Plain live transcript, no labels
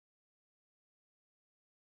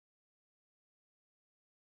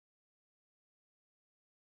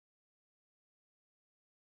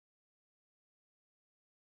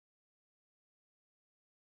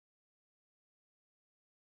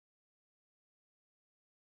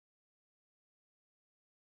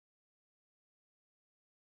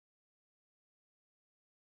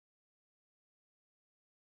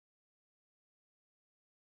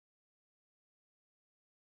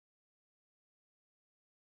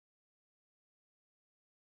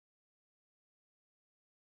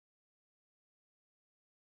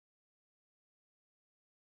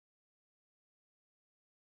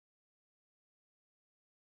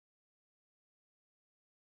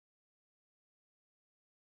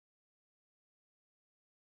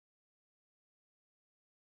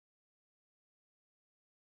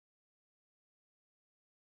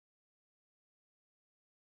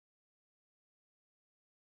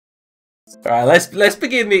All right, let's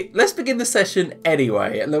begin the session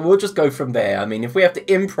anyway, and then we'll just go from there. I mean, if we have to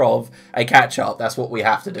improv a catch up, that's what we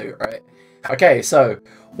have to do, right? Okay, so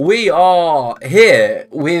we are here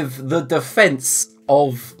with the defense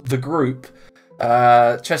of the group.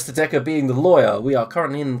 Chester Decker being the lawyer. We are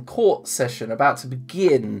currently in court session, about to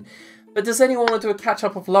begin. But does anyone want to do a catch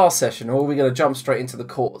up of last session, or are we going to jump straight into the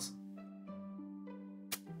court?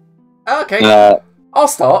 Okay, I'll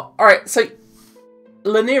start. All right, so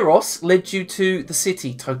Laneros led you to the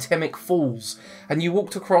city, Totemic Falls, and you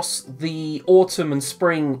walked across the autumn and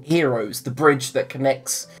spring heroes, the bridge that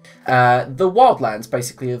connects the wildlands,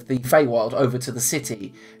 basically, of the Feywild over to the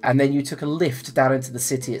city, and then you took a lift down into the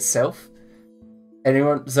city itself.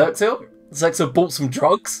 Anyone? Xerxil? Xerxil bought some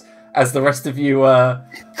drugs, as the rest of you went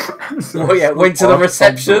to the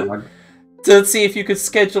reception to see if you could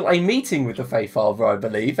schedule a meeting with the Fey-Father, I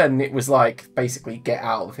believe, and it was like, basically, get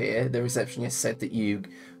out of here. The receptionist said that you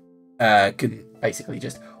could basically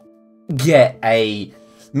just get a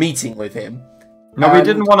meeting with him. No, we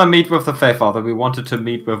didn't want to meet with the Fey-Father, we wanted to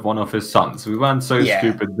meet with one of his sons. We weren't so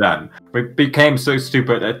stupid then. We became so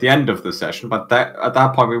stupid at the end of the session, but at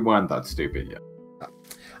that point we weren't that stupid yet.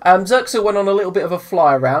 Xerxil went on a little bit of a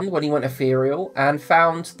fly around when he went ethereal and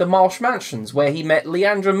found the Marsh Mansions, where he met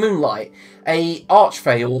Leandra Moonlight, a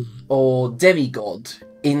archfey or demigod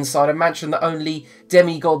inside a mansion that only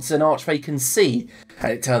demigods and archfey can see.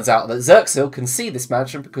 And it turns out that Xerxil can see this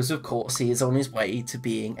mansion because, of course, he is on his way to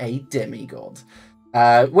being a demigod.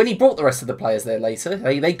 When he brought the rest of the players there later,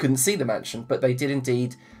 they couldn't see the mansion, but they did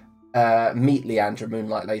indeed meet Leandra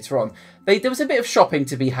Moonlight later on. There was a bit of shopping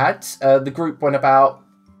to be had. The group went about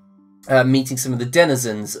meeting some of the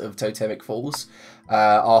denizens of Totemic Falls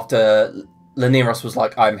after Laneros was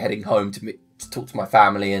like, I'm heading home to talk to my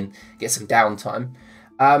family and get some downtime.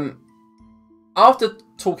 After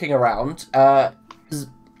talking around,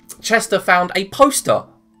 Chester found a poster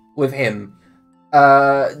with him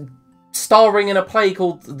starring in a play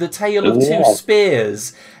called The Tale of Two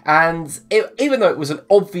Spears, and even though it was an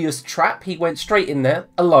obvious trap, he went straight in there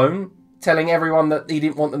alone, telling everyone that he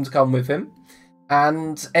didn't want them to come with him,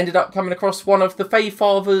 and ended up coming across one of the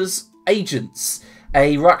Fey-Father's agents,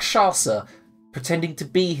 a Rakshasa, pretending to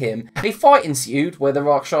be him. A fight ensued where the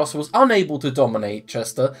Rakshasa was unable to dominate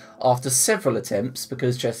Chester after several attempts,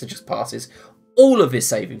 because Chester just passes all of his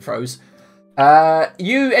saving throws.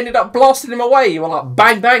 You ended up blasting him away. You were like,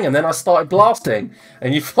 bang, bang, and then I started blasting.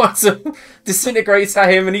 And you fired some disintegrates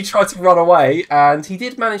at him, and he tried to run away, and he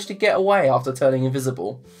did manage to get away after turning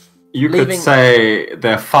invisible. You could say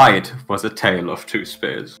their fight was a tale of two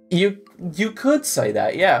spears. You could say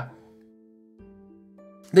that, yeah.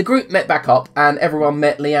 The group met back up, and everyone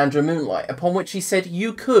met Leandra Moonlight, upon which he said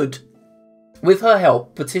you could, with her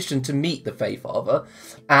help, petition to meet the Fey-Father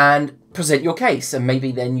and present your case, and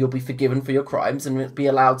maybe then you'll be forgiven for your crimes and be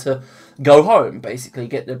allowed to go home, basically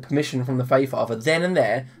get the permission from the Fey-Father then and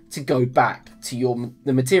there to go back to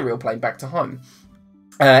the material plane, back to home.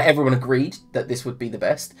 Everyone agreed that this would be the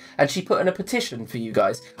best, and she put in a petition for you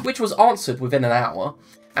guys, which was answered within an hour,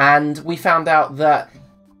 and we found out that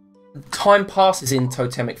time passes in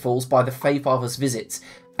Totemic Falls by the Fey-Father's visits,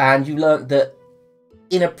 and you learnt that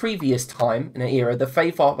in a previous time, in an era, the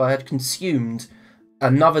Fey-Father had consumed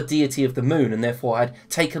another deity of the moon, and therefore had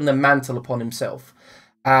taken the mantle upon himself.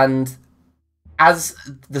 And as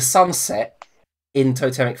the sun set in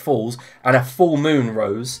Totemic Falls, and a full moon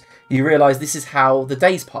rose, you realise this is how the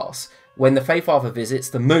days pass. When the Fey-Father visits,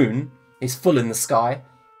 the moon is full in the sky,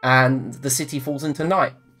 and the city falls into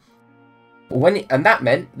night. And that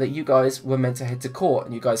meant that you guys were meant to head to court,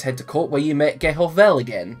 and you guys head to court where you met Gehovel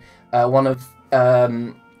again, one of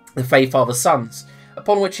the Fey-Father's sons,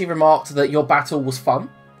 upon which he remarked that your battle was fun,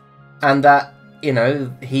 and that, you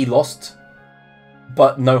know, he lost,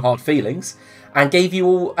 but no hard feelings, and gave you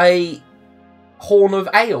all a horn of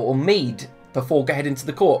ale or mead before heading to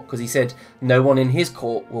the court, because he said no one in his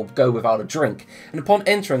court will go without a drink. And upon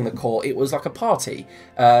entering the court, it was like a party.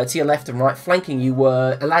 To your left and right, flanking you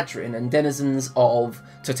were Eladrin and denizens of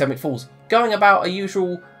Totemic Falls, going about a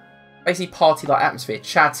usual, basically party-like atmosphere,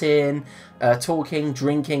 chatting, talking,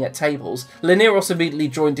 drinking at tables. Laneros immediately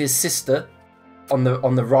joined his sister on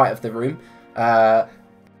the right of the room.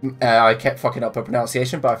 I kept fucking up her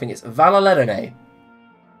pronunciation, but I think it's Valalerene.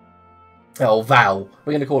 Oh, Val.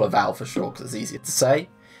 We're going to call her Val for sure, because it's easier to say.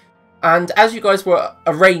 And as you guys were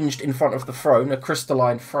arranged in front of the throne, a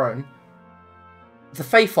crystalline throne, the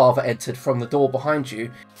Fey-Father entered from the door behind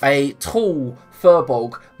you, a tall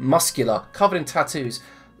furbolg, muscular, covered in tattoos,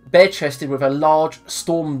 bare-chested with a large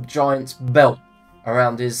storm giant's belt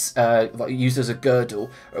around his, used as a girdle,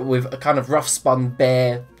 with a kind of rough-spun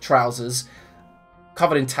bare trousers,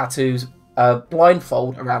 covered in tattoos, a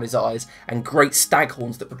blindfold around his eyes, and great stag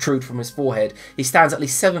horns that protrude from his forehead. He stands at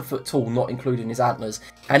least 7 foot tall, not including his antlers,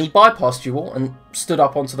 and he bypassed you all and stood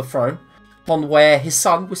up onto the throne, upon where his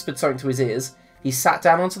son whispered something to his ears. He sat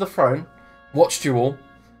down onto the throne, watched you all,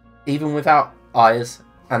 even without eyes,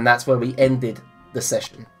 and that's where we ended the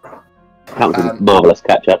session. That was a marvellous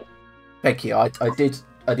catch-up. Thank you, I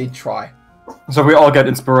did try. So we all get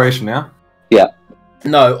inspiration, yeah? Yeah.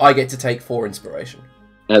 No, I get to take 4 inspiration.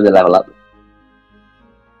 And the level up.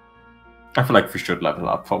 I feel like we should level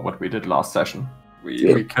up for what we did last session.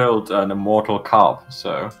 We killed an immortal carp,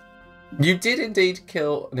 so... You did indeed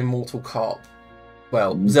kill an immortal carp.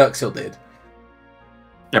 Well, Xerxil did.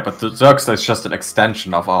 Yeah, but the Xerxil is just an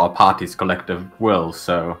extension of our party's collective will,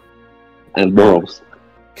 so... And morals.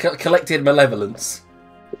 Collected malevolence.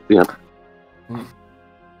 Yeah.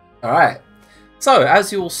 Alright. So,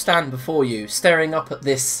 as you all stand before you, staring up at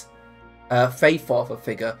this Fey-Father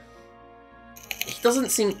figure, he doesn't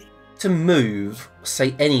seem to move,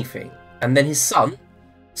 say anything. And then his son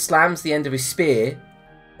slams the end of his spear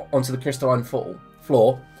onto the crystalline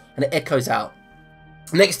floor, and it echoes out.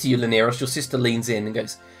 Next to you, Lineros, your sister leans in and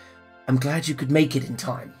goes, "I'm glad you could make it in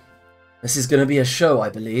time. This is going to be a show, I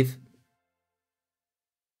believe."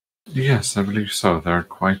 Yes, I believe so. They're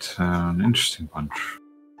quite an interesting bunch.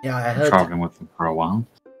 Yeah, I heard. Traveling with them for a while.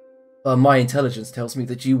 My intelligence tells me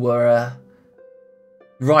that you were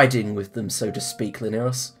riding with them, so to speak,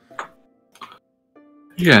 Lineros.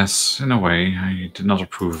 Yes, in a way. I did not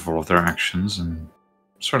approve of all of their actions, and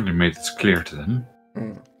certainly made this clear to them.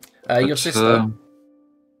 Your sister,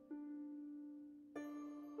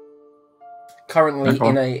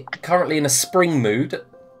 currently in a spring mood,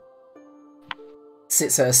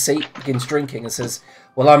 sits at a seat, begins drinking, and says,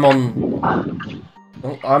 "Well, I'm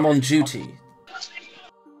on duty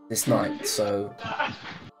this night, so."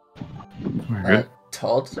 Very good.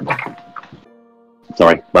 Todd.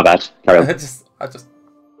 Sorry, my bad. Carry on.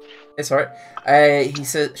 It's alright.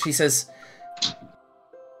 She says,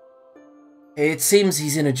 "It seems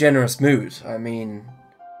he's in a generous mood. I mean,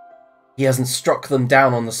 he hasn't struck them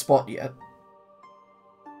down on the spot yet."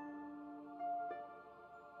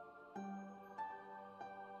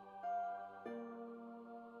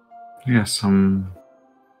 Yes, well,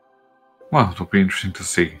 it'll be interesting to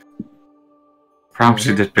see. Perhaps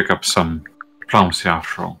he did pick up some diplomacy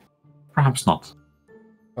after all. Perhaps not.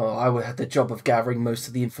 Oh, I had the job of gathering most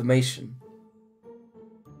of the information.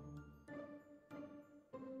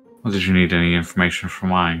 Well, did you need any information from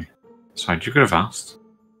my side? You could have asked.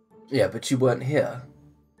 Yeah, but you weren't here.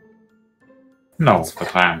 No,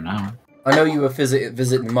 but I am now. I know you were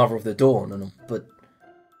visiting the Mother of the Dawn, and all, but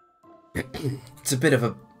it's a bit of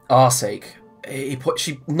a arseache.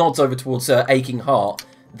 She nods over towards Aching Heart,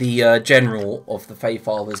 the general of the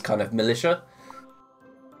Fey-Father's kind of militia.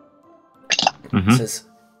 Says,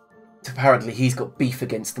 apparently he's got beef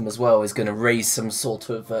against them as well, is going to raise some sort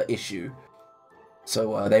of issue.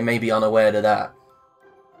 So they may be unaware of that.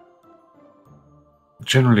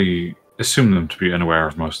 Generally, assume them to be unaware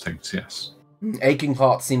of most things, yes. Aching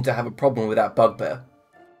Heart seemed to have a problem with that bugbear.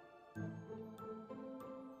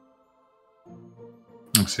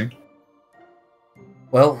 I see.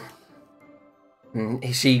 Well,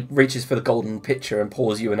 she reaches for the golden pitcher and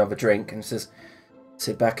pours you another drink and says,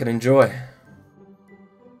 "Sit back and enjoy."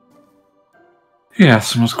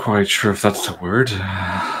 Yes, I'm not quite sure if that's the word.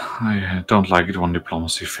 I don't like it when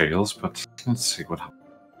diplomacy fails, but let's see what happens.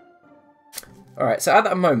 Alright, so at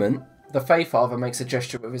that moment, the Fey-Father makes a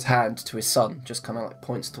gesture with his hand to his son, just kind of like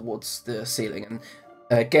points towards the ceiling, and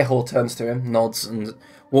Gehor turns to him, nods, and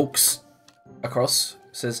walks across,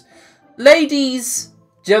 says, "Ladies,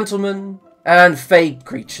 gentlemen, and Fey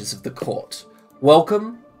creatures of the court,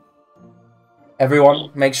 welcome.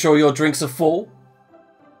 Everyone, make sure your drinks are full."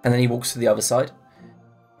 And then he walks to the other side.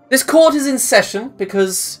 "This court is in session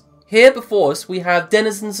because here before us we have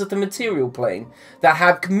denizens of the material plane that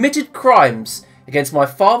have committed crimes against my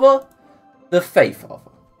father, the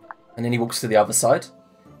Fey-Father." And then he walks to the other side.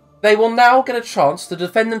 "They will now get a chance to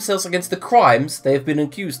defend themselves against the crimes they have been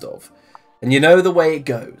accused of. And you know the way it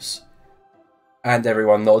goes." And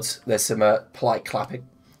everyone nods. There's some polite clapping.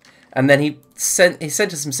 And then he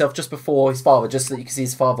centers himself just before his father, just so that you can see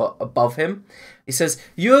his father above him. He says,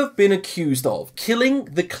 "You have been accused of killing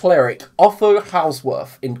the cleric Otho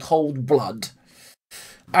Halsworth in cold blood.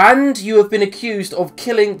 And you have been accused of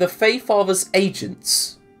killing the Fey-Father's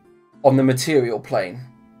agents on the material plane.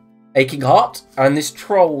 Aching Heart, and this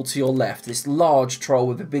troll to your left, this large troll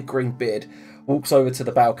with a big green beard, walks over to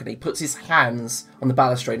the balcony, puts his hands on the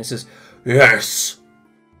balustrade and says, "Yes,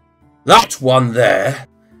 that one there,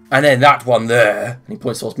 and then that one there." And he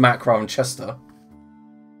points towards Macro and Chester.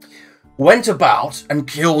 went about and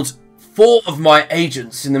killed 4 of my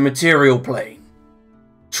agents in the material plane.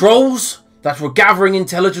 Trolls that were gathering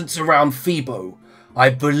intelligence around Phoebo.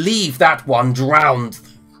 I believe that one drowned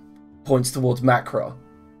them. Points towards Macra.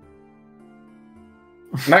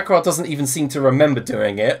 Macra doesn't even seem to remember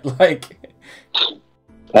doing it. Like,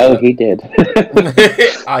 oh, he did.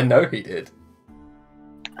 I know he did.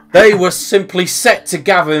 They were simply set to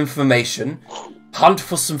gather information, hunt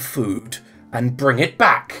for some food, and bring it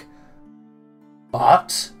back.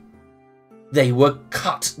 But they were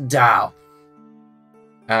cut down.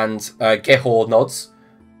 And Gehor nods.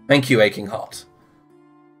 Thank you, Aching Heart.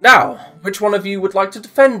 Now, which one of you would like to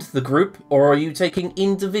defend the group, or are you taking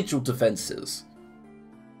individual defences?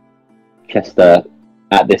 Chester,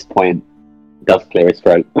 at this point, does clear his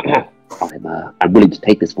throat. I'm willing to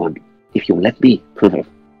take this one, if you'll let me.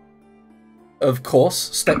 Of course.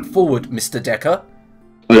 Step forward, Mr. Decker.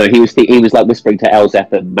 Oh, no, he was like whispering to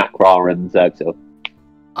Elzeth and Makrar and Zerxil.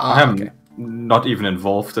 I am not even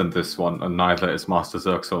involved in this one, and neither is Master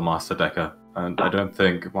Zerxil or Master Decker. And I don't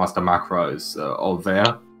think Master Makra is all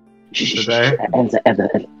there today.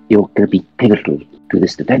 Elzeth, you're going to be pivotal to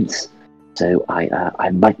this defense, so I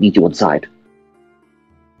might need you on side.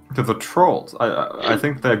 To the trolls, I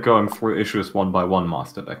think they're going through issues one by one,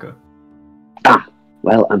 Master Decker. Ah,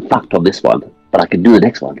 well, I'm fucked on this one, but I can do the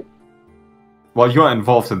next one. Well, you're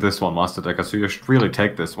involved in this one, Master Decker, so you should really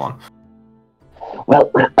take this one. Well,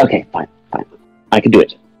 okay, fine. I can do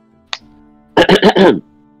it.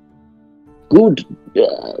 Good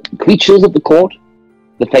creatures of the court,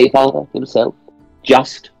 the Fey-Father himself,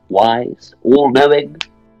 just, wise, all-knowing.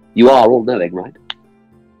 You are all-knowing, right?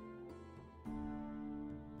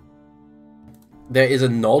 There is a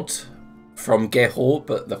nod from Gehor,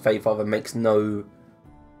 but the Fey-Father makes no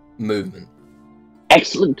movement.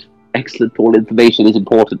 Excellent. All information is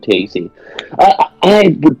important here, you see.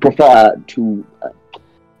 I would prefer to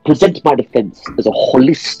present my defense as a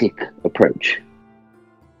holistic approach.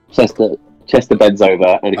 Chester bends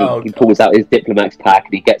over and he pulls out his diplomat's pack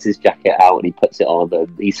and he gets his jacket out and he puts it on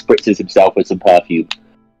and he spritzes himself with some perfume.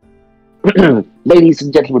 Ladies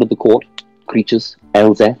and gentlemen of the court, creatures,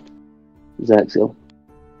 Elzeth, Zerxil,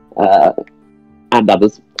 and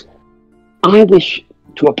others, I wish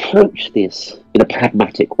to approach this in a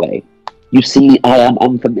pragmatic way. You see, I am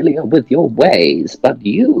unfamiliar with your ways, but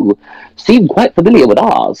you seem quite familiar with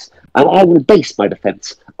ours, and I will base my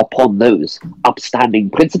defense upon those upstanding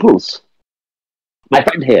principles. My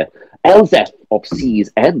friend here, Elzeth of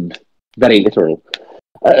Sea's End, very literal.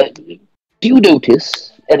 Do you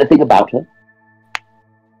notice anything about her?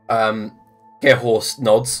 Gehor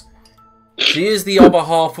nods. She is the other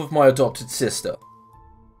half of my adopted sister.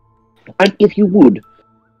 And if you would,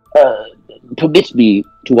 permit me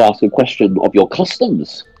to ask a question of your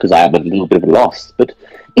customs, because I am a little bit of a loss, but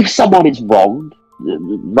if someone is wronged,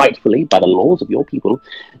 rightfully, by the laws of your people,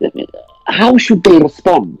 how should they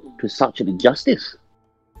respond to such an injustice?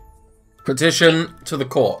 Petition to the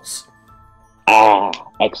courts. Ah,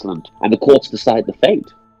 excellent. And the courts decide the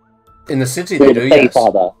fate. In the city they do, yes. The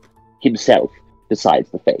Fey-Father himself decides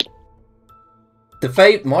the fate.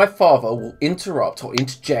 My father will interrupt or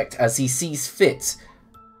interject as he sees fit.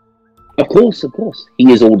 Of course.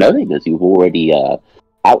 He is all-knowing, as you've already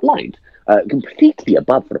outlined. Completely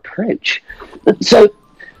above reproach. So,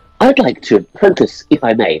 I'd like to focus, if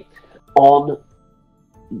I may, on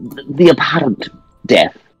the apparent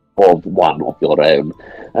death of one of your own.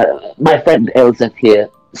 My friend Elzeth here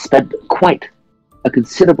spent quite a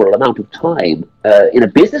considerable amount of time in a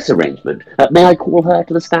business arrangement. May I call her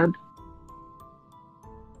to the stand?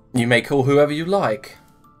 You may call whoever you like.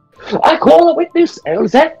 I call a witness,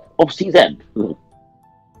 Elzeth of Sea's End.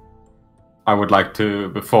 I would like to,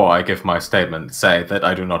 before I give my statement, say that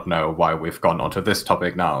I do not know why we've gone onto this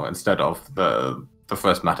topic now instead of the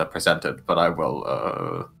first matter presented, but I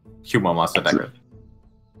will humor Master Decker.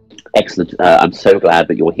 Excellent. I'm so glad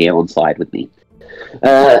that you're here on side with me.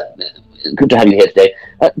 Good to have you here today.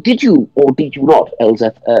 Did you, or did you not,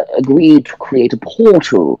 Elzeth, agree to create a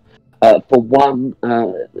portal for one...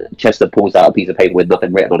 Chester pulls out a piece of paper with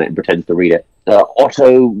nothing written on it and pretends to read it.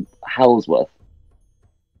 Otto Halsworth.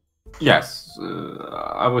 Yes,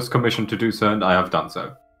 I was commissioned to do so, and I have done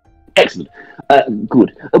so. Excellent.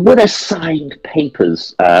 Good. Were there signed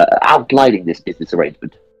papers outlining this business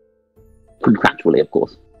arrangement? Contractually, of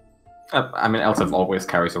course. I mean, Elsa always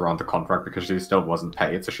carries around the contract because she still wasn't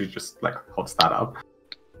paid, so she just, holds that up.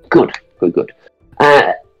 Good.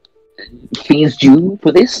 Fees due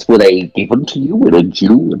for this? Were they given to you in a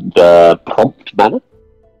due and prompt manner?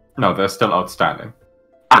 No, they're still outstanding.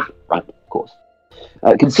 Ah, right, of course.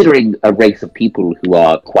 Considering a race of people who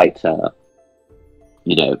are quite,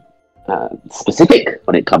 specific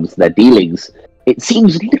when it comes to their dealings. It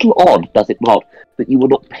seems a little odd, does it not, that you were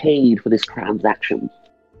not paid for this transaction?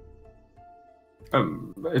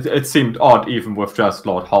 It seemed odd even with just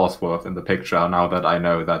Lord Halsworth in the picture. Now that I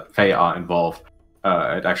know that Fey are involved,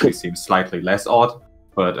 it actually seems slightly less odd,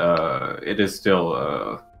 but it is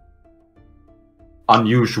still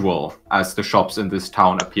unusual, as the shops in this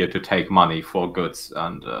town appear to take money for goods,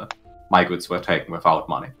 and my goods were taken without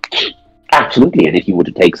money. Absolutely, and if you were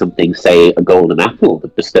to take something, say, a golden apple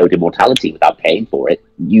that bestowed immortality without paying for it,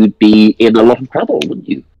 you'd be in a lot of trouble, wouldn't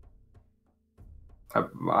you?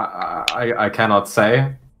 I cannot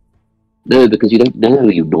say. No, because you don't know,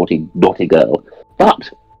 you naughty, naughty girl. But,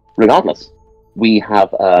 regardless, we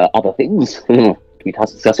have other things to be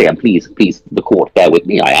discussing, and please, the court, bear with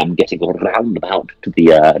me. I am getting roundabout to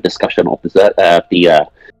the discussion of the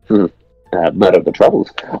murder of the trolls.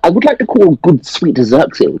 I would like to call good sweet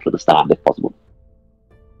Xerxil to the stand, if possible.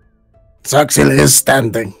 Xerxil is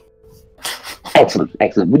standing. Excellent,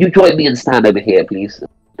 excellent. Would you join me and stand over here, please?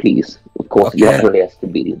 Please, of course, Okay. your earliest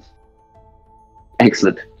convenience.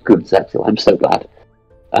 Excellent, good Xerxil. I'm so glad.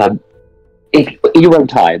 In your own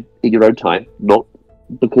time, not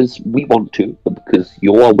because we want to, but because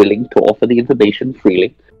you are willing to offer the information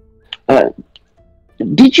freely.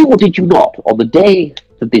 Did you or did you not, on the day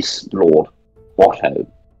that this Lord Otto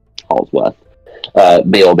Halsworth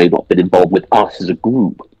may or may not have been involved with us as a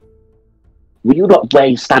group, were you not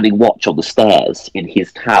standing watch on the stairs in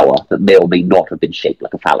his tower that may or may not have been shaped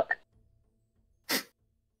like a phallic?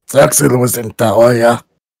 Xerxil was in tower, yeah.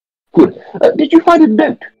 Good. Did you find a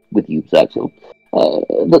note with you, Xerxil,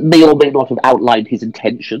 that may or may not have outlined his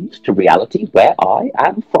intentions to reality, where I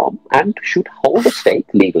am from, and should hold a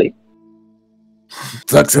stake legally?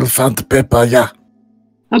 Xerxil found the paper, yeah.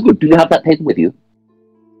 Oh, good. Do you have that paper with you?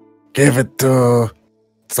 Gave it to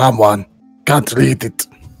someone. Can't read it.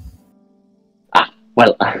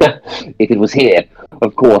 Well, if it was here,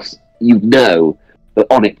 of course, you know that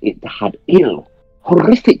on it had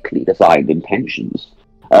horrifically designed intentions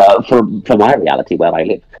from my reality where I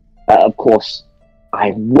live. Of course,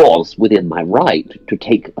 I was within my right to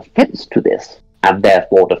take offence to this, and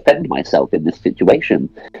therefore defend myself in this situation,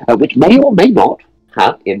 which may or may not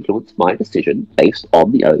have influenced my decision based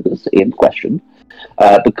on the ogres in question,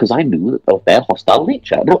 because I knew of their hostile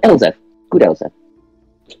nature. Now, Elzef, good Elzef,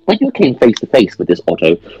 when you came face to face with this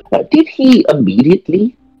Otto, did he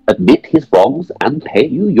immediately admit his wrongs and pay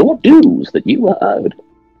you your dues that you were owed?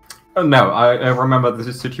 No, I remember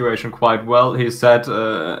this situation quite well. He said,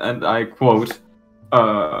 and I quote,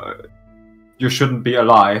 "You shouldn't be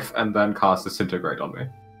alive," and then cast Disintegrate on me.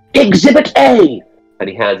 Exhibit A! And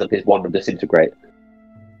he hands up his wand of Disintegrate.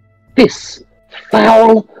 This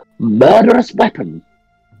foul, murderous weapon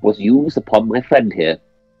was used upon my friend here.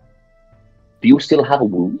 Do you still have a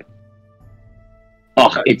wound?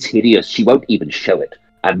 Oh, it's hideous. She won't even show it.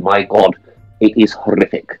 And my god, it is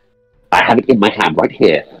horrific. I have it in my hand right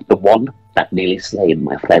here. The one that nearly slain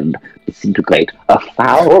my friend. Disintegrate. A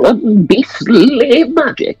foul and beastly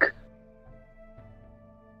magic.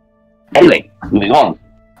 Anyway, moving on.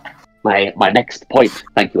 My next point.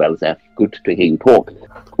 Thank you, Elzef. Good to hear you talk.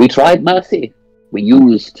 We tried mercy. We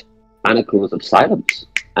used manacles of silence.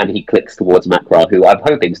 And he clicks towards Makra, who I'm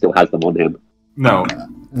hoping still has them on him. No.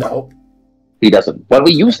 No. He doesn't. Well,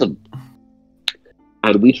 we used them.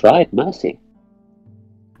 And we tried mercy.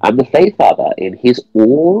 And the Fey-Father, in his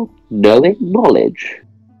all-knowing knowledge,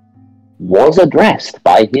 was addressed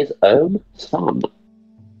by his own son.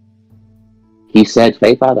 He said,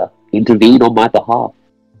 Fey-Father, intervene on my behalf.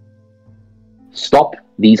 Stop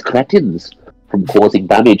these cretins from causing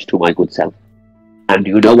damage to my good self. And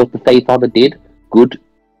do you know what the Fey-Father did? Good,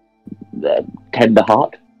 tender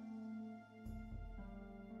heart?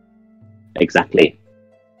 Exactly.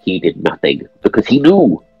 He did nothing, because he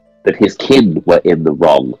knew that his kin were in the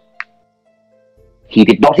wrong. He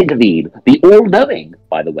did not intervene. The all-knowing,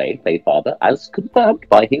 by the way, Fey-Father, as confirmed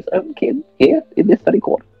by his own kin here in this very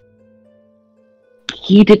court.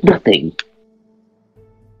 He did nothing.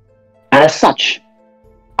 As such,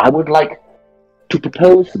 I would like to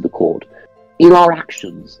propose to the court, in our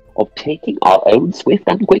actions of taking our own swift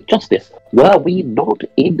and quick justice, were we not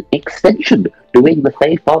in extension doing the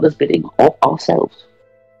Fey-Father's bidding of ourselves?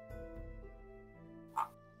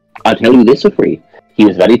 I tell you this for free. He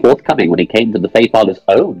was very forthcoming when he came to the Fey-Father's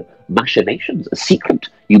own machinations, a secret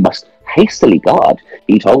you must hastily guard.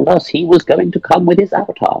 He told us he was going to come with his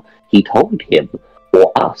avatar. He told him,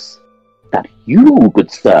 or us, that you,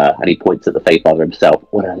 good sir, and he points at the Fey-Father himself,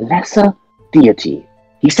 were a lesser deity.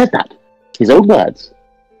 He said that. His own words.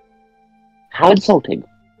 How insulting.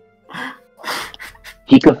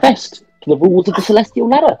 He confessed to the rules of the Celestial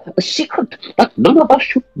Ladder. A secret that none of us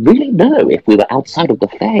should really know if we were outside of the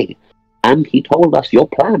Fae. And he told us your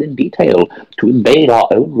plan in detail to invade our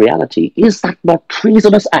own reality. Is that not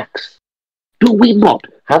treasonous acts? Do we not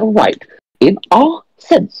have a right, in our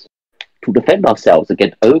sense, to defend ourselves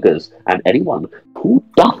against ogres and anyone who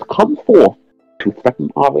doth come forth to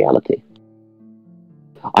threaten our reality?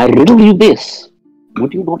 I riddle you this.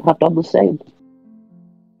 Would you not have done the same?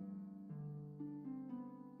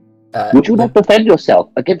 Would you not defend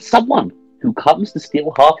yourself against someone who comes to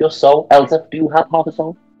steal half your soul? Elsa, do you have half a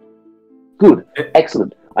soul? Good.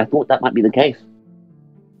 Excellent. I thought that might be the case.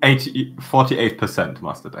 48%,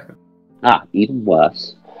 Master Decker. Ah, even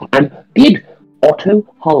worse. And did Otto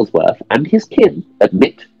Halsworth and his kin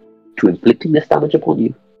admit to inflicting this damage upon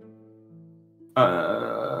you?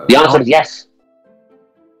 The answer is yes.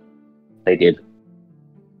 They did.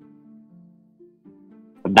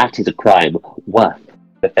 And that is a crime worth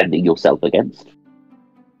defending yourself against.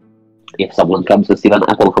 If someone comes to steal an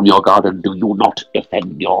apple from your garden, do you not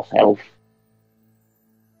defend yourself?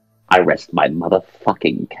 I rest my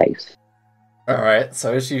motherfucking case. Alright,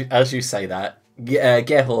 so as you say that,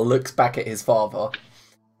 Gehor looks back at his father,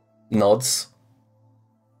 nods.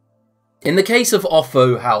 In the case of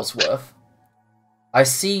Otto Halsworth, I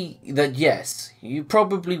see that yes, you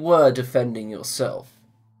probably were defending yourself.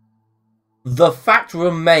 The fact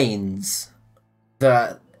remains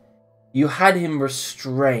that you had him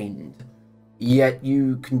restrained, yet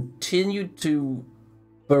you continued to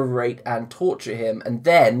berate and torture him, and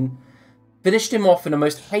then finished him off in a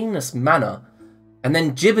most heinous manner, and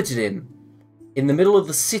then gibbeted him in the middle of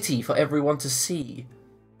the city for everyone to see.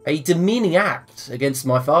 A demeaning act against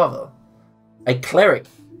my father. A cleric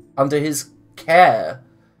under his care,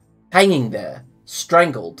 hanging there,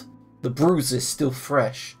 strangled, the bruises still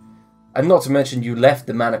fresh. And not to mention you left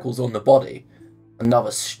the manacles on the body.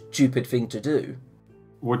 Another stupid thing to do.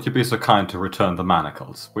 Would you be so kind to return the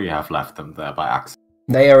manacles? We have left them there by accident.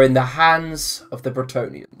 They are in the hands of the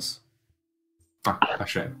Bretonians. Ah, a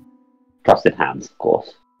shame. Trusted hands, of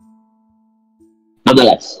course.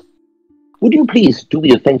 Nonetheless, would you please do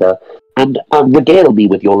me a favour and regale me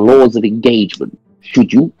with your laws of engagement?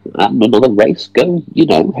 Should you and another race go,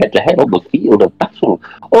 head-to-head on the field of battle?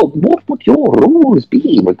 Or what would your rules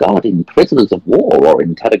be regarding prisoners of war or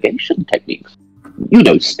interrogation techniques?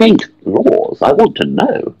 State laws. I want to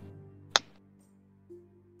know.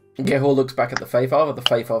 Gehor looks back at the Fey-Father. The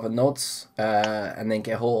Fey-Father nods, and then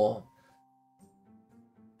Gehor...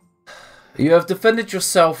 You have defended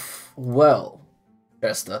yourself well,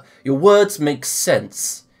 Jester. Your words make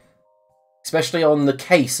sense. Especially on the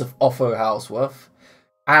case of Otto Halsworth.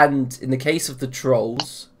 And in the case of the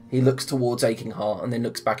trolls, he looks towards Aching Heart and then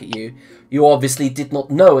looks back at you. You obviously did not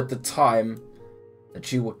know at the time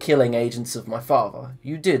that you were killing agents of my father.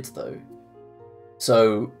 You did, though.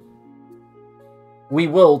 So, we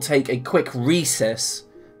will take a quick recess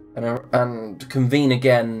and convene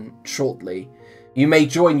again shortly. You may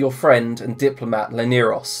join your friend and diplomat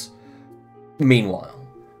Leniros meanwhile.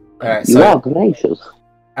 Alright, so... You are gracious.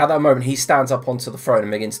 At that moment, he stands up onto the throne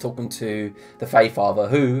and begins talking to the Fey-Father,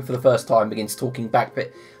 who, for the first time, begins talking back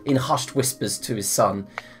but in hushed whispers to his son.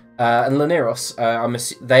 And Leniros,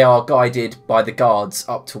 they are guided by the guards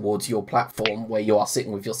up towards your platform where you are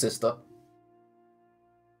sitting with your sister.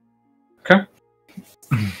 Okay.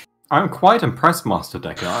 I'm quite impressed, Master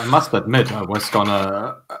Decker. I must admit, I was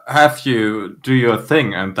gonna have you do your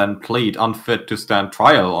thing and then plead unfit to stand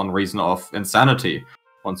trial on reason of insanity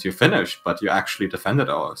once you finish, but you actually defended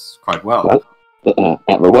ours quite well.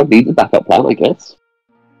 Everyone needs a backup plan, I guess.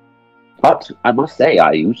 But I must say,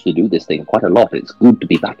 I used to do this thing quite a lot. It's good to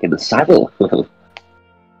be back in the saddle.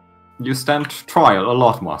 You stand trial a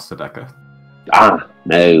lot, Master Decker. Ah,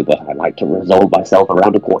 no, but I like to resolve myself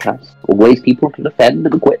around a courthouse. Always people to defend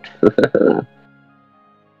and acquit.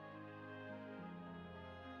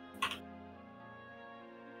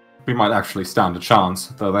 We might actually stand a chance,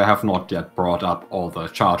 though they have not yet brought up all the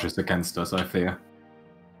charges against us, I fear.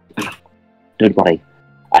 Don't worry.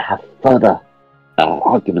 I have further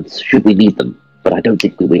arguments should we need them, but I don't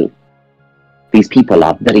think we will. These people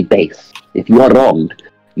are very base. If you are wronged,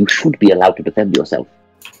 you should be allowed to defend yourself.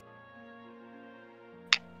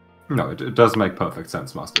 No, it does make perfect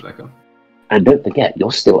sense, Master Decker. And don't forget,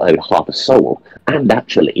 you're still owed half a soul, and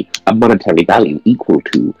actually a monetary value equal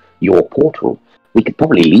to your portal. We could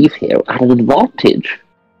probably leave here at an advantage.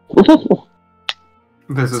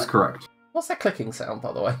 This is correct. What's that clicking sound,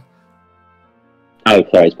 by the way? Oh,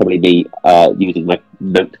 sorry, it's probably me using my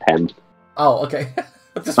note pen. Oh, okay.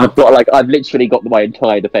 I've literally got my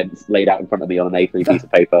entire defense laid out in front of me on an A3 piece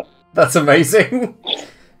of paper. That's amazing.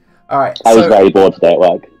 Alright, I was very bored today at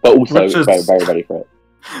work, but also Which is- very, very ready for it.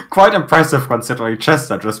 Quite impressive considering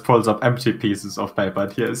Chester just pulls up empty pieces of paper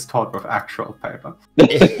and here is taught with actual paper.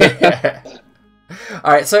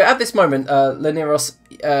 Alright, so at this moment, Leniros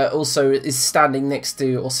also is standing next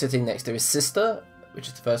to, or sitting next to his sister, which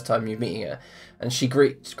is the first time you're meeting her, and she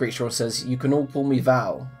greets you and says, "You can all call me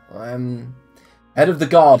Val. I'm head of the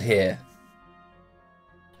guard here."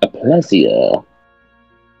 A pleasure.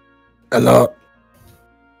 Hello.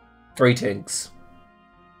 Greetings.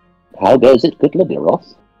 How goes it, good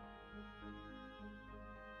Ross?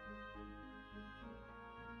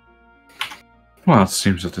 Well, it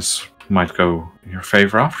seems that this might go in your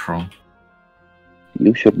favor after all.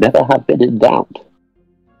 You should never have been in doubt.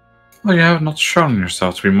 Well, you have not shown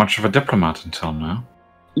yourself to be much of a diplomat until now.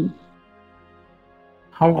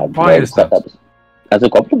 Why is that? As a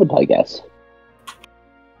compliment, I guess.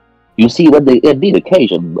 You see, when the indeed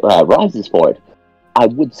occasion rises for it, I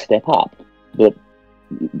would step up, but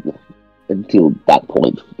until that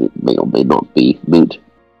point, it may or may not be moot.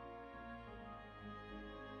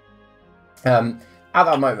 At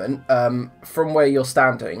that moment, from where you're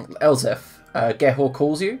standing, Elzef, Gehor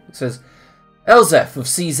calls you. It says, "Elzef of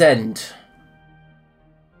Sea's End,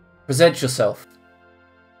 present yourself."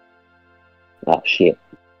 Ah, shit.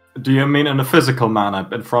 Do you mean in a physical manner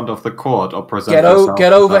in front of the court or present Get yourself?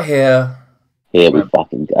 over here. Here we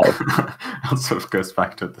fucking go. And sort of goes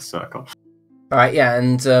back to the circle. Alright, yeah,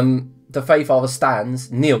 and the Fey-Father stands,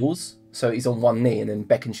 kneels, so he's on one knee, and then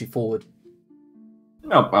beckons you forward.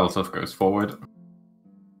 No, Elsif goes forward.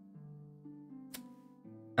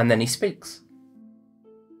 And then he speaks.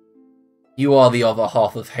 "You are the other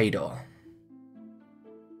half of Hadar."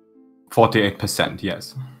 48%,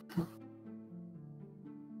 yes.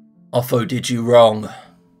 Otho did you wrong.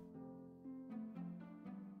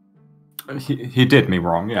 He did me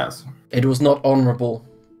wrong, yes. It was not honourable.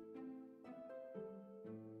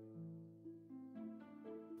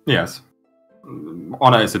 Yes.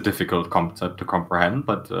 Honor is a difficult concept to comprehend,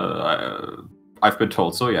 but I've been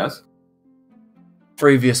told so, yes.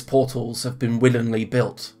 Previous portals have been willingly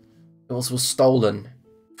built. Yours was stolen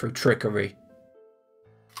through trickery.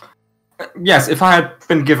 Yes, if I had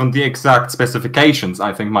been given the exact specifications,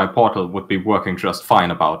 I think my portal would be working just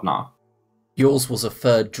fine about now. Yours was a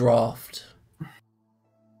third draft.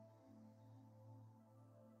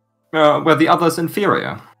 Were the others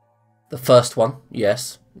inferior? The first one,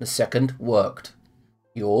 yes. The second worked.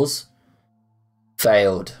 Yours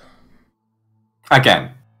failed.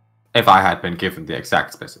 Again, if I had been given the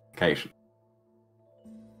exact specification.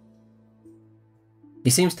 He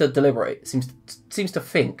seems to deliberate. Seems to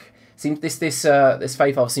think. This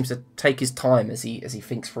Fey-Father seems to take his time as he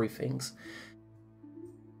thinks through things.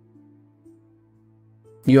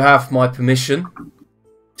 You have my permission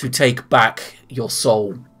to take back your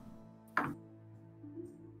soul.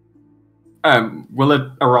 Will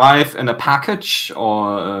it arrive in a package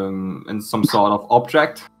or in some sort of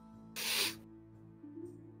object?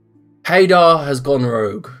 Hadar has gone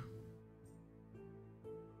rogue.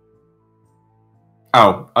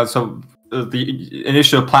 Oh, so the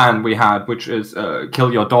initial plan we had, which is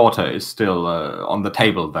kill your daughter, is still on the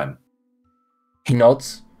table then? He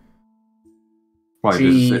nods.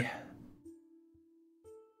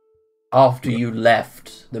 After you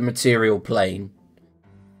left the material plane,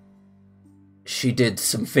 she did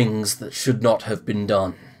some things that should not have been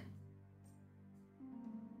done.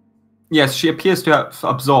 Yes, she appears to have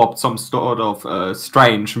absorbed some sort of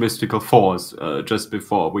strange mystical force just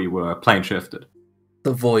before we were plane shifted.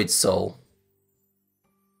 The Void Soul.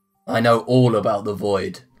 I know all about the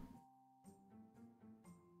Void.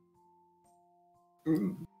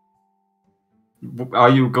 Are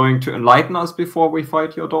you going to enlighten us before we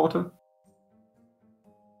fight your daughter?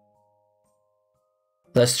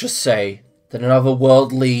 Let's just say that another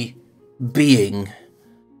worldly being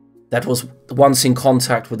that was once in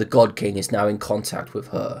contact with the God King is now in contact with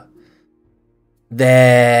her.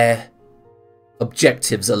 Their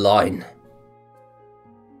objectives align.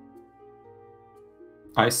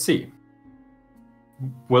 I see.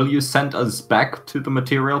 Will you send us back to the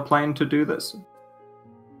material plane to do this?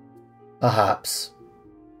 Perhaps.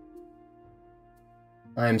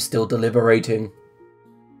 I am still deliberating.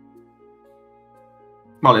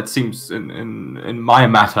 Well, it seems in my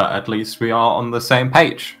matter, at least, we are on the same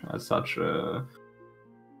page. As such,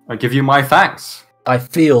 I give you my thanks. I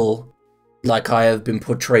feel like I have been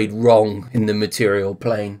portrayed wrong in the material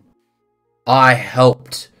plane. I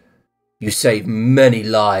helped you save many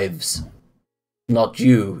lives. Not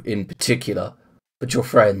you in particular, but your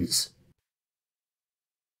friends.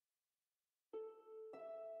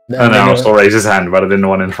 And I also raise his hand, but I didn't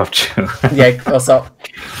want to interrupt you. Yeah, what's up?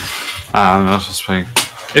 I was just saying,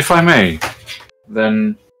 if I may,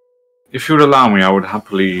 then if you would allow me, I would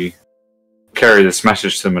happily carry this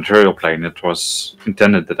message to the material plane. It was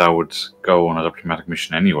intended that I would go on a diplomatic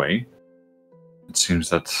mission anyway. It seems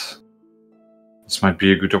that this might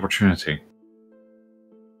be a good opportunity.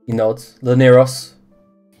 He nods. Laneros.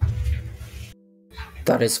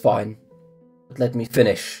 That is fine. But let me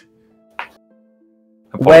finish.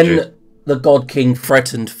 Apologies. When the God King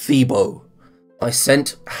threatened Phoebo, I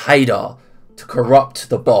sent Haidar to corrupt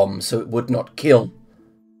the bomb so it would not kill.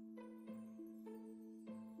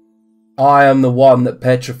 I am the one that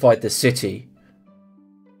petrified the city,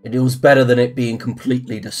 and it was better than it being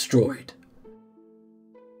completely destroyed.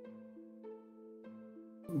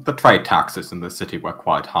 The trade taxes in the city were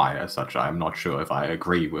quite high, as such. I'm not sure if I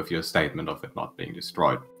agree with your statement of it not being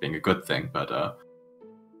destroyed being a good thing, but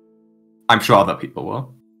I'm sure other people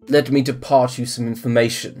will. Let me depart you some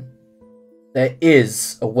information. There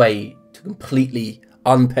is a way to completely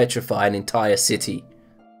unpetrify an entire city.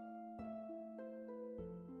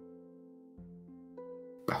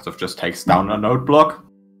 Sort of just takes down a note block.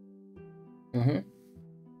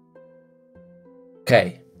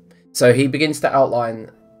 Okay, so he begins to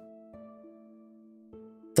outline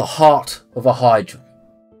the heart of a hydra.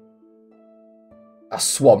 A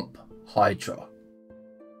swamp hydra.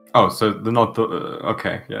 Oh, so the not the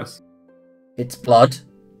okay, yes. Its blood.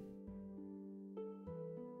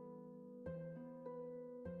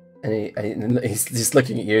 And he's just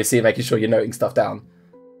looking at you, making sure you're noting stuff down.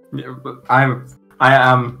 Yeah, but I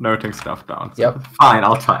am noting stuff down. So Yep. Fine,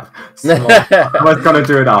 I'll type. I was gonna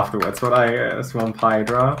do it afterwards, but Swamp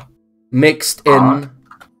Hydra. Mixed in,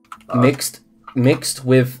 mixed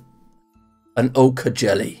with an ochre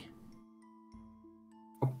jelly.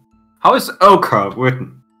 How is ochre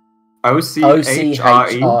written?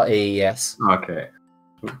 O-C-H-R-E? yes. Okay.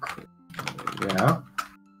 Yeah.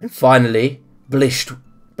 And finally, blessed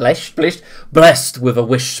with a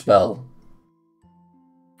wish spell.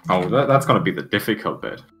 Oh, that's gonna be the difficult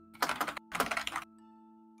bit.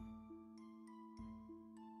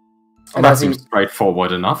 And that seems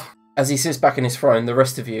straightforward enough. As he sits back in his throne, the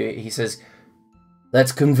rest of you, he says,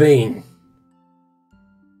 "Let's convene."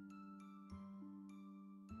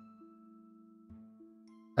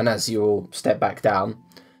 And as you all step back down,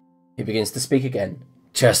 he begins to speak again.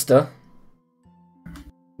 Chester,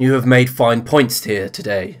 you have made fine points here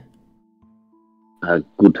today.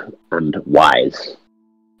 Good and wise.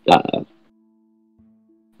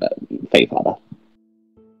 Fey-Father.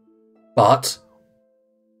 But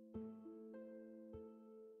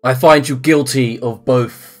I find you guilty of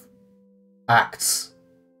both acts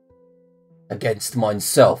against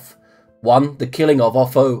myself. One, the killing of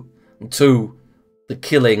Otho, and two, the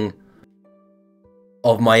killing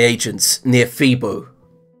of my agents near Phoebo.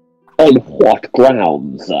 On what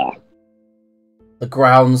grounds, sir? The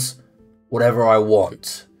grounds, whatever I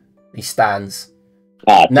want. He stands.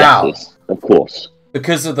 Now, justice, of course.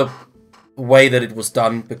 Because of the way that it was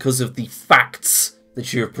done, because of the facts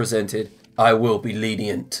that you have presented, I will be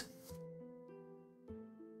lenient.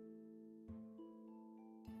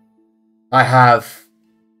 I have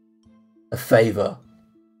a favour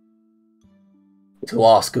to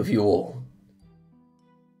ask of you all.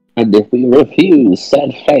 And if we refuse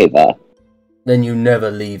said favour, then you never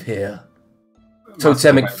leave here.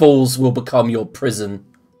 Totemic Falls will become your prison.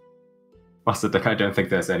 Master Deck, I don't think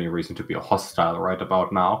there's any reason to be hostile right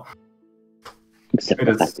about now. Except for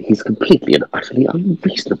the fact that he's completely and utterly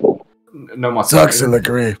unreasonable. No, Master. Zuxel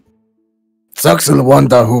agree. Zuxel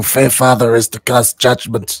wonder who Fey-Father is to cast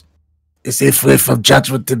judgment. Is he free from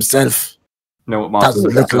judgment himself? No, Master.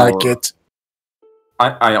 Doesn't look like it.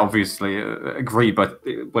 I obviously agree, but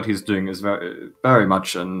what he's doing is very, very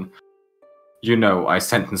much an, I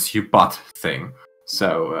sentence you but thing.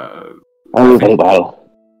 So, oh, very well.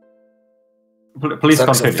 Please Zuxel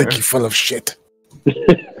continue. think you're full of shit. The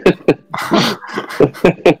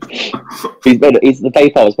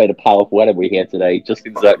Fey-Father's made a powerful enemy here today, just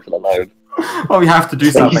in Zuxel alone. Well, we have to do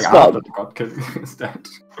something after the God King is dead.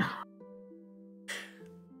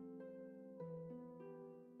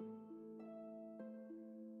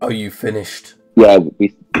 Are you finished? Yeah,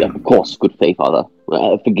 of course, good Fey-Father.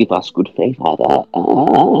 Forgive us, good Fey-Father.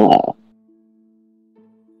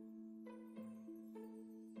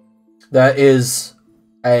 There is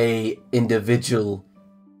a individual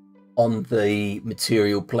on the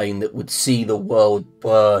material plane that would see the world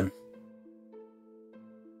burn.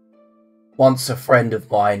 Once a friend of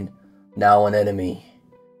mine, now an enemy.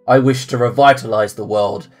 I wish to revitalize the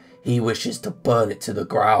world. He wishes to burn it to the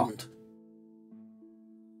ground.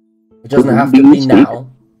 It doesn't have to be now.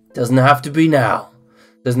 Doesn't have to be now.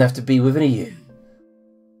 Doesn't have to be within a year.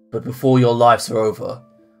 But before your lives are over,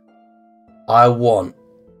 I want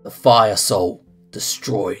the Fire Soul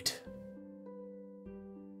destroyed.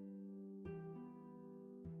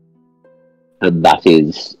 And that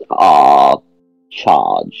is our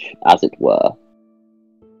charge, as it were.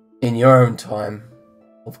 In your own time,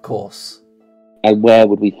 of course. And where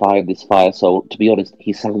would we find this Fire Soul? To be honest,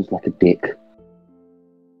 he sounds like a dick.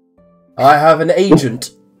 I have an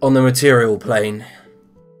agent on the material plane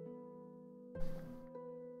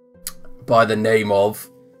by the name of...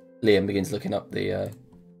 Liam begins looking up the...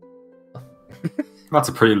 That's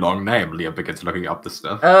a pretty long name. Liam begins looking up the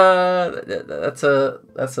stuff. That's a...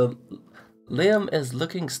 Liam is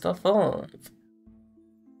looking stuff up.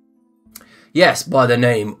 Yes, by the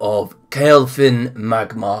name of Kaelfin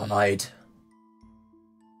Magmahide.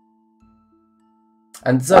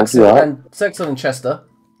 And Zexel and Chester.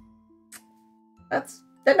 That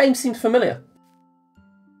name seems familiar.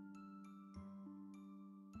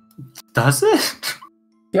 Does it?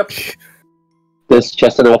 Yep. Does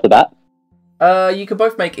Chester know off the bat? You can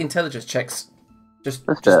both make intelligence checks. Just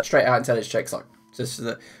straight out intelligence checks, like just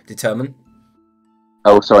to determine.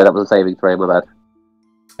 Oh, sorry, that was a saving throw, my bad.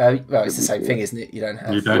 Well, it's the same thing, isn't it? You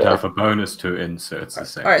don't have a bonus to inserts the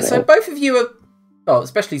same. Alright, so both of you are, well,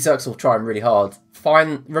 especially Zerxel trying really hard,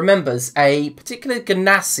 remembers a particular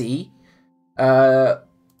Ganassi, on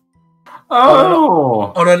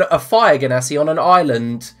a fire Ganassi on an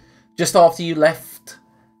island just after you left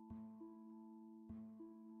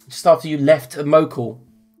Mokhul.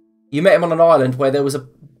 You met him on an island where there was a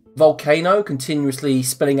volcano continuously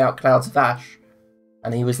spilling out clouds of ash,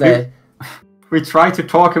 and he was there. We tried to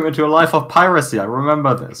talk him into a life of piracy. I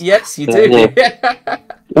remember this. Yes, you do.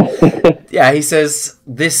 Yeah, he says,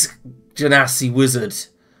 this Ganassi wizard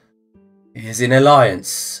is in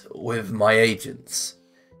alliance with my agents.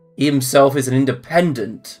 He himself is an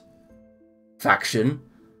independent faction,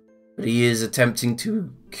 but he is attempting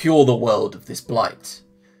to cure the world of this blight.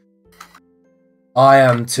 I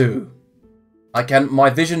am too. My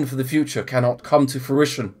vision for the future cannot come to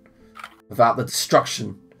fruition without the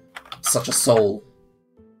destruction of such a soul.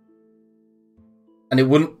 And it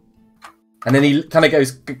wouldn't. And then he kind of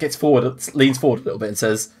leans forward a little bit and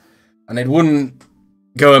says, and it wouldn't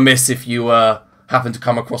go amiss if you happen to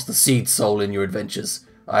come across the seed soul in your adventures.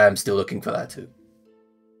 I am still looking for that too.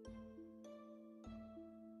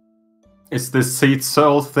 Is this seed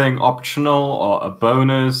soul thing optional or a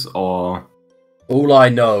bonus or? All I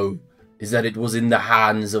know is that it was in the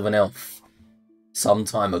hands of an elf some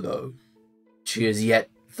time ago. She has yet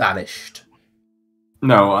vanished.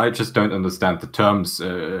 No, I just don't understand the terms.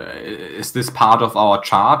 Is this part of our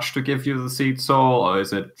charge to give you the seed soul, or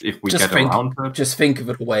is it if we get around to it? Just think of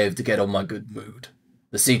it a way to get on my good mood.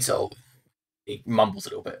 The seed soul, he mumbles a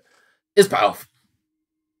little bit, is powerful.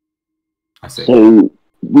 I see. So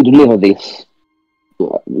we deliver this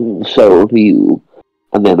soul to you,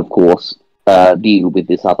 and then of course deal with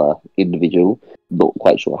this other individual. Not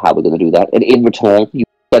quite sure how we're going to do that. And in return, you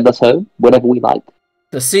send us home whenever we like.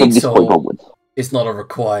 The seed soul is not a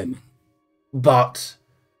requirement, but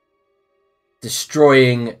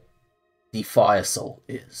destroying the fire soul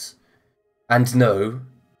is. And no,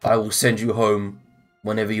 I will send you home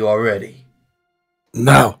whenever you are ready.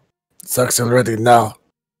 Now. Zerxel ready now.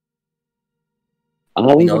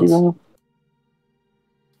 Are we ready now?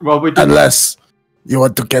 Well, we do. Unless you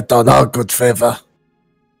want to get on our good favor.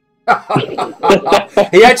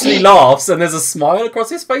 He actually laughs and there's a smile across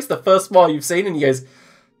his face, the first smile you've seen, and he goes,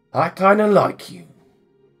 I kind of like you.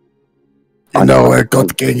 You know where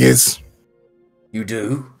God King is? You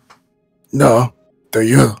do? No. Do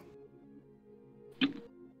you?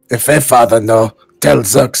 If Fey-Father no, tell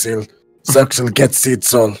Zerxel. Zerxel gets seed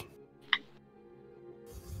soul.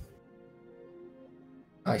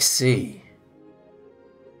 I see.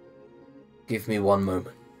 Give me one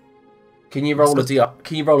moment. Can you roll a D100,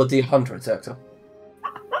 Zerxel?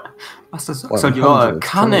 Master Zerxel, you are a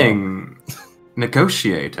cunning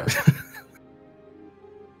negotiator.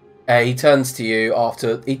 He turns to you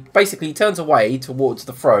after... He turns away towards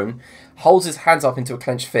the throne, holds his hands up into a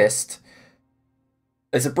clenched fist.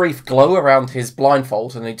 There's a brief glow around his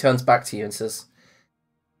blindfold, and he turns back to you and says,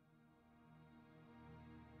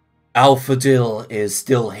 Al-Fadil is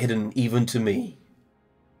still hidden even to me.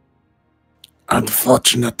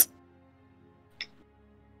 Unfortunate.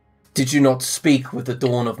 Did you not speak with the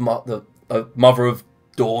Dawn of Mother of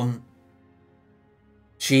Dawn?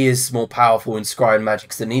 She is more powerful in scrying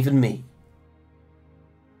magics than even me.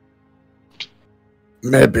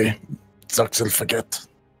 Maybe. Zerxel forget.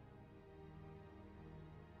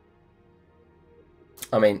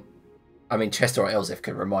 I mean, Chester or Elzef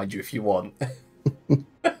can remind you if you want.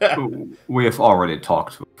 We have already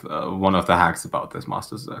talked with one of the hags about this,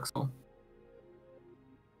 Master Zexel.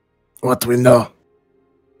 What do we know?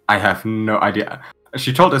 I have no idea.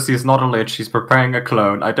 She told us he's not a lich, she's preparing a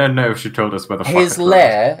clone. I don't know if she told us where the fuck His the clone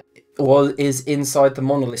lair is inside the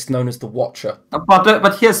monolith known as the Watcher.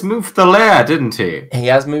 But he has moved the lair, didn't he? He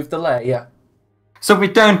has moved the lair, yeah. So we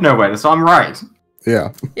don't know where it is, so I'm right.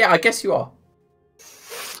 Yeah. Yeah, I guess you are.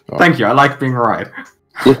 Thank you, I like being right.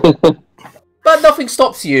 But nothing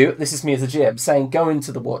stops you, this is me as a GM, saying go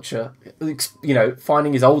into the Watcher, you know,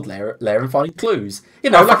 finding his old lair and finding clues.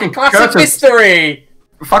 You know, like a fucking classic Curtis. mystery!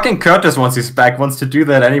 Fucking Curtis, once he's back, wants to do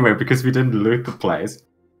that anyway because we didn't loot the place.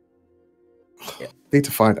 Need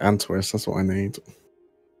to find Antwis, that's what I need.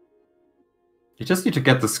 You just need to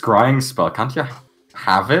get the scrying spell. Can't you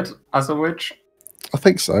have it as a witch? I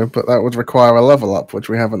think so, but that would require a level up, which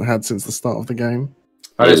we haven't had since the start of the game.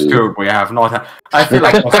 That is true. We have not had... I feel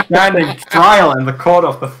like a standing trial in the court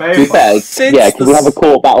of the To be Fey-Father. fair, yeah, can we have a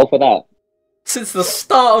court battle for that? Since the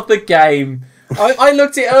start of the game. I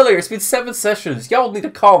looked at it earlier, it's been 7 sessions. Y'all need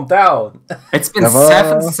to calm down. It's been Never.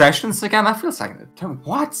 7 sessions again? That feels like...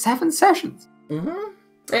 What? 7 sessions? Mm-hmm.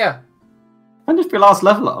 Yeah. When did we last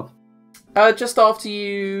level up? Just after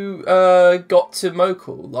you got to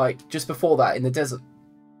Mokhul, like just before that in the desert.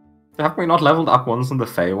 Have we not leveled up once in the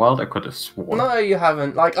Feywild? I could have sworn. No, you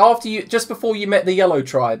haven't. Like after just before you met the Yellow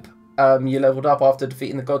Tribe, you leveled up after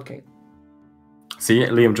defeating the God King. See,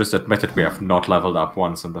 Liam just admitted we have not leveled up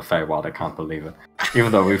once in the Feywild. I can't believe it.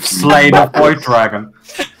 Even though we've slain a void dragon.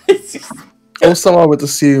 Also, I would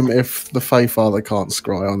assume if the Fey-Father can't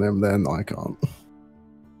scry on him, then I can't.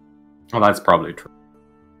 Well, that's probably true.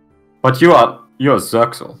 But you're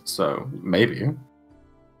Zerxel, so maybe.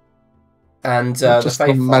 And Just the a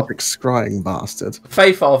Fey-Father, magic scrying bastard.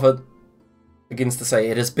 Fey-Father begins to say,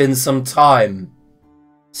 "It has been some time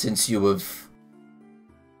since you have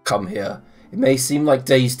come here. It may seem like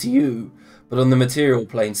days to you, but on the material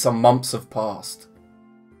plane, some months have passed.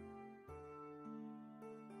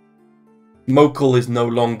 Mokhul is no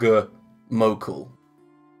longer Mokhul.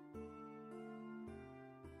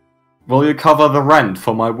 Will you cover the rent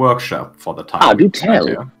for my workshop for the time? Do tell.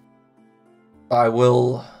 Yeah. I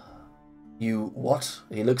will... You what?"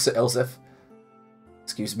 He looks at Elsef.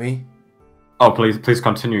 "Excuse me?" Oh, please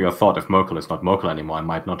continue your thought. If Mokhul is not Mokhul anymore, I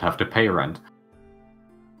might not have to pay rent.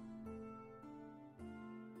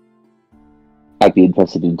 I'd be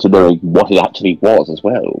interested in knowing what it actually was as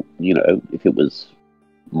well. You know, if it was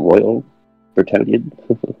royal, Bretonian.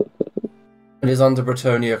 It is under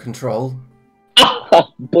Bretonia control.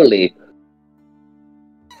 Bully.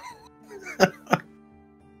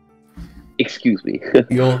 Excuse me.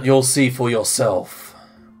 You'll see for yourself.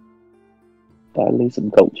 Finally, some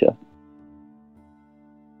culture.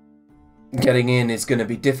 Getting in is going to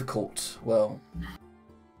be difficult. Well,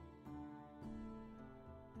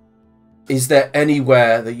 is there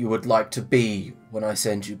anywhere that you would like to be when I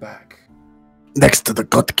send you back? Next to the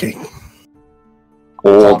God King.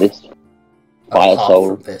 Or Apart- this fire Apart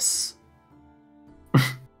soul. from this,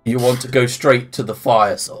 you want to go straight to the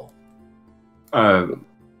fire soul.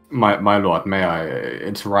 My lord, may I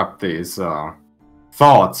interrupt these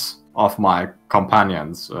thoughts of my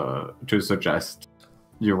companions to suggest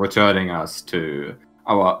you returning us to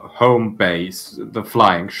our home base, the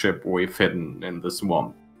flying ship we've hidden in the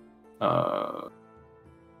swamp,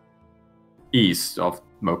 east of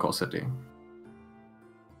Mokhul City.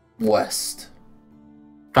 West.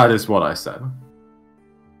 That is what I said.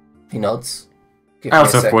 He nods. Give me a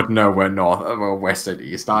Elsef sec. would know where north, where west and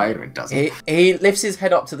east are. It doesn't. He lifts his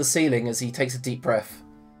head up to the ceiling as he takes a deep breath.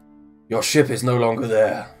 Your ship is no longer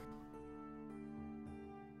there.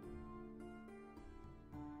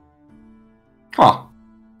 Huh.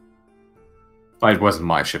 Well, it wasn't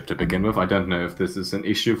my ship to begin with. I don't know if this is an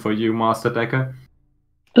issue for you, Master Decker.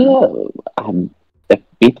 Oh, I'm a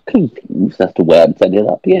bit confused as to where I'm sending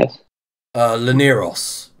up, yes.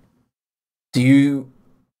 Laniros, do you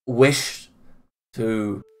wish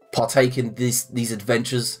to partake in these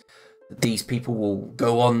adventures that these people will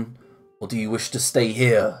go on, or do you wish to stay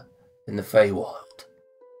here in the Feywild?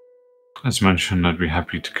 As mentioned, I'd be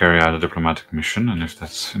happy to carry out a diplomatic mission, and if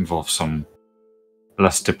that involves some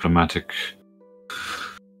less diplomatic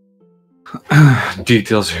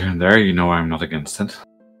details here and there, you know I'm not against it.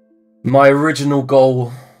 My original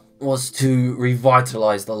goal was to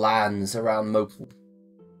revitalize the lands around Mokhul.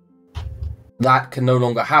 That can no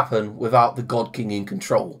longer happen without the God King in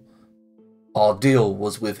control. Our deal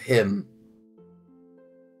was with him.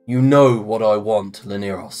 You know what I want,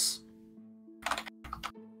 Laniros.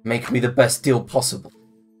 Make me the best deal possible.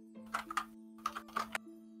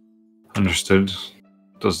 Understood.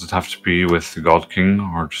 Does it have to be with the God King,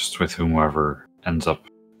 or just with whomever ends up?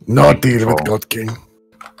 No taking deal with control? God King.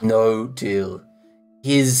 No deal.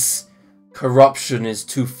 His corruption is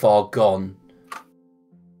too far gone.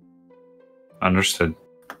 Understood.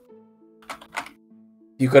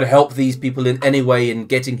 If you could help these people in any way in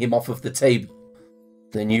getting him off of the table,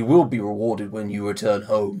 then you will be rewarded when you return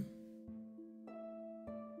home.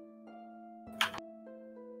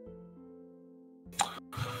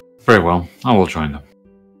 Very well. I will join them.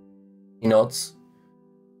 He nods.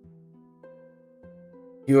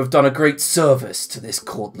 You have done a great service to this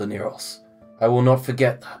court, Laniros. I will not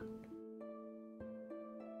forget that.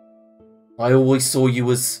 I always saw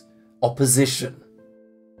you as opposition,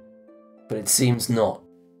 but it seems not.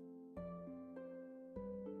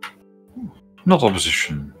 Not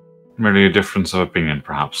opposition. Merely a difference of opinion,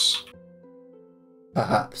 perhaps.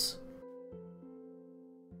 Perhaps.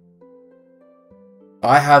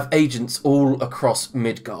 I have agents all across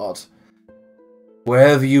Midgard.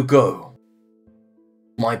 Wherever you go,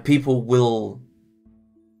 my people will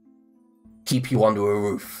keep you under a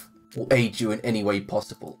roof, or aid you in any way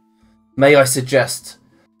possible. May I suggest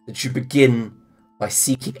that you begin by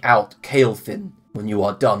seeking out Kael'thyn when you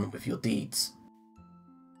are done with your deeds.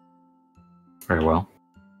 Very well.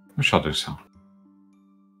 I shall do so.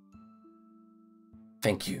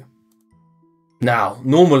 Thank you. Now,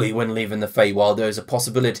 normally when leaving the Feywild, there is a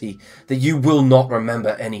possibility that you will not remember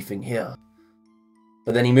anything here.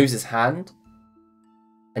 But then he moves his hand,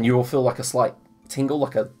 and you will feel like a slight tingle,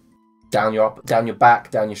 like a down your back,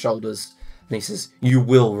 down your shoulders, and he says, "You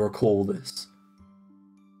will recall this."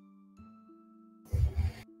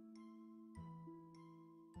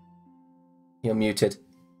 You're muted.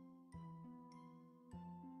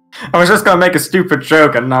 I was just gonna make a stupid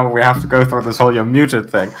joke, and now we have to go through this whole "you're muted"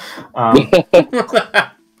 thing.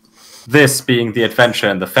 This being the adventure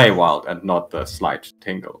in the Feywild, and not the slight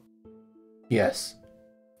tingle. Yes.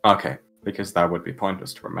 Okay, because that would be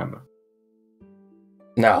pointless to remember.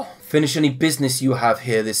 Now, finish any business you have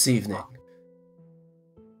here this evening.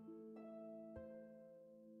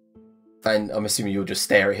 And I'm assuming you'll just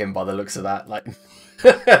stare at him by the looks of that, like...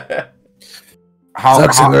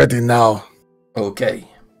 Suction ready now. Okay.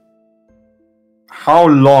 How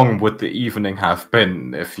long would the evening have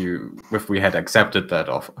been if we had accepted that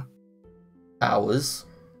offer? Hours?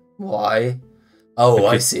 Why? Oh, Okay.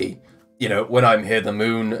 I see. You know, when I'm here, the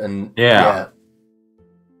moon and... Yeah.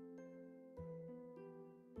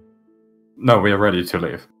 No, we are ready to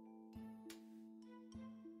leave.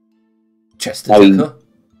 Chester I mean- Tucker?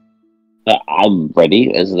 I'm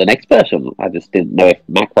ready as the next person. I just didn't know if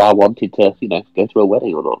Makra wanted to, go to a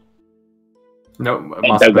wedding or not. No,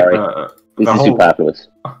 Don't worry. This the is whole- superfluous.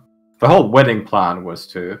 the whole wedding plan was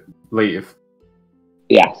to leave.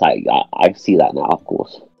 Yes, I see that now, of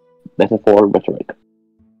course. Metaphor and rhetoric.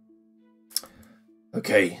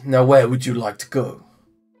 Okay, now where would you like to go?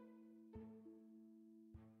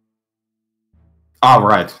 All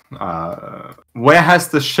right. Where has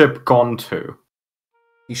the ship gone to?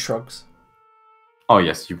 He shrugs. Oh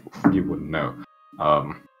yes, you wouldn't know.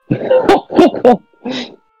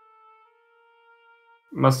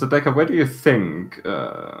 Master Decker, where do you think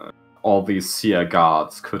all these seer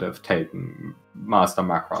guards could have taken Master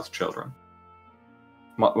Makra's children?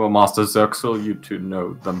 Well, Master Zerxel, you two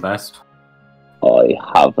know them best. I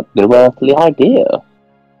have no earthly idea.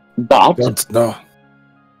 But Don't know.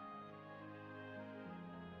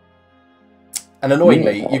 And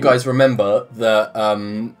annoyingly, Yeah. you guys remember that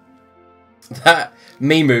that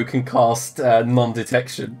Mimu can cast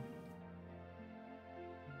non-detection.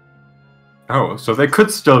 Oh, so they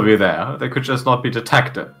could still be there. They could just not be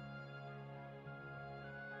detected.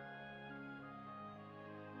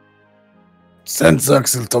 Send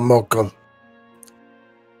Zuxel to Mokhul.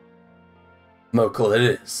 Mokhul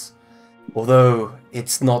it is. Although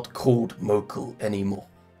it's not called Mokhul anymore.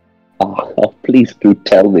 please do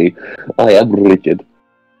tell me. I am rigid.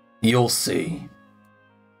 You'll see.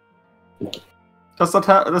 Does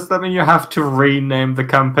that mean you have to rename the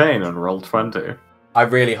campaign on Roll20? I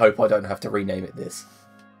really hope I don't have to rename it this.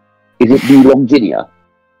 Is it New Longinia?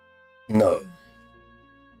 No.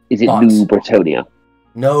 Is it But- New Bretonia?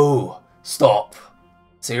 No. Stop.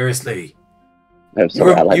 Seriously. Oh,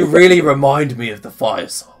 sorry, I like You the- really remind me of the Fire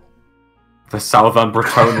Soul. The Southern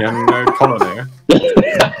Bretonian colony.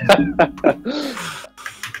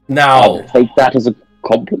 Now, I'll take that as a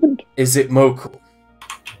compliment. is it Mokhul?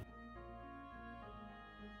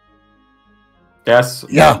 Yes.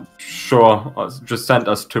 Yeah. Sure. Just send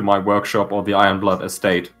us to my workshop or the Ironblood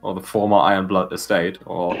Estate, or the former Ironblood Estate,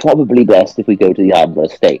 or... Probably best if we go to the Arbor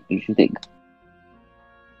Estate, don't you think?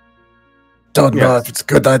 Don't know Yes. if it's a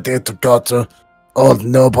good idea to go to old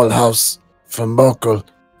noble house from Mokhul,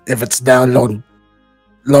 if it's now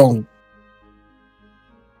long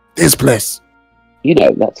this place. You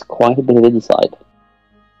know, that's quite a bit of insight.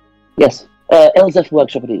 Yes, Elzef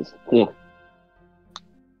Workshop it is. Yeah.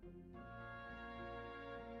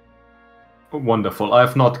 Wonderful. I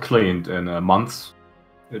have not cleaned in months.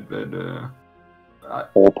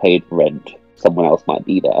 Or paid rent. Someone else might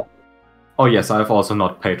be there. Oh yes, I have also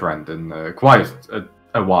not paid rent in quite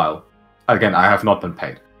a while. Again, I have not been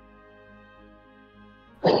paid.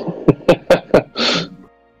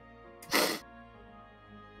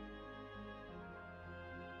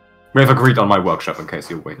 We have agreed on my workshop in case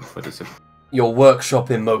you're waiting for this. Your workshop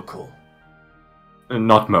in Mokhul.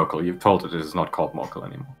 Not Mokhul. You've told it is not called Mokhul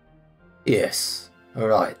anymore. Yes.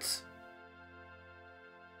 Alright.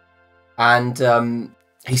 And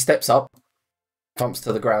he steps up, jumps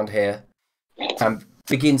to the ground here, and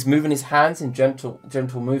begins moving his hands in gentle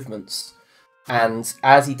movements. And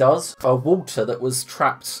as he does, a water that was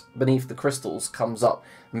trapped beneath the crystals comes up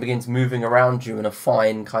and begins moving around you in a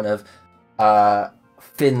fine kind of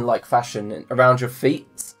fin-like fashion around your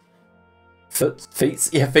feet.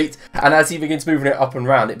 Feet. And as he begins moving it up and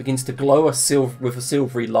round, it begins to glow with a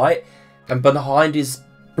silvery light. And behind his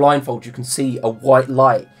blindfold, you can see a white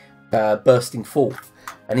light bursting forth.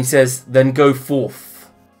 And he says, "Then go forth."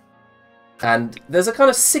 And there's a kind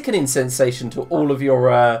of sickening sensation to all of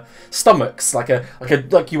your stomachs, like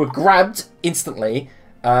you were grabbed instantly.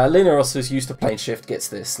 Lineros, who's used to playing shift, gets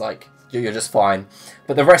this. Like you're just fine,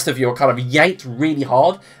 but the rest of you are kind of yanked really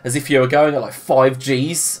hard, as if you were going at like 5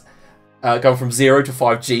 Gs, going from 0 to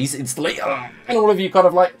 5 Gs instantly, and all of you kind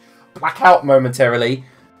of like black out momentarily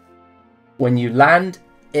when you land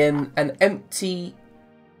in an empty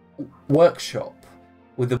workshop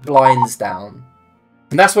with the blinds down.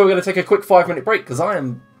 And that's where we're going to take a quick 5-minute break, because I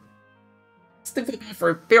am still in the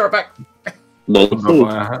bathroom. Be right back. I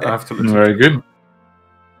have to listen. Very good.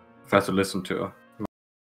 I have to listen to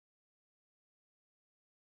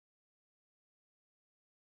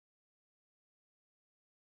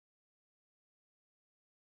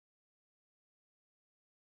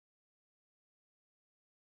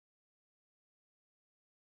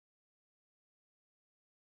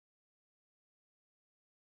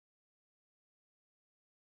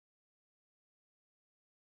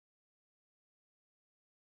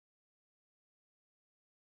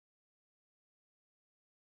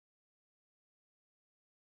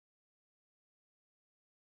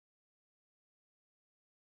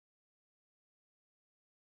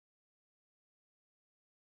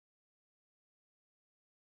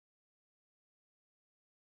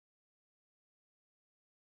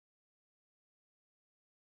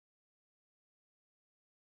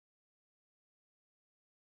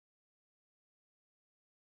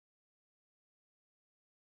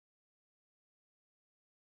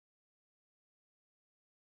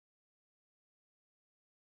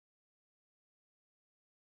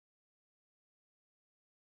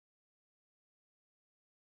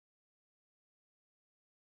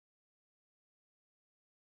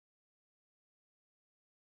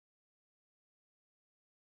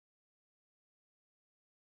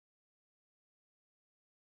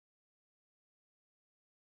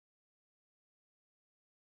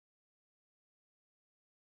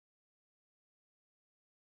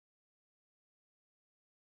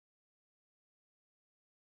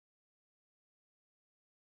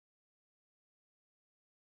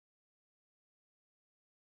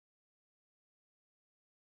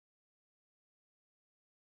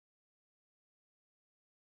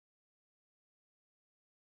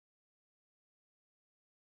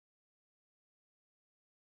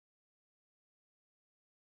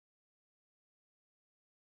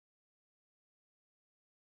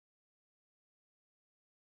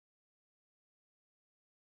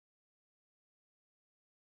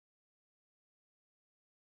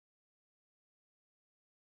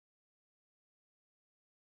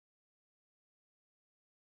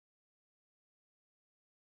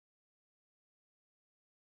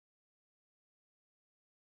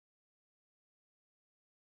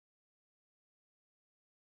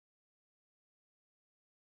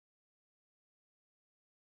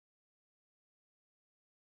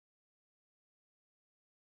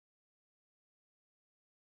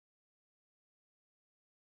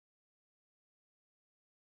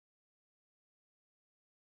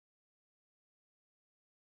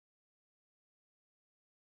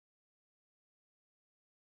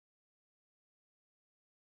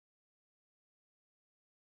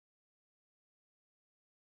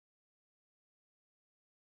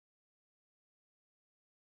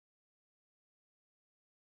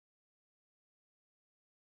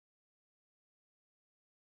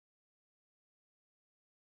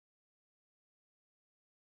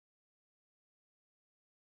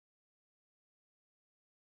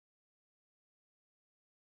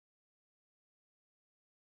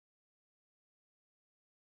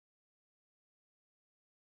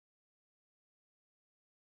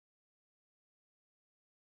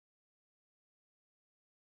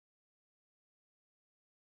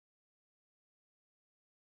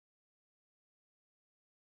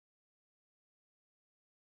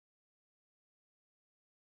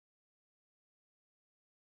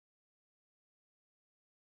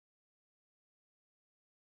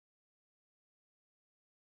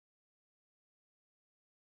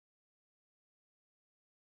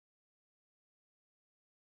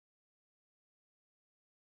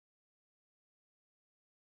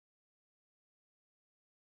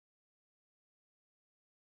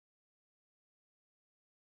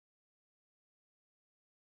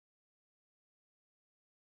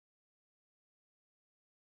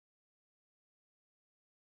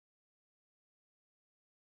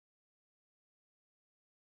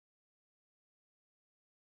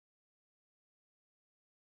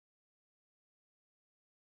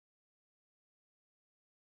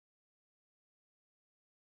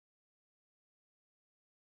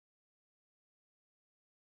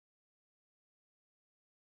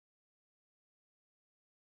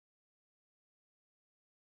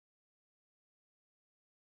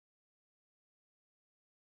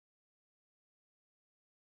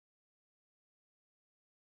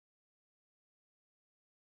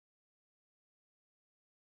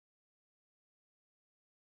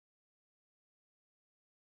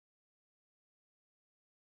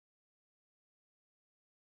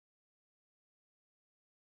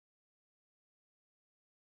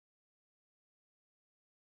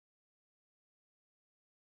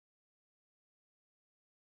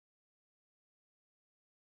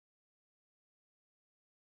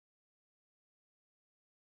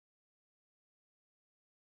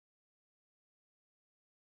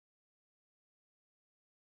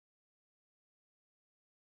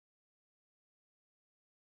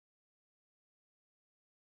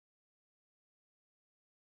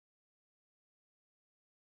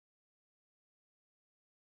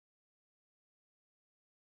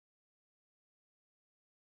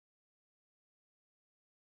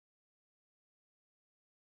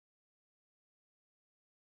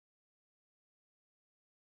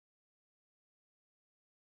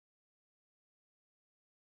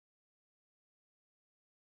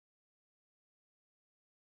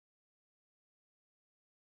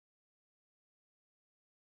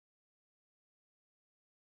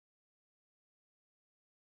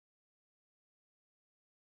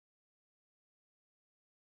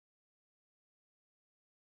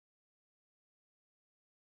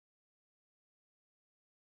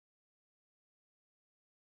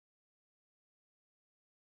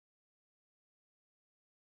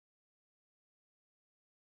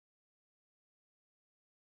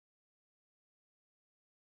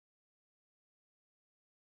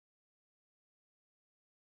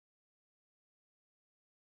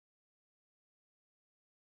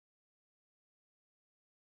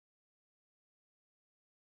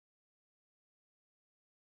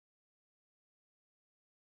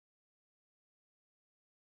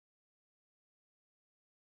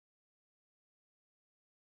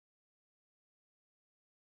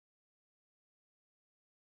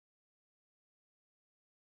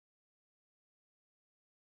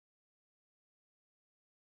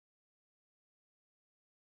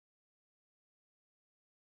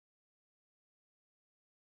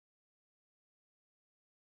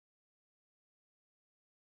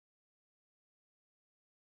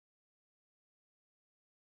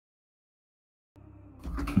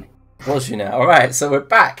Was you now? Alright, so we're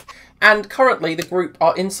back. And currently the group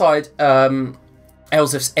are inside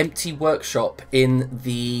Elzef's empty workshop in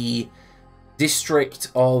the district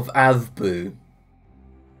of Avbu.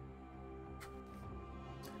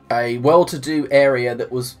 A well-to-do area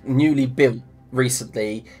that was newly built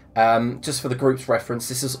recently. Just for the group's reference,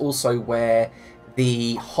 this is also where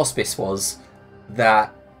the hospice was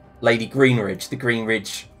that Lady Greenridge, the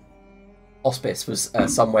Greenridge hospice, was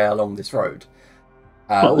somewhere along this road.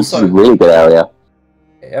 This is a really good area.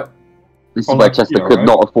 Yep. This is where Chester could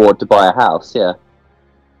not afford to buy a house, yeah.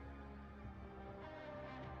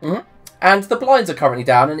 Mm-hmm. And the blinds are currently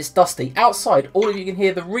down and it's dusty. Outside, all of you can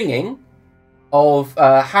hear the ringing of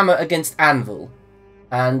hammer against anvil.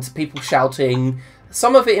 And people shouting,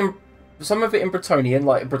 some of it in Bretonnian,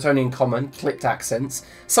 like Bretonnian common, clipped accents.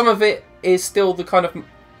 Some of it is still the kind of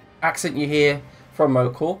accent you hear from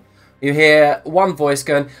Mokhul. You hear one voice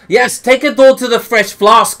going, "Yes, take a door to the fresh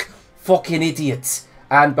flask, fucking idiots."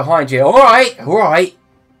 And behind you, all right.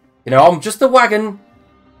 You know, I'm just a wagon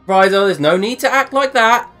rider. There's no need to act like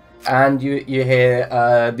that. And you hear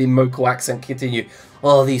the Mokhul accent continue.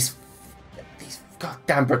 Oh, these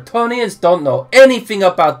goddamn Bretonnians don't know anything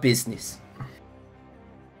about business.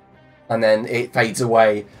 And then it fades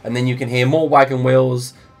away. And then you can hear more wagon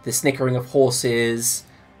wheels, the snickering of horses.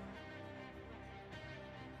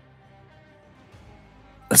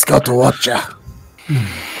 Let's go to Watcher.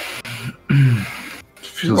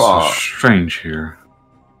 Feels so strange here.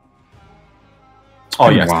 Oh,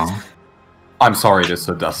 yes. Wow. I'm sorry it is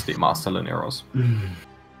so dusty, Master Lineros.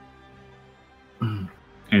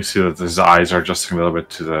 You see that his eyes are adjusting a little bit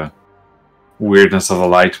to the weirdness of the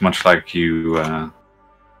light, much like you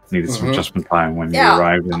needed some adjustment time when you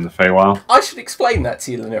arrived in the Feywild. I should explain that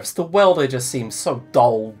to you, Lineros. The world just seems so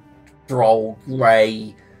dull, droll,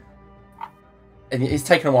 grey. And it's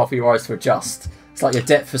taken a while for your eyes to adjust. It's like your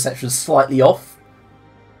depth perception's slightly off.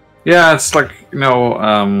 Yeah, it's like, you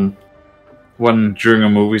know, when during a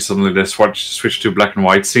movie suddenly they switch to a black and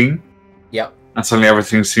white scene. Yep. And suddenly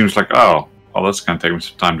everything seems like, oh, well, that's going to take me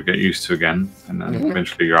some time to get used to again. And then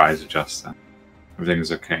eventually your eyes adjust and everything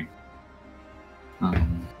is okay. But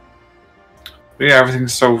yeah,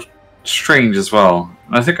 everything's so strange as well.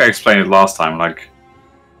 And I think I explained it last time, like,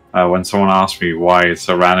 when someone asked me why it's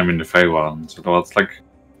so random in the Feywild, and said, well, it's like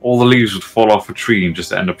all the leaves would fall off a tree and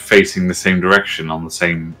just end up facing the same direction on the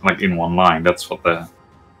same, like in one line. That's what the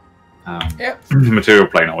material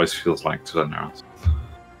plane always feels like to the Neros.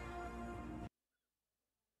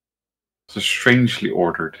 So strangely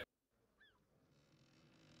ordered.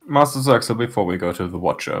 Master Zerxel, before we go to the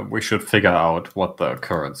Watcher, we should figure out what the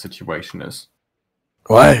current situation is.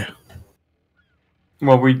 Why?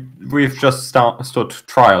 Well, we've just stood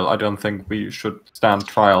trial. I don't think we should stand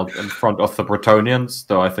trial in front of the Bretonnians,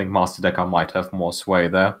 though I think Master Decker might have more sway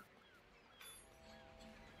there.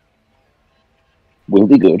 Will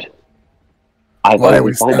be good. I vote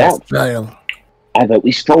we find out. Trial? I vote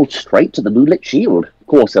we stroll straight to the Moonlit Shield. Of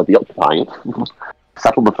course, they'll be occupying it.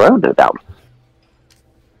 Sat on the throne, no doubt.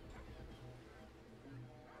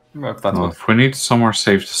 If we need somewhere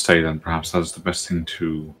safe to stay, then perhaps that's the best thing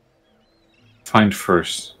to find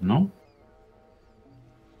first, no?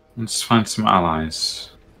 Let's find some allies.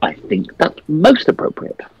 I think that's most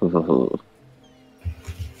appropriate. Then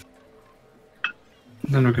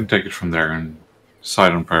we can take it from there and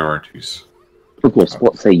decide on priorities. Of course,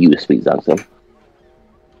 what say you, sweet Zerxel?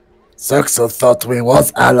 Zerxel thought we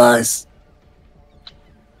was allies.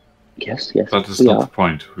 Yes, That is not the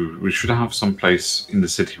point. We should have some place in the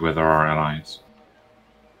city where there are allies.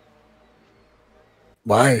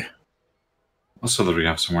 Why? Also that we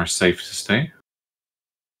have somewhere safe to stay?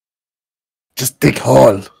 Just dig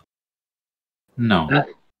hole. No.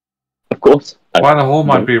 Of course. While a hole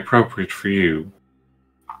might be appropriate for you,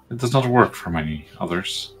 it does not work for many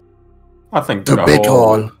others. I think The big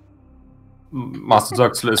hole. Master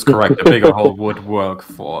Zerxel is correct. A bigger hole would work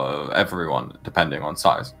for everyone, depending on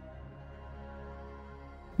size.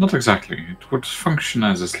 Not exactly. It would function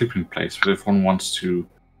as a sleeping place, but if one wants to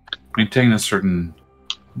maintain a certain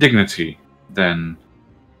dignity, then,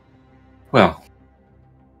 well,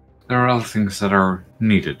 there are other things that are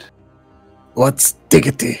needed. What's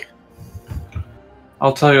dignity?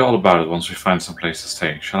 I'll tell you all about it once we find some place to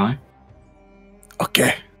stay, shall I?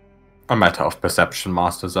 Okay. A matter of perception,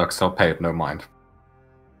 Master Zerxel paid no mind.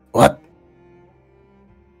 What?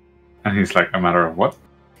 And he's like, a matter of what?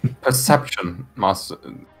 Perception, Master...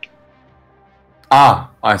 Ah,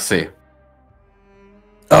 I see.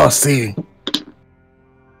 Oh, see.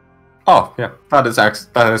 Oh, yeah, that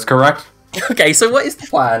is correct. Okay, so what is the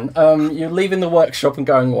plan? You're leaving the workshop and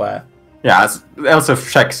going where? Yeah,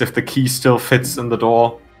 Elsif checks if the key still fits in the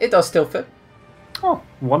door. it does still fit. Oh,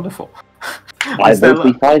 wonderful. I vote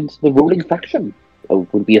we find the ruling faction.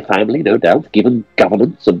 Would be a family, no doubt, given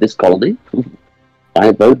governance of this colony.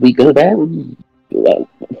 I vote we go there and,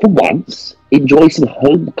 for once, enjoy some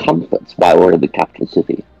home comforts while we're in the capital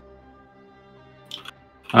city.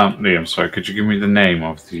 Liam, sorry, could you give me the name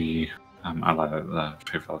of the ally that the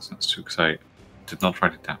Fey-Father sent to? Because I did not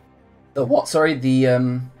write it down. The what? Sorry,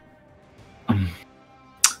 the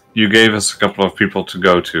You gave us a couple of people to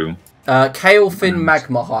go to. Kalefin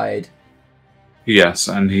Magmahide. Yes,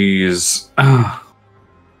 and he is most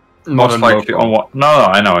Modern likely local. on what? No,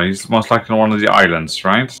 I know. He's most likely on one of the islands,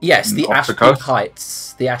 right? Yes, the Off the Ashpeak coast?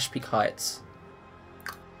 Heights. The Ashpeak Heights.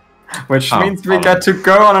 Which Oh, means we hold get on. to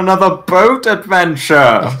go on another boat adventure!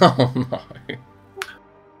 Oh no.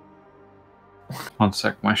 1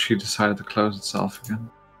 sec, my sheet decided to close itself again.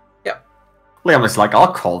 Liam is like,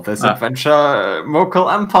 I'll call this adventure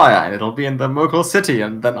Mokhul Empire, and it'll be in the Mokhul City,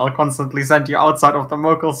 and then I'll constantly send you outside of the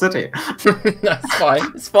Mokhul City. That's fine.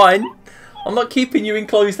 It's fine. I'm not keeping you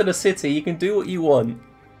enclosed in a city. You can do what you want.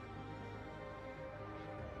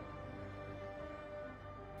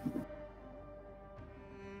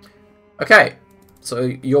 Okay.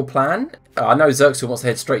 So your plan? I know Xerxes wants to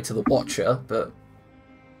head straight to the Watcher, but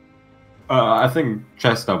I think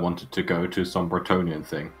Chester wanted to go to some Bretonian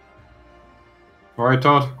thing. Right,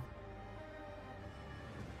 Todd?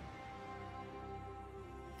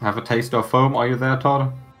 Have a taste of foam? Are you there,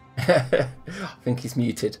 Todd? I think he's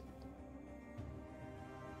muted.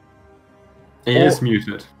 He is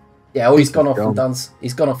muted. Yeah, well, he's gone off gone. and done.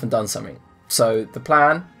 He's gone off and done something. So the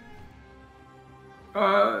plan.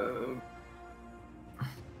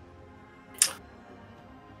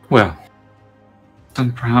 Well,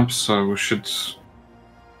 then perhaps we should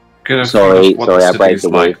get a Sorry, feel of what sorry, the I city break is the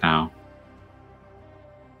like wall. now.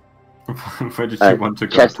 Where did you want to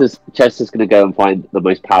go? Chester's going to go and find the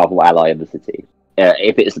most powerful ally in the city.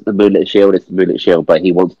 If it's the Moonlit Shield, it's the Moonlit Shield, but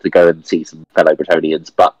he wants to go and see some fellow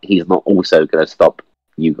Bretonians, but he's not also going to stop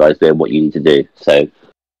you guys doing what you need to do. So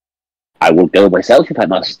I will go myself if I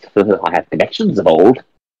must. I have connections of old.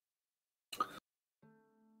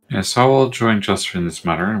 Yes, I will join Chester in this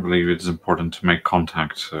matter. I believe it is important to make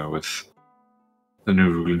contact with the new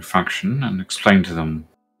ruling faction and explain to them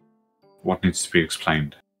what needs to be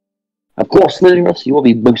explained. Of course, Nereus, you will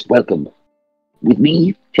be most welcome. With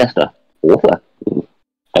me, Chester, author,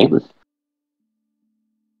 famous.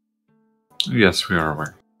 Yes, we are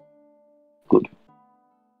aware. Good.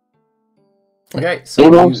 Okay, so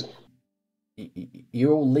Anyone else?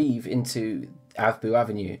 you all leave into Avbu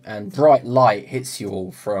Avenue, and bright light hits you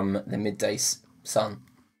all from the midday sun.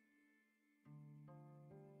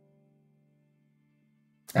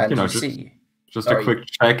 And You know, you just- see, Just Sorry. a quick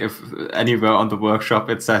check if anywhere on the workshop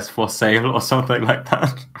it says for sale or something like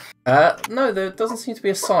that. no, there doesn't seem to be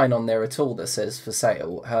a sign on there at all that says for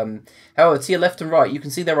sale. However, to your left and right, you can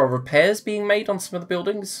see there are repairs being made on some of the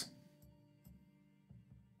buildings.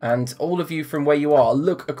 And all of you from where you are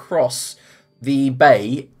look across the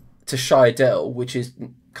bay to Shiredale, which is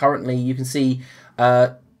currently, you can see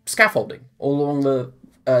scaffolding all along the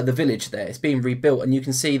village there. It's being rebuilt, and you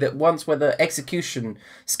can see that once where the execution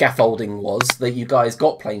scaffolding was that you guys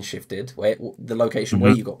got plane shifted, where the location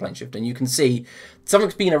where you got plane shifted, and you can see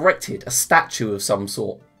something's being erected, a statue of some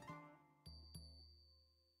sort.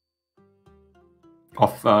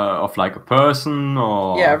 Of like a person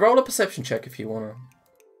or Yeah, roll a perception check if you want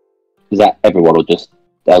Is that everyone or just to.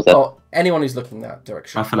 Elsa? Oh, anyone who's looking that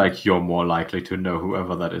direction. I feel like you're more likely to know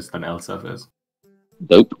whoever that is than Elsef is.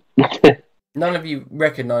 Nope. None of you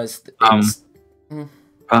recognise.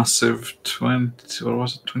 Passive 20, what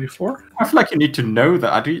was it, 24? I feel like you need to know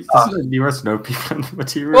that. Doesn't Neros know people in the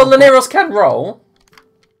material? Well, Laneros can roll.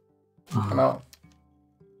 No.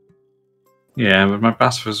 Yeah, but my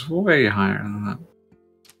passive is way higher than that.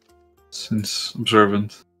 Since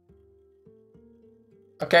observant.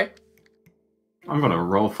 Okay. I'm gonna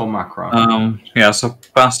roll for macro. Yeah, so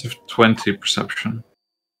passive 20 perception.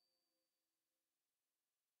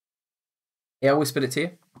 Yeah, we'll spit it to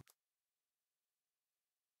you.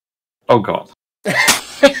 Oh god.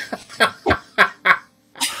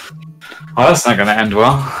 Oh, that's not gonna end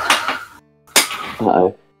well.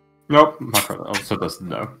 Uh-oh. Nope, macro also doesn't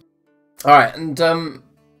know. Alright, and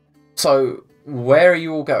so where are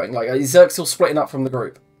you all going? Like, is Zerk still splitting up from the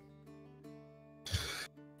group?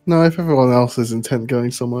 No, if everyone else is intent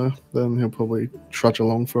going somewhere, then he'll probably trudge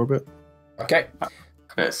along for a bit. Okay.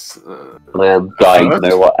 This. I am dying to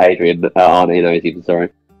know what Adrian Arnie knows even, sorry.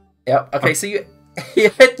 Yeah. Okay, so you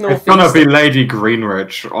head northeast. It's gonna be Lady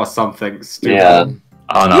Greenwich or something stupid. Yeah.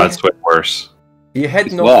 Oh no, Yeah. it's way worse. You head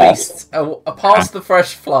It's northeast, past the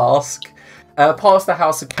Fresh Flask, past the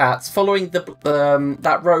House of Cats, following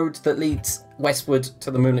that road that leads westward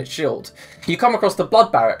to the Moonlit Shield. You come across the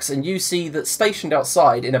Blood Barracks, and you see that stationed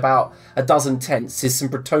outside in about a dozen tents is some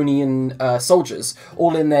Bretonnian soldiers,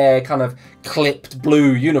 all in their kind of clipped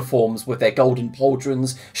blue uniforms with their golden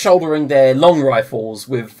pauldrons, shouldering their long rifles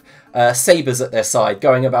with sabres at their side,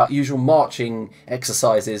 going about usual marching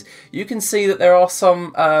exercises. You can see that there are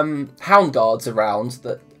some hound guards around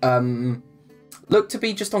that look to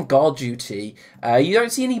be just on guard duty. You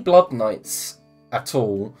don't see any blood knights at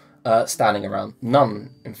all standing around.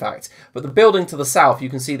 None, in fact. But the building to the south, you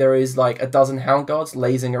can see there is like a dozen hound guards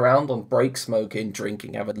lazing around on break, smoking,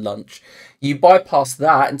 drinking, having lunch. You bypass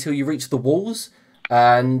that until you reach the walls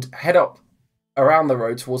and head up around the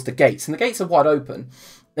road towards the gates. And the gates are wide open.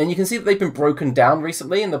 Then you can see that they've been broken down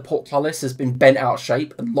recently, and the portcullis has been bent out of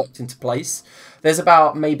shape and locked into place. There's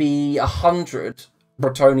about maybe 100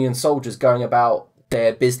 Bretonnian soldiers going about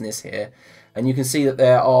their business here, and you can see that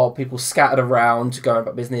there are people scattered around going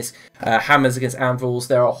about business, hammers against anvils,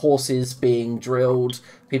 there are horses being drilled,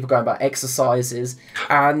 people going about exercises,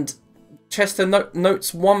 and Chester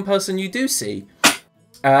notes one person you do see.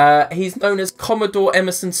 He's known as Commodore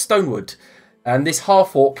Emerson Stonewood, and this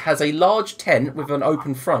half-orc has a large tent with an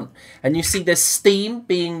open front, and you see there's steam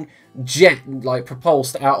being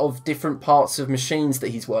propulsed out of different parts of machines that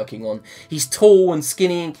he's working on. He's tall and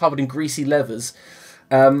skinny and covered in greasy leathers,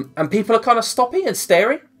 and people are kind of stopping and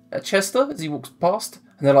staring at Chester as he walks past,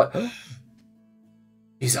 and they're like, oh,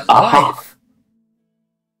 he's alive!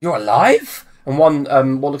 You're alive? And one,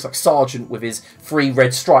 what looks like sergeant with his 3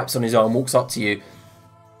 red stripes on his arm walks up to you.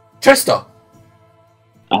 Chester!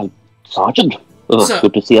 Sergeant, Sir,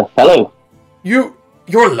 good to see a fellow. You're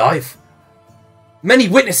alive. Many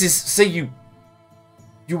witnesses say you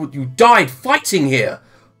died fighting here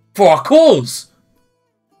for our cause.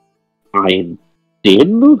 I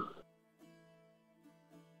did?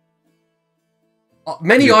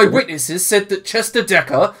 Many eyewitnesses said that Chester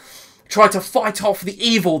Decker tried to fight off the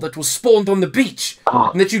evil that was spawned on the beach,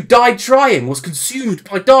 and that you died trying, was consumed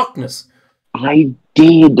by darkness. I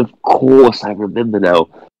did, of course, I remember now.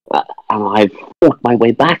 And I've fought my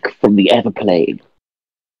way back from the Everplane.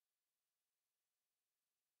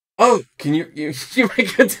 Oh, can you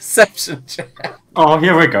make a deception check? Oh,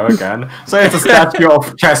 here we go again. So it's a statue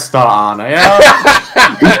of Chester, Anna, yeah?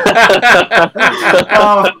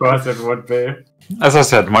 Oh, of course it would be. As I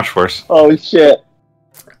said, much worse. Oh shit.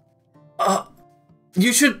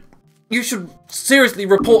 You should seriously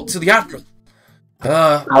report to the Admiral.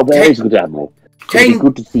 Where is the Admiral? Kane,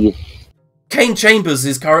 good to see you. Kane Chambers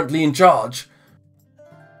is currently in charge.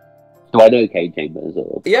 Do I know Kane Chambers?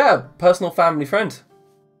 Or? Yeah, personal family friend.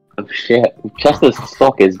 Oh shit. Chester's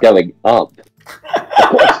stock is going up. Of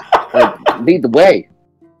course. Lead the way.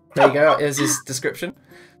 There you go, here's his description.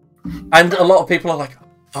 And a lot of people are like,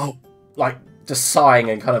 oh, like, just sighing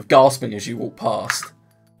and kind of gasping as you walk past.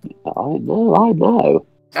 I know.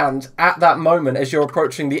 And at that moment, as you're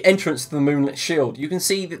approaching the entrance to the Moonlit Shield, you can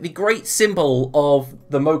see that the great symbol of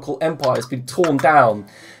the Mokhul Empire has been torn down.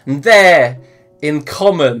 And there, in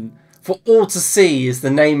common, for all to see, is the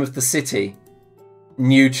name of the city.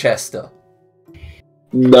 New Chester.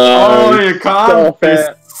 No. Oh, you can't be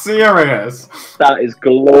serious. That is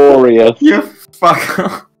glorious. You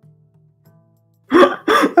fucker.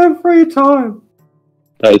 Every time.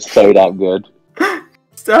 That is so damn good.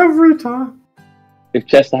 It's every time. If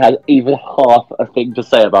Chester has even half a thing to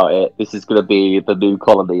say about it, this is going to be the new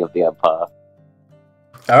colony of the Empire.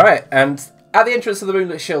 Alright, and at the entrance of the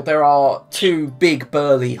Moonlit Shield, there are 2 big,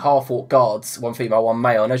 burly, half-orc guards, one female, one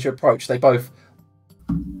male, and as you approach, they both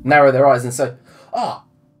narrow their eyes and say,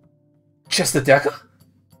 Chester Decker?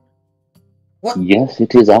 What? Yes,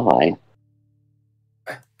 it is I.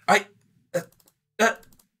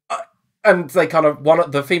 And they kind of,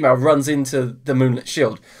 the female runs into the Moonlit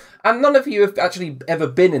Shield. And none of you have actually ever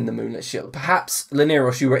been in the Moonlit Shield. Perhaps,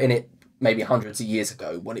 Leniros, you were in it maybe hundreds of years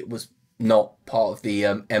ago when it was not part of the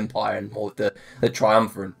Empire and more the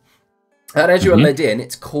Triumvirate. And as you are led in,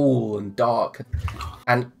 it's cool and dark.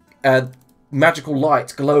 And magical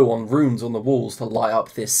lights glow on runes on the walls to light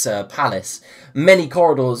up this palace. Many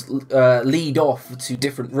corridors lead off to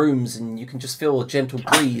different rooms, and you can just feel a gentle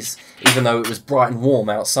breeze, even though it was bright and warm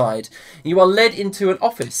outside. You are led into an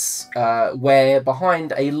office where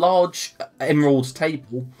behind a large emerald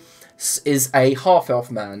table is a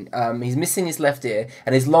half-elf man. He's missing his left ear,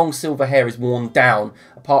 and his long silver hair is worn down,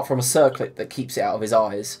 apart from a circlet that keeps it out of his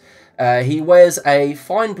eyes. He wears a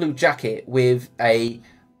fine blue jacket with a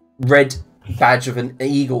red badge of an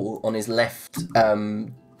eagle on his left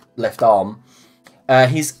arm.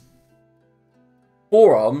 His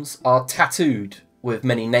forearms are tattooed with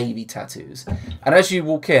many navy tattoos. And as you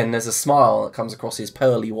walk in, there's a smile that comes across his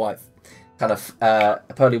pearly white, a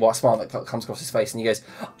pearly white smile that comes across his face, and he goes,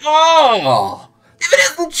 "Oh, if it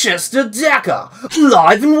isn't Chester Decker,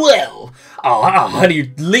 alive and well!" And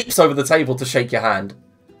he leaps over the table to shake your hand.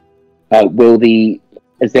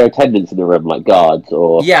 Is there attendants in the room, like guards,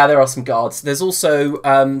 or...? Yeah, there are some guards. There's also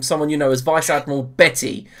someone you know as Vice Admiral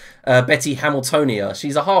Betty Hamiltonia.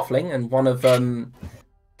 She's a halfling and one of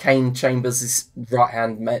Kane Chambers'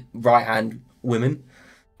 right-hand women.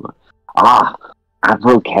 Ah,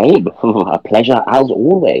 Admiral Kane. A pleasure as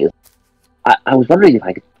always. I was wondering if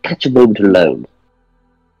I could catch a moment alone.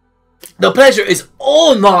 The pleasure is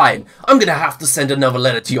all mine. I'm going to have to send another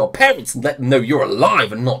letter to your parents and let them know you're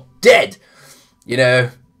alive and not dead. You know,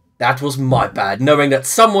 that was my bad, knowing that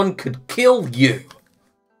someone could kill you.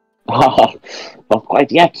 Ah, not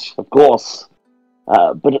quite yet, of course.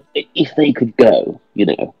 But if they could go, you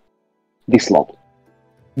know, this long.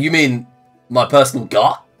 You mean my personal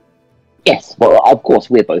guard? Yes, well, of course,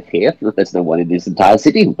 we're both here. There's no one in this entire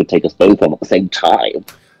city who could take us both on at the same time.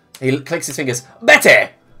 He clicks his fingers.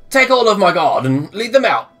 Betty, take all of my guard and lead them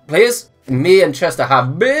out, please. Me and Chester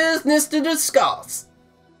have business to discuss.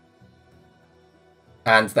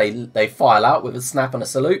 And they file out with a snap and a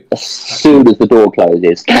salute. As soon as the door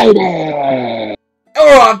closes, Katie!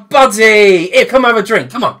 Alright, buddy! Here, come have a drink,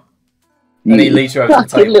 come on. And he leads you over to the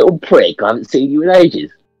fucking table. little prick, I haven't seen you in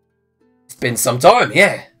ages. It's been some time,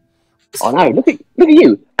 yeah. Oh no, look at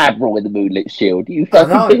you, Admiral in the moonlit shield. You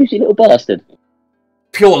fucking bougie little bastard.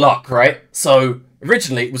 Pure luck, right? So,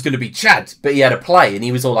 originally it was going to be Chad, but he had a play, and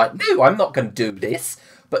he was all like, no, I'm not going to do this.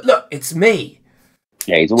 But look, it's me.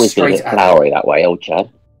 Yeah, he's always been a bit Straight flowery that way, old Chad.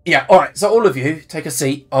 Yeah, alright, so all of you, take a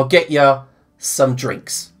seat. I'll get you some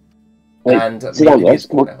drinks. Wait, And sit down, maybe guys.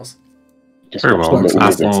 something else. Just Very watch well, the little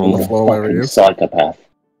Admiral. wizard, Where are you? fucking psychopath.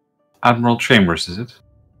 Admiral Chambers, is it?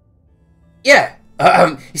 Yeah,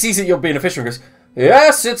 he sees that you're being official and goes,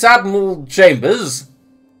 yes, it's Admiral Chambers.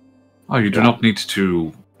 Oh, you do not need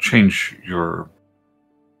to change your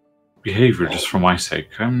behavior just for my sake.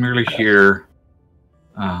 I'm merely here.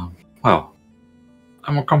 Well,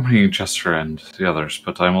 I'm accompanying Chester and the others,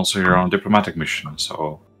 but I'm also here on a diplomatic mission,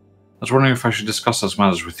 so I was wondering if I should discuss those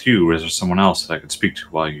matters with you, or is there someone else that I could speak to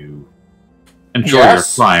while you enjoy your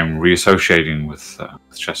time reassociating with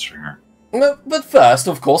Chester here? But first,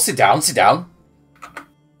 of course, sit down.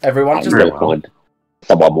 Everyone, just very Look, find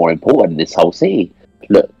someone more important in this whole city.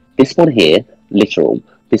 Look, this one here, literal.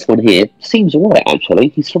 This one here seems alright, actually.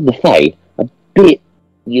 He's from the Fey. A bit,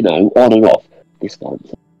 you know, on and off. This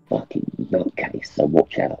one's a fucking nutcase, so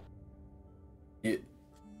watch out.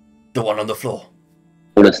 the one on the floor.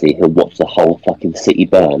 Honestly, he'll watch the whole fucking city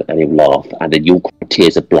burn and he'll laugh, and then you'll cry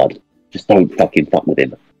tears of blood. Just don't fucking fuck with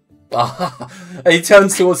him. And he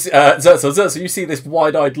turns towards Zerxel. Zerxel, you see this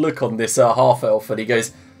wide-eyed look on this half-elf, and he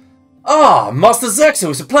goes, Master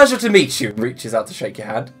Zerxel, it's a pleasure to meet you. Reaches out to shake your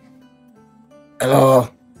hand. Hello.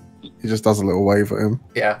 He just does a little wave at him.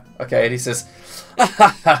 Yeah, okay, and he says,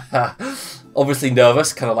 obviously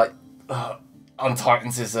nervous, kind of like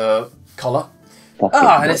untightens his collar.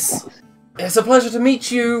 And it's a pleasure to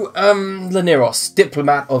meet you, Laniros,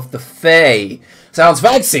 diplomat of the Fey. Sounds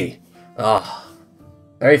fancy.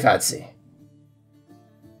 Very fancy.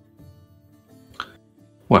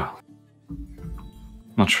 Well,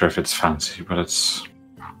 not sure if it's fancy, but it's...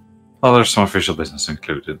 Well, there's some official business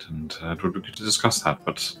included, and it would be good to discuss that,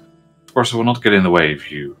 but of course it will not get in the way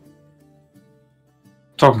of you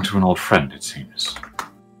talking to an old friend, it seems.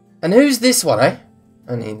 And who's this one, eh?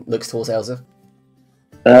 And he looks towards Elsa.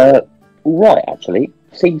 Right, actually.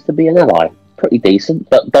 Seems to be an ally. Pretty decent,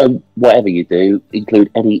 but don't, whatever you do,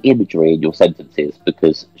 include any imagery in your sentences,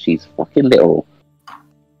 because she's fucking literal.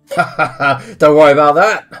 Don't worry about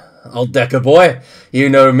that, old Decker boy. You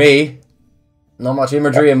know me. Not much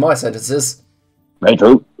imagery in my sentences. Very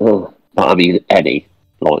true. But I mean, any.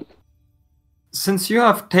 Like, Since you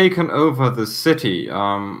have taken over the city,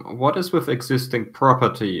 what is with existing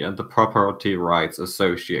property and the property rights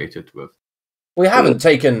associated with? We haven't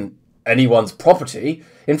taken anyone's property.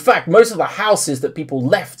 In fact, most of the houses that people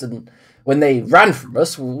left and when they ran from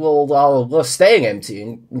us were staying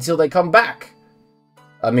empty until they come back.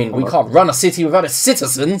 I mean, we can't run a city without its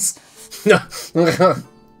citizens.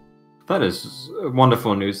 That is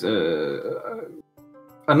wonderful news.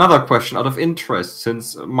 Another question out of interest,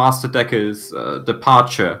 since Master Decker's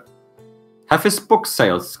departure, have his book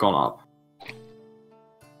sales gone up?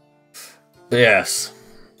 Yes.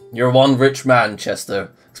 You're one rich man,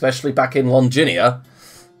 Chester. Especially back in Longinia.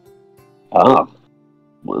 well,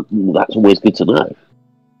 that's always good to know.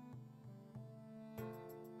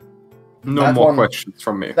 No That more one- questions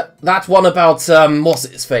from me. That one about, what's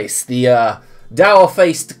its face? The,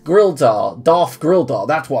 dour-faced Grildar, Darth Grildar,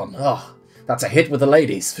 that one. Oh, that's a hit with the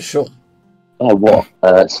ladies, for sure. Oh, what?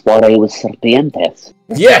 Soiree with Serpientes.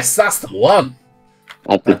 Yes, that's the one!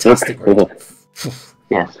 Fantastic.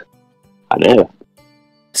 Yes, I know.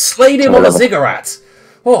 Slayed him on a ziggurat!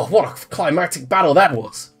 Oh, what a climactic battle that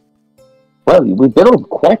was! Well, we've been on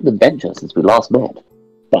quite an adventure since we last met.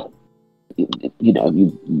 But, you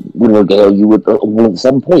would regale you all at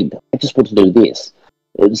some point. I just want to know this.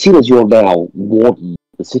 Seeing as you're now warden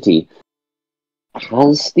of the city,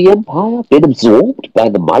 has the Empire been absorbed by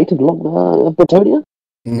the might of Bretonia?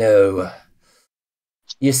 No.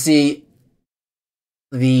 You see,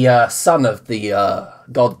 the son of the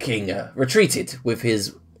God King retreated with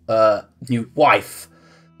his new wife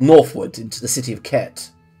northward into the city of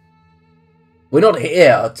Ket. We're not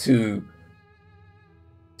here to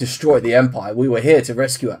destroy the Empire. We were here to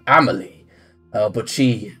rescue Amelie, but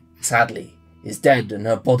she, sadly, is dead and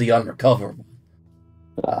her body unrecoverable.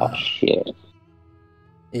 Oh, shit.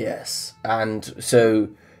 Yes, and so,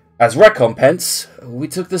 as recompense, we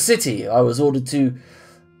took the city. I was ordered to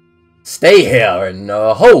stay here and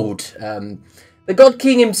hold. The God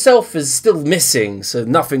King himself is still missing, so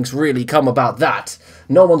nothing's really come about that.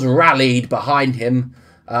 No one's rallied behind him.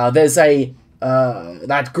 There's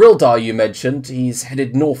that Grildar you mentioned. He's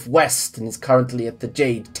headed northwest and is currently at the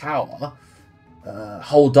Jade Tower.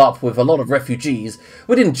 Holed up with a lot of refugees.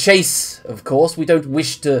 We didn't chase, of course. We don't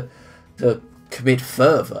wish to commit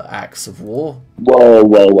further acts of war.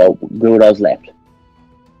 Whoa. Grildar's left.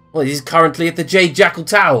 Well, he's currently at the Jade Jackal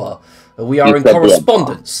Tower. We are in led the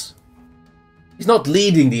correspondence. He's not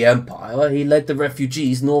leading the Empire. He led the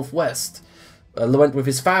refugees northwest. Went with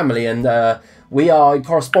his family, and we are in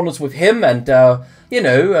correspondence with him. And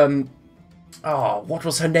what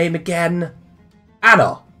was her name again?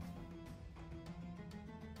 Anna.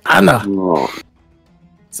 Anna. Oh,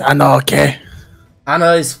 Is Anna okay?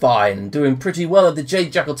 Anna is fine, doing pretty well at the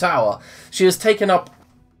Jade Jackal Tower. She has taken up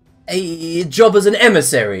a job as an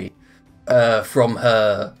emissary from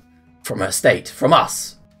her state, from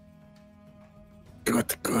us.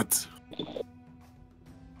 Good.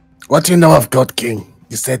 What do you know of God King?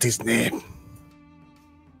 You said his name.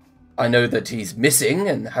 I know that he's missing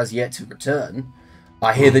and has yet to return.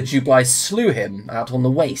 I hear that you guys slew him out on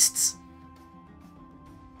the wastes.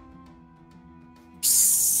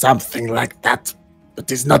 Something like that. But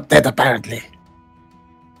he's not dead, apparently.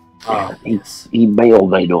 Ah, yes. he may or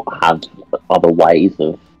may not have other ways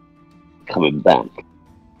of coming back.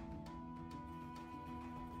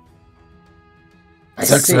 I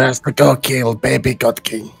Sucks see. has to go kill baby God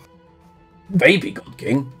King. Baby God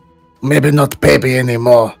King. Maybe not baby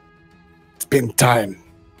anymore. It's been time.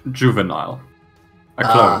 Juvenile. A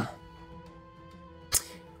clone.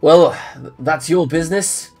 Well, that's your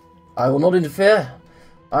business. I will not interfere.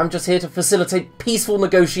 I'm just here to facilitate peaceful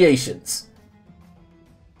negotiations.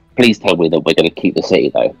 Please tell me that we're going to keep the city,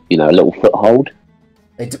 though. A little foothold.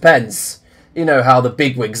 It depends. You know how the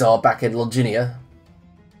bigwigs are back in Longinia.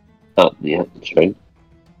 Oh, yeah, true.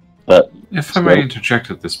 But If I may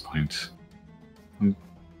interject at this point,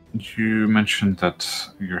 you mentioned that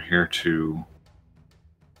you're here to,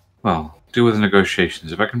 deal with the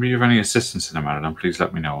negotiations. If I can be of any assistance in the matter, then please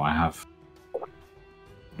let me know. I have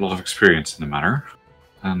a lot of experience in the matter,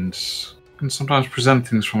 and can sometimes present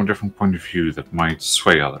things from a different point of view that might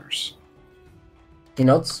sway others. He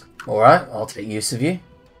nods. Alright, I'll take use of you.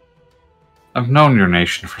 I've known your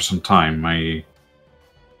nation for some time. I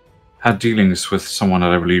had dealings with someone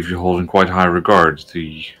that I believe you hold in quite high regard.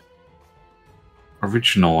 The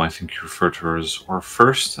original, I think you refer to her as, or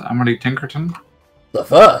first, Emily Tinkerton? The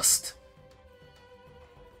first.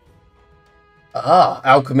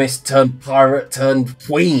 Alchemist turned pirate turned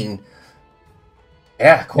queen.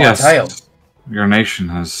 Yeah, quite a tale. Your nation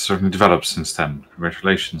has certainly developed since then.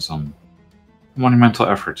 Congratulations on a monumental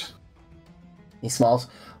effort. He smiles.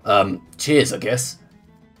 Cheers, I guess.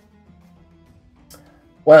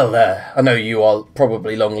 Well, I know you are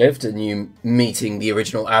probably long-lived, and you meeting the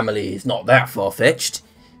original Amelie is not that far-fetched.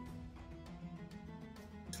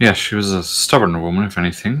 Yes, she was a stubborn woman, if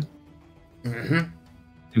anything. Mm-hmm.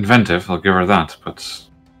 Inventive, I'll give her that, but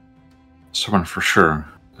stubborn for sure.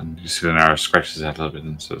 And you see the Nara scratches his head a little bit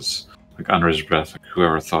and says, like under his breath, like,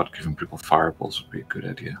 whoever thought giving people fireballs would be a good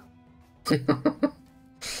idea.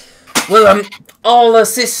 Well, I'll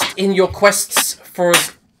assist in your quests for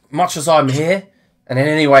as much as I'm here, and in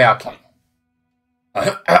any way I can.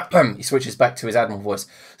 He switches back to his admiral voice.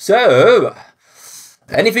 So,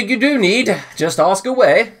 anything you do need, just ask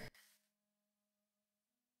away.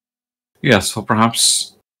 Yes, well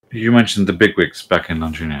perhaps you mentioned the bigwigs back in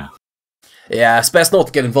Longinia. Yeah, it's best not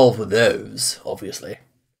to get involved with those, obviously.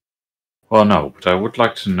 Well, no, but I would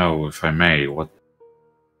like to know, if I may, what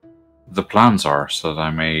the plans are, so that I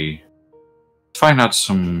may find out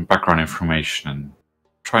some background information and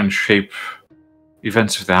try and shape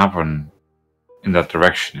events if they happen in that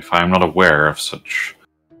direction. If I am not aware of such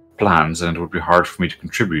plans, then it would be hard for me to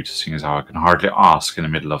contribute, seeing as how I can hardly ask in the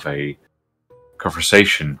middle of a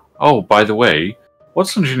conversation. Oh, by the way,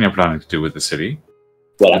 what's Longinia planning to do with the city?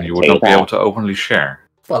 Well, And you would not be able to openly share.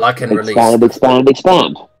 Well, I can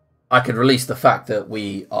expand. I could release the fact that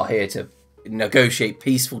we are here to negotiate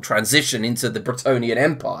peaceful transition into the Bretonnian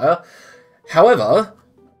Empire. However,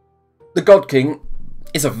 the God King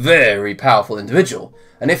is a very powerful individual,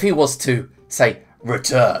 and if he was to, say,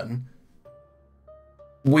 return,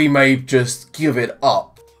 we may just give it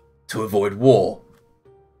up to avoid war.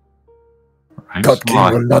 Right? God King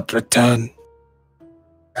will not return.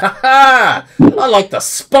 Ha ha! I like the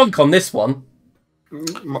spunk on this one.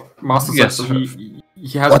 Master Yes. says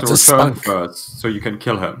he has What's to a return spunk? first, so you can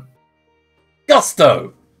kill him.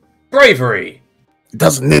 Gusto! Bravery! He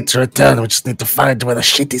doesn't need to return, we just need to find where the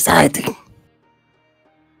shit is hiding.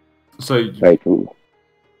 So, Very cool.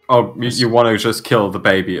 you want to just kill the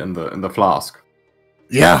baby in the flask?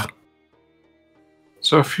 Yeah.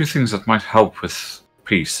 So a few things that might help with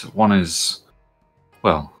peace. One is,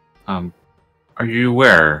 well, are you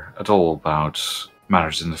aware at all about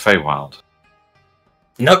matters in the Feywild?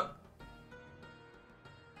 Nope.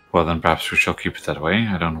 Well, then perhaps we shall keep it that way.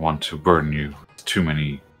 I don't want to burden you with too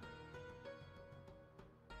many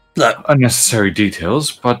Look, unnecessary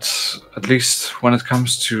details, but at least when it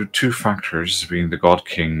comes to two factors, being the God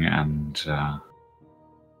King and,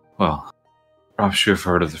 well, perhaps you have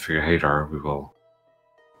heard of the Fey-Father, we will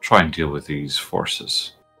try and deal with these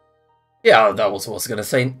forces. yeah, that was what I was going to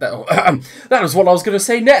say. That was what I was going to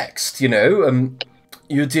say next, you know.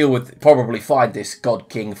 You deal with, probably find this God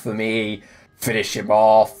King for me, finish him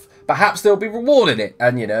off. Perhaps there'll be reward in it,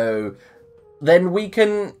 and, you know, then we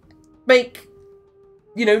can make,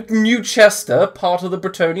 you know, New Chester part of the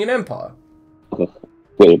Bretonnian Empire.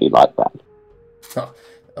 Really like that.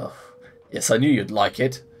 Oh, yes, I knew you'd like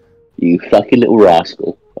it. You fucking little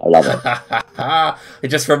rascal. I love it. It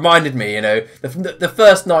just reminded me, you know, the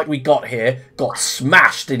first night we got here, got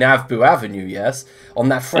smashed in Avbu Avenue, yes? On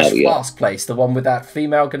that fresh flask place, the one with that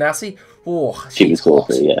female Ganassi. Oh, She was she's hot.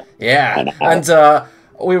 awesome, yeah. Yeah, and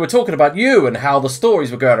we were talking about you and how the stories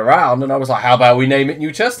were going around, and I was like, how about we name it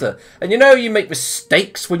New Chester? And you know, you make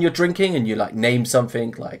mistakes when you're drinking, and you like name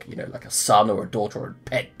something like, you know, like a son or a daughter or a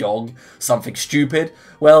pet dog, something stupid.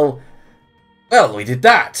 Well, we did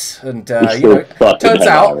that, and you know, turns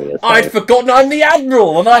out I'd forgotten I'm the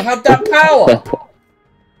Admiral, and I had that power.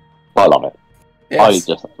 I love it. Yes.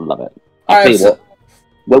 I just love it. I tell you what,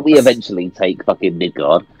 when we eventually take fucking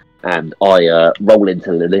Midgard, and I roll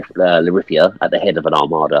into Lyrithia at the head of an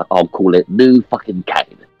armada, I'll call it New fucking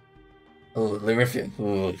Kane. Oh, Lyrifian.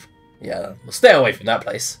 Ooh. Yeah, we'll stay away from that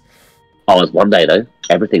place. Ours one day, though.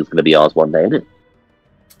 Everything's going to be ours one day, isn't it?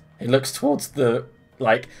 He looks towards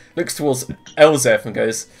Elzef and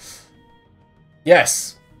goes,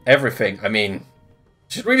 yes, everything. I mean,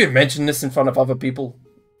 should we even mention this in front of other people?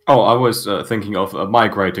 Oh, I was thinking of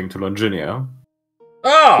migrating to Longinia.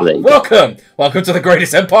 Ah, There you welcome! Welcome to the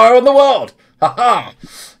greatest empire in the world! Haha!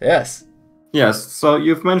 Yes. Yes, so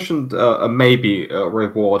you've mentioned a maybe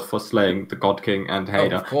reward for slaying the God King and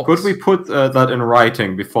Hader. of course. Could we put that in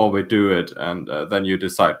writing before we do it, and then you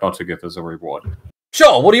decide not to give us a reward?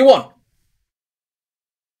 Sure, what do you want?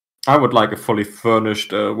 I would like a fully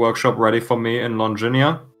furnished workshop ready for me in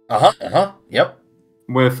Longinia. Yep.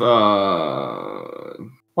 With,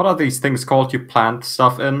 what are these things called you plant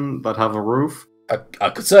stuff in that have a roof?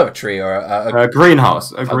 A conservatory or A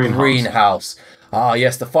greenhouse. A greenhouse. greenhouse. Ah,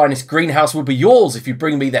 yes, the finest greenhouse will be yours if you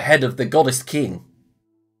bring me the head of the Goddess King.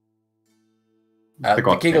 The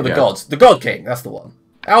God King King, of the yeah. Gods. The God King, that's the one.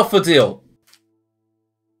 Alpha deal.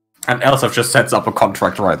 And Elsef just sets up a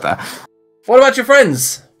contract right there. What about your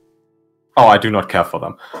friends? Oh, I do not care for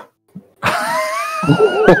them.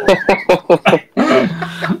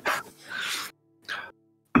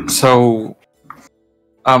 So,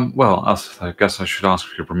 well, I guess I should ask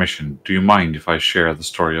for your permission. Do you mind if I share the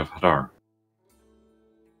story of Hadar?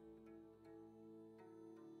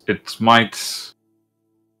 It might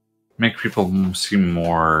make people seem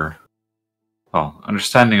more, well,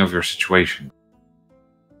 understanding of your situation.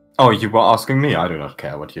 Oh, you were asking me? I do not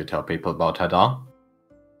care what you tell people about Hadar.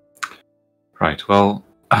 Right, well,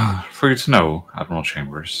 for you to know, Admiral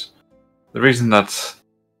Chambers, the reason that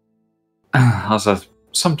Hazard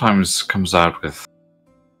sometimes comes out with,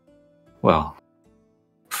 well,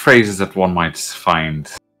 phrases that one might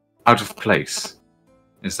find out of place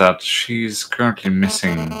is that she's currently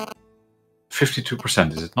missing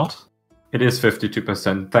 52%, is it not? It is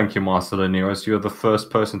 52%. Thank you, Master Laniers. You're the first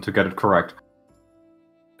person to get it correct.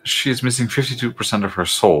 She is missing 52% of her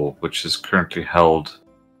soul, which is currently held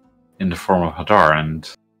in the form of Hadar, and...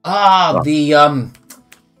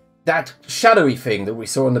 that shadowy thing that we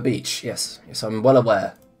saw on the beach. Yes, I'm well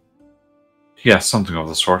aware. Yes, something of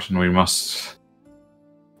the sort, and we must...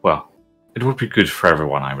 Well, it would be good for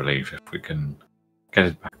everyone, I believe, if we can get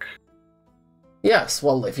it back. Yes,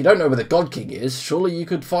 well, if you don't know where the God King is, surely you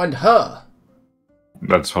could find her.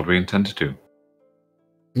 That's what we intend to do.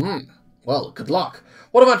 Well, good luck.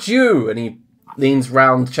 What about you? And he leans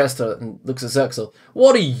round Chester and looks at Zerxel.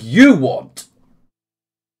 What do you want?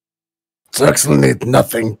 Zerxel need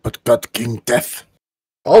nothing but God King death.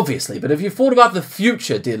 Obviously, but have you thought about the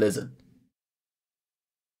future, dear lizard?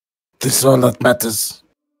 This is all that matters.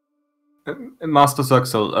 Master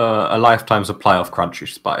Zerxel, a lifetime supply of crunchy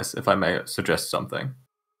spice, if I may suggest something.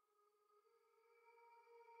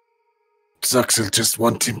 Zerxel just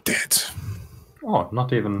want him dead. Oh,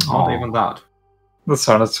 not even that. That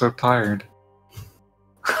sounded so tired.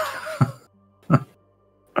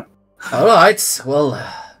 Alright, well...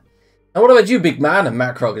 And what about you, big man? And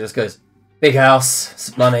Matt Crocker just goes, big house,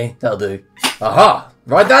 some money, that'll do. Aha!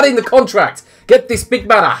 Write that in the contract! Get this big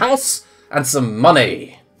man a house and some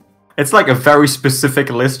money! It's like a very specific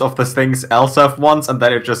list of the things Elsef wants, and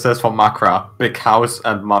then it just says for Makra, big house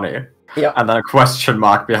and money. Yeah. And then a question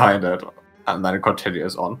mark behind it. And then it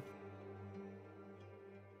continues on.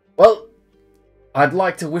 Well, I'd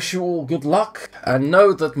like to wish you all good luck, and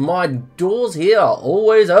know that my doors here are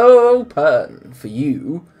always open for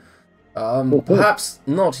you. Perhaps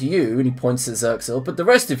not you, and he points to Zerxel, but the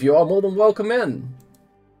rest of you are more than welcome in.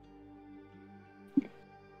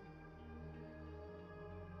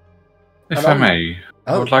 If I may,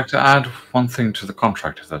 I would like to add one thing to the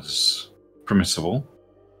contract, if that is permissible.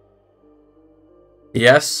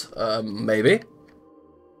 Yes, maybe.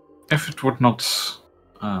 If it would not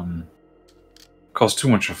cause too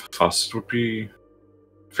much of a fuss, it would be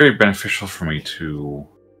very beneficial for me to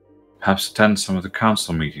perhaps attend some of the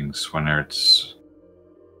council meetings when it's...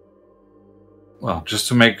 Well, just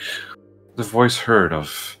to make the voice heard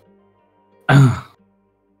of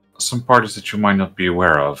some parties that you might not be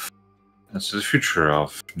aware of as to the future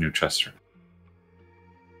of New Chester.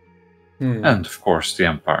 And, of course, the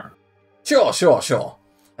Empire. Sure.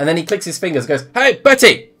 And then he clicks his fingers and goes, hey,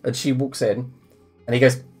 Betty! And she walks in, and he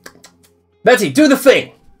goes, Betty, do the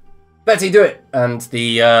thing! Betty, do it! And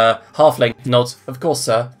the halfling nods, of course,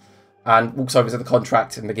 sir, and walks over to the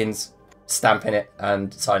contract and begins stamping it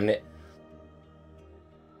and signing it.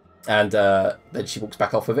 And then she walks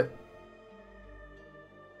back off with it.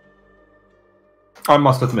 I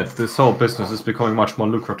must admit, this whole business is becoming much more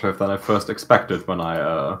lucrative than I first expected when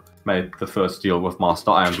I made the first deal with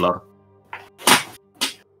Master Ironblood.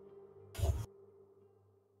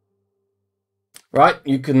 Right,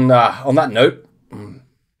 you can, on that note...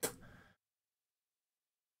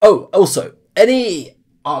 Oh, also, any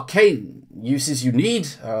arcane uses you need,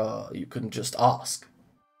 you can just ask.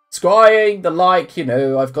 Scrying, the like, you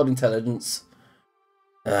know, I've got intelligence.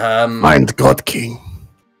 Mind God King.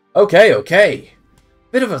 Okay.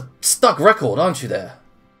 Bit of a stuck record, aren't you there?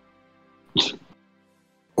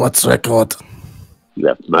 What's record? You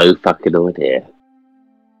have no fucking idea.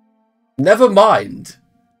 Never mind.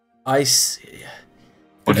 I see.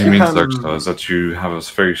 What do you mean, Zerxel, is that you have a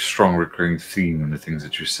very strong recurring theme in the things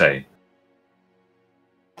that you say.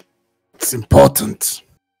 It's important.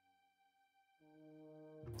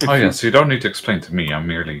 Oh yeah, so you don't need to explain to me, I'm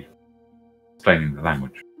merely explaining the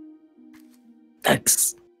language.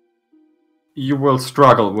 Thanks. You will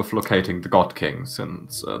struggle with locating the God King,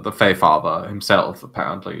 since the Fey-Father himself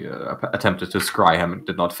apparently attempted to scry him and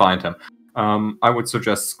did not find him. I would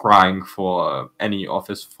suggest scrying for any of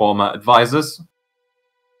his former advisors.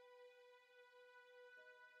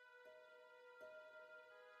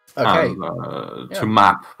 Okay. To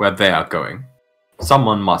map where they are going.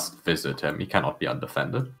 Someone must visit him. He cannot be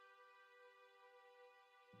undefended.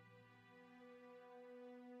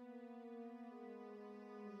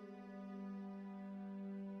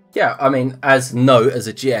 Yeah, I mean, as a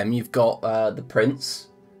GM, you've got the Prince,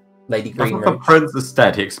 Lady Greenridge. The Prince is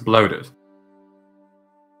dead. He exploded.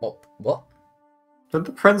 What? Did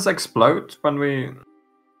the Prince explode when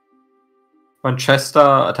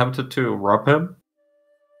Chester attempted to rob him?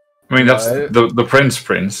 I mean, that's the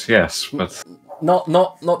Prince, yes, but not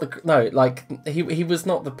the like he was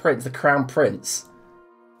not the Prince, the Crown Prince.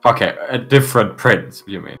 Okay, a different Prince,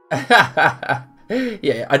 you mean?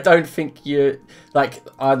 Yeah, I don't think you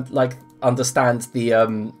understand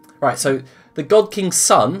the Right, so the God King's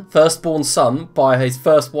son, firstborn son, by his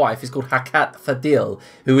first wife, is called Hakat Fadil,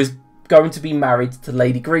 who is going to be married to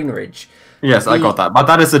Lady Greenridge. Yes, I got that. But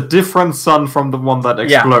that is a different son from the one that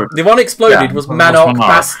exploded. Yeah, the one exploded was Manok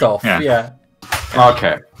Bastov. Yeah.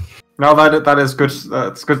 Okay. Now that is good.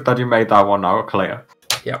 It's good that you made that one now clear.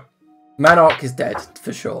 Yeah. Manok is dead,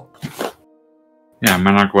 for sure. Yeah,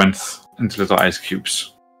 Manok went into little ice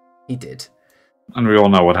cubes. He did. And we all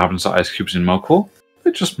know what happens to ice cubes in Mokhul.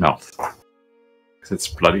 They just melt. Because it's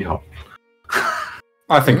bloody hot.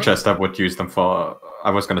 I think Chester would use them for... I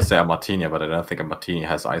was going to say a martini, but I don't think a martini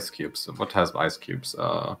has ice cubes. What has ice cubes?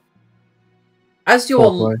 As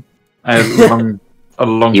you're... A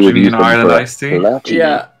Longinian Island iced tea?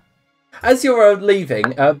 Yeah. As you're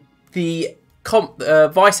leaving, the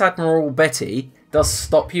Vice Admiral Betty does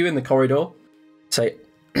stop you in the corridor. Say,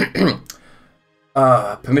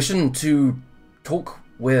 permission to talk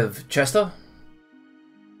with Chester?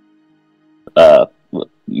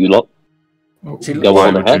 You lot? She Go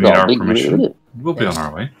on ahead. Our permission. We'll be on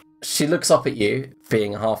our way. She looks up at you,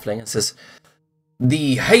 being a halfling, and says,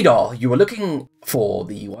 the Hadar you were looking for,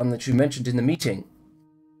 the one that you mentioned in the meeting.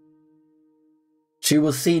 She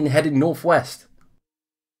was seen heading northwest.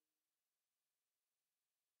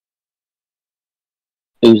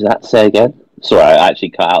 Who's that? Say again. Sorry, I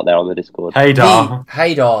actually cut out there on the Discord. Hadar.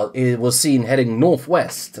 Hadar was seen heading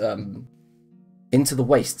northwest, into the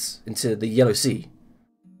wastes, into the Yellow Sea.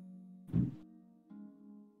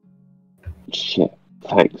 Shit,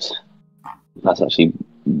 thanks. That's actually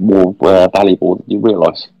more valuable than you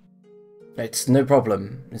realise. It's no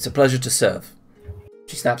problem. It's a pleasure to serve.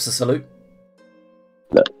 She snaps a salute.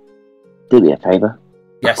 Look, do me a favour.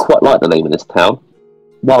 Yes. I quite like the name of this town.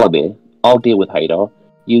 While I'm here, I'll deal with Hadar.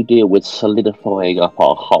 You deal with solidifying up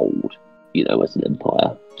our hold, as an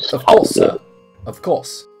empire. Just Of course, hold sir. Of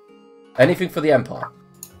course. Anything for the Empire.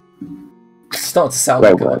 It's starting to sound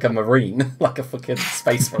Well, like a marine, like a fucking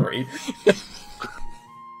space marine.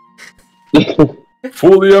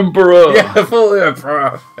 For the Emperor! Yeah, for the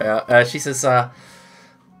Emperor! Yeah, she says,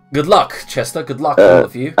 good luck, Chester. Good luck, all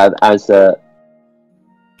of you. And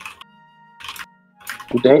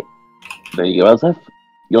good day. There you go, Elsef.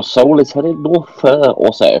 Your soul is headed north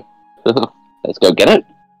also. Let's go get it.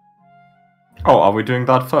 Oh, are we doing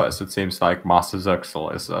that first? It seems like Master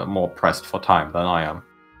Zerxel is more pressed for time than I am.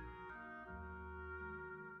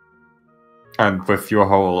 And with your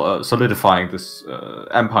whole solidifying this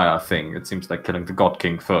empire thing, it seems like killing the God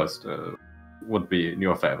King first would be in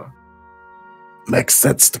your favor. Makes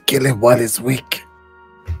sense to kill him while he's weak.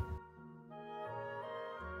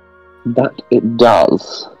 That it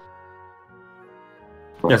does.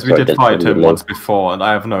 Yes, we did fight him once before, and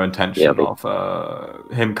I have no intention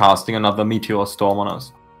of him casting another meteor storm on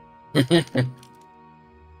us.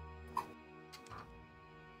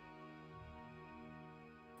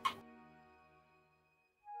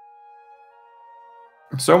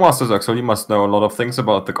 So, Master Zerxel, you must know a lot of things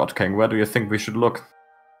about the God King. Where do you think we should look?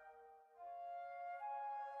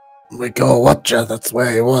 We go Watcher, that's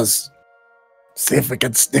where he was. See if we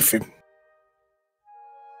can sniff him.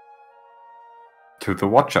 To the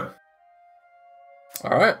Watcher.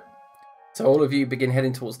 Alright. So all of you begin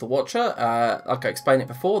heading towards the Watcher. Like I explained it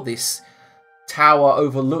before, this tower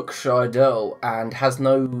overlooks Shardell and has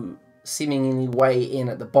no seemingly way in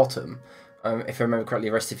at the bottom. If I remember correctly,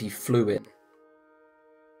 the rest of you flew in.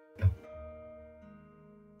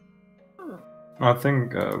 I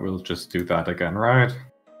think we'll just do that again, right?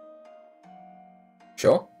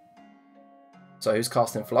 Sure. So who's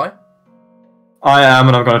casting Fly? I am,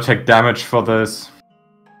 and I'm gonna take damage for this.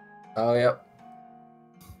 Oh, yep.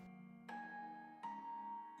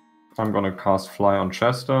 I'm gonna cast Fly on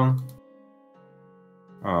Chester.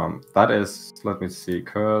 That is, let me see,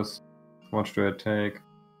 Curse. How much do I take?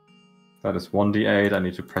 That is 1d8. I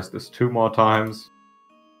need to press this 2 more times.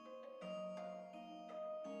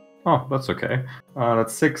 Oh, that's okay.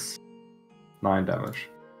 That's 6. 9 damage.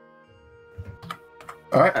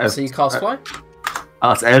 Alright, so you cast Fly?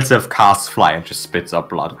 As Elsef casts Fly and just spits up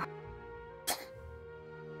blood.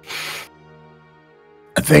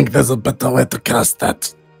 I think there's a better way to cast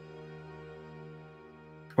that.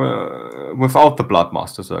 Without the blood,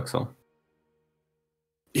 Master Zerxel.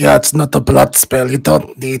 Yeah, it's not a blood spell, you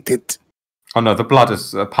don't need it. Oh no, the blood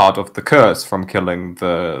is a part of the curse from killing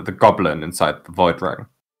the goblin inside the Void Ring.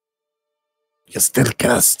 You still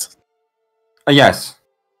cast. Yes.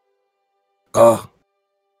 Oh.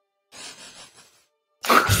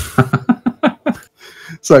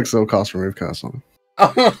 Zerxel cast remove curse on him.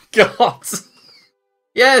 Oh my god!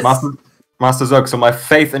 Yes! Master Zerxel, my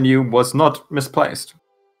faith in you was not misplaced.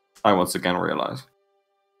 I once again realize.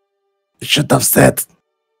 You should have said,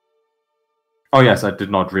 Oh yes, I did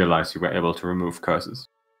not realize you were able to remove curses.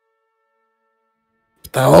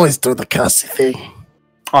 They always do the cursey thing.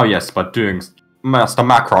 Oh yes, but doing Master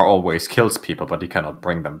Macro always kills people, but he cannot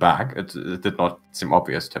bring them back. It did not seem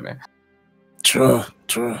obvious to me. True,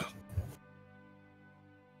 true.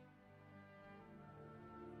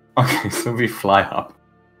 Okay, so we fly up.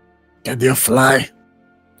 Can you fly?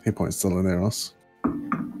 He points to Lineros.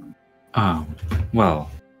 Well,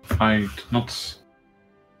 I did not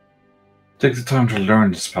take the time to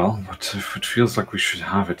learn the spell, but if it feels like we should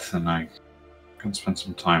have it, then I can spend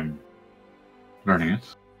some time learning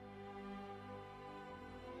it.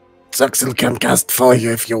 Zuxel can cast for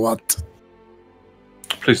you if you want.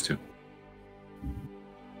 Please do.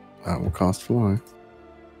 I will cast fly.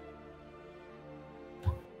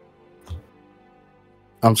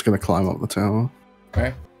 I'm just going to climb up the tower.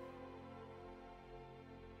 Okay.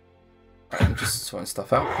 Right, I'm just sorting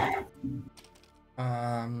stuff out.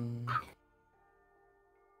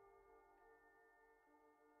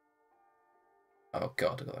 Oh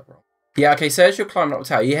god, I got that wrong. Yeah, okay, so as you're climbing up the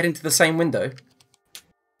tower, you're heading to the same window.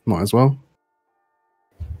 Might as well.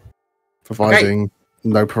 Providing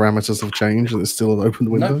no parameters have changed and it's still an open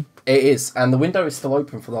window. No, it is, and the window is still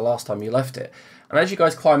open from the last time you left it. And as you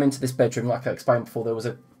guys climb into this bedroom, like I explained before, there was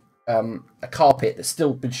a carpet that's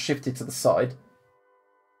still been shifted to the side.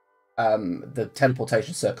 The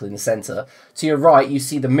teleportation circle in the center. To your right, you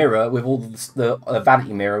see the mirror with all the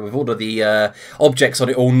vanity mirror with all of the objects on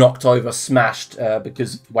it all knocked over, smashed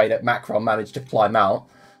because of the way that Macron managed to climb out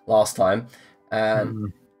last time.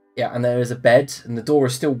 Yeah, and there is a bed, and the door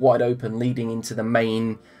is still wide open, leading into the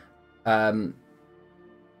main kind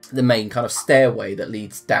of stairway that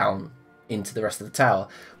leads down into the rest of the tower.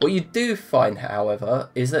 What you do find, however,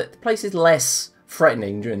 is that the place is less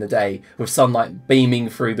threatening during the day, with sunlight beaming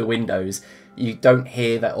through the windows. You don't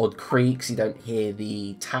hear that odd creaks, you don't hear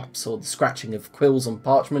the taps or the scratching of quills on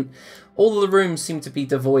parchment. All of the rooms seem to be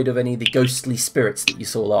devoid of any of the ghostly spirits that you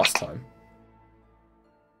saw last time.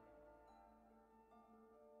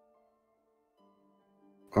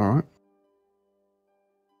 Alright.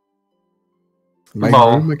 Main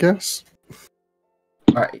Well- room, I guess.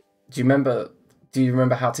 Alright, do you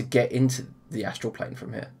remember how to get into the astral plane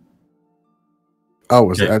from here? Oh,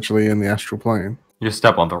 was it Yeah. actually in the astral plane? You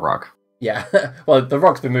step on the rug. Yeah, well, the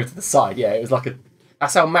rug's been moved to the side. Yeah, it was like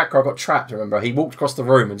that's how Macro got trapped, remember? He walked across the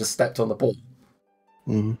room and just stepped on the ball.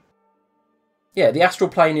 Mm. Yeah, the astral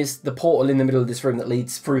plane is the portal in the middle of this room that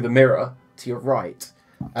leads through the mirror to your right.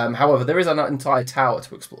 However, there is an entire tower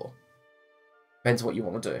to explore. Depends on what you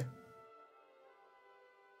want to do.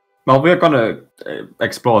 Well, we're gonna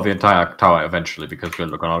explore the entire tower eventually because we're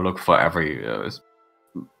gonna look for every,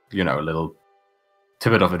 little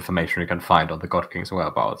tidbit of information we can find on the God King's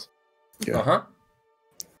whereabouts. Yeah. Uh-huh.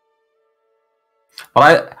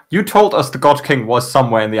 But you told us the God King was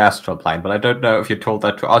somewhere in the astral plane, but I don't know if you told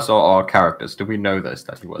that to us or our characters. Do we know this,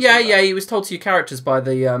 that he was? Yeah, somewhere? he was told to your characters by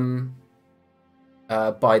the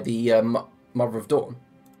Mother of Dawn.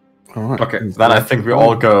 Alright. Okay, then I think we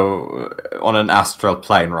all go on an astral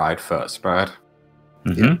plane ride first, right?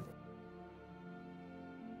 Mm-hmm.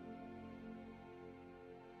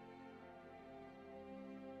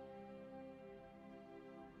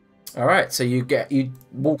 All right, so you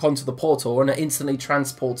walk onto the portal and are instantly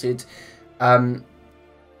transported to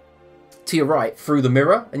your right through the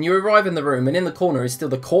mirror, and you arrive in the room, and in the corner is still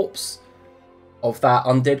the corpse of that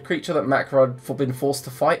undead creature that Macro had been forced to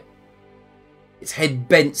fight. Its head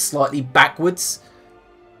bent slightly backwards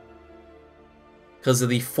because of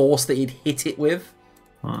the force that he'd hit it with.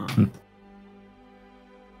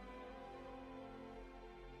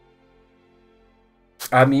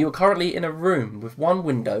 You are currently in a room with one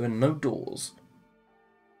window and no doors.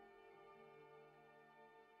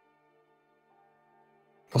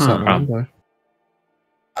 What's that Hmm. window?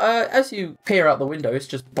 As you peer out the window, it's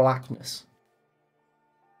just blackness.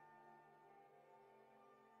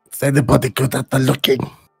 Is anybody good at the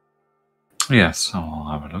looking? Yes, I'll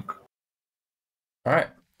have a look. All right.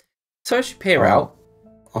 So as you peer Oh. out,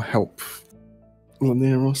 I'll help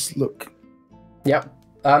Lineros look. yep.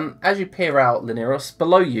 As you peer out, Lineros,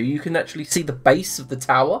 below you, you can actually see the base of the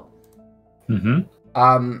tower.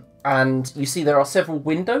 Mm-hmm. And you see there are several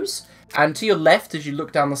windows. And to your left, as you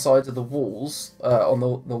look down the sides of the walls, on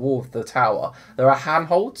the wall of the tower, there are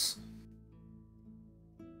handholds.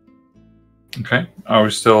 Okay. Are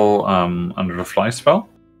we still under the fly spell?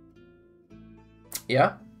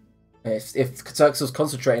 Yeah. If Xerxes was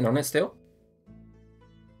concentrating on it still.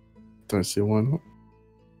 Don't see why not.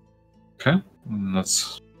 Okay.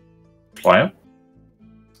 Let's fly up.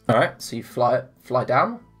 All right. So you fly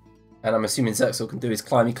down, and I'm assuming Xerxes can do his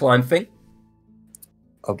climby climb thing.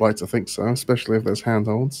 I'd like to think so, especially if there's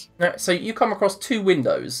handholds. So you come across 2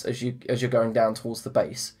 windows as you're going down towards the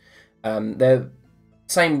base. They're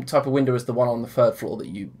same type of window as the one on the 3rd floor that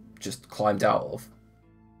you just climbed out of.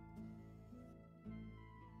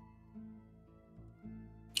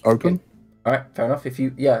 Open? Okay. All right, fair enough.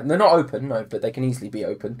 They're not open, no, but they can easily be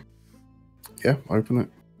opened. Yeah, open it.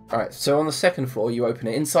 All right, so on the 2nd floor, you open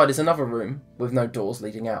it. Inside is another room with no doors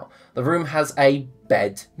leading out. The room has a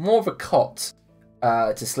bed, more of a cot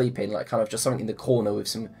to sleep in, like kind of just something in the corner with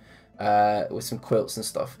some quilts and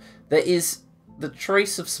stuff. There is the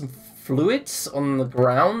trace of some fluids on the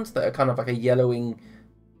ground that are kind of like a yellowing,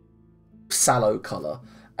 sallow colour.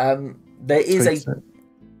 There is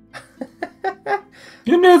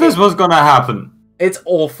You knew this was gonna happen. It's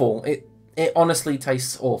awful. It honestly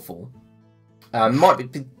tastes awful.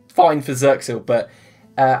 Might be fine for Xerxil, but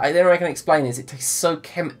the only way I can explain is it tastes so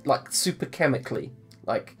super chemically.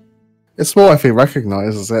 Like, it's more if he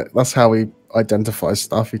recognises it. That's how he identifies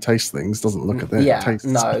stuff. He tastes things, doesn't look at it. Yeah, tastes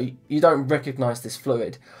no, you don't recognise this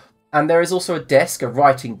fluid. And there is also a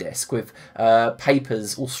writing desk with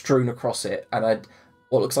papers all strewn across it, and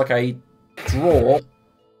what looks like a drawer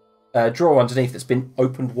underneath that's been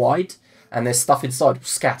opened wide, and there's stuff inside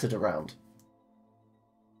scattered around.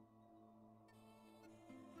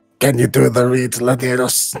 Can you do the read,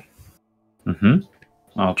 Laderos? Mm-hmm.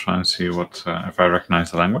 I'll try and see what if I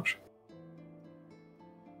recognize the language.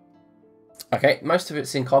 Okay, most of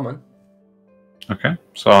it's in common. Okay,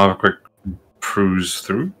 so I'll have a quick cruise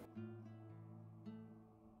through.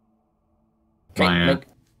 Okay,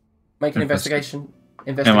 make an investigation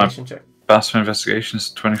check. Passive investigation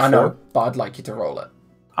is 24. I know, but I'd like you to roll it.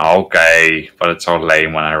 Okay, but it's so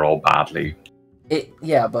lame when I roll badly.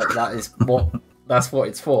 Yeah, but that's what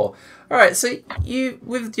it's for. All right, so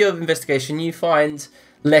with your investigation, you find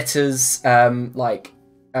letters,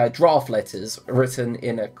 draft letters written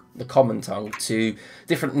in the common tongue to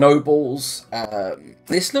different nobles.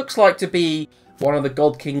 This looks like to be one of the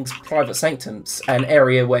God King's private sanctums, an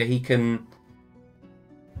area where he can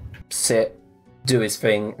sit, do his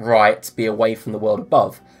thing, write, be away from the world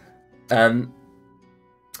above.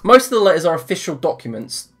 Most of the letters are official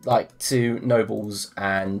documents, like to nobles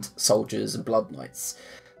and soldiers and blood knights.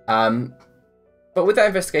 But with that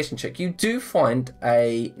investigation check, you do find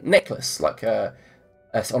a necklace, like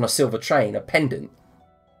on a silver chain, a pendant.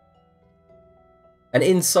 And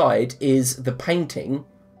inside is the painting,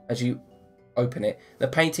 as you open it, the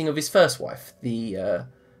painting of his first wife, the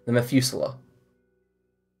Methuselah,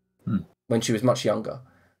 when she was much younger.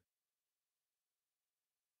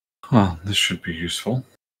 Well, this should be useful.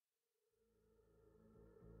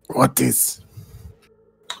 What is?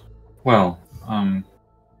 Well,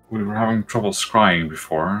 we were having trouble scrying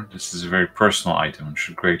before. This is a very personal item and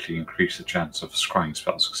should greatly increase the chance of a scrying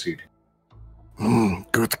spell succeeding.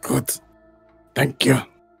 Good. Thank you.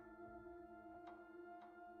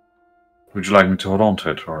 Would you like me to hold on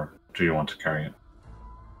to it, or do you want to carry it?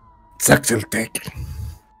 Zaxel take.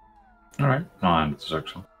 Alright, I'll hand it to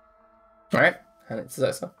Zaxel. Alright, hand it to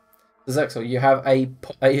Zaxel. Zaxel, you have a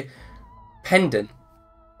pendant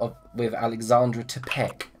with Alexandra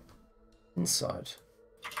Tepek inside.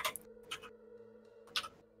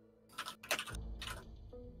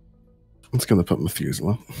 I'm just going to put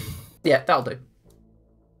Methuselah. Yeah, that'll do.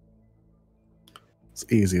 It's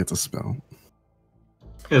easier to spell.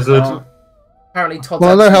 Is it? Apparently Todd's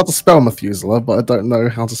Well, I know how to spell Methuselah, but I don't know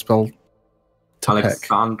how to spell Tepek.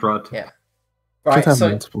 Alexandra. Yeah. Right, Could have so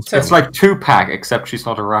multiple spells. It's like Tupac, except she's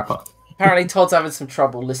not a rapper. apparently Todd's having some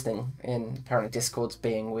trouble listening in. Apparently Discord's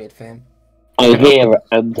being weird for him. I'm here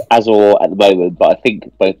and Azor at the moment, but I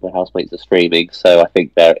think both my housemates are streaming, so I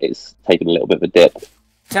think it's taking a little bit of a dip.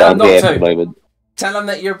 Tell him I'm here not at the to. moment. Tell him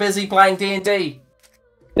that you're busy playing D&D.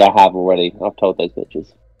 Yeah, I have already. I've told those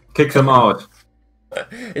bitches. Kick them out.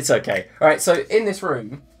 It's okay. Alright, so in this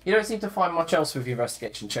room, you don't seem to find much else with your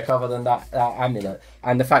investigation check other than that amulet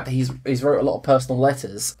and the fact that he's wrote a lot of personal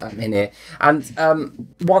letters in here.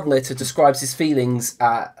 And one letter describes his feelings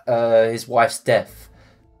at his wife's death.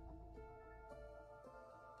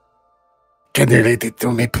 Can you read it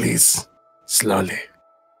to me, please? Slowly.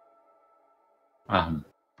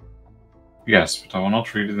 Yes, but I will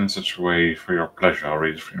not read it in such a way for your pleasure. I'll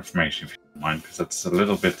read it for information if you don't mind, because that's a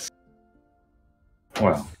little bit,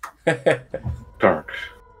 well, dark.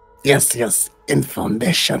 Yes,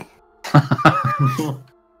 information.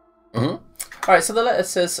 Alright, so the letter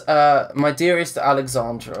says, My dearest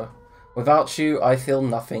Alexandra, without you I feel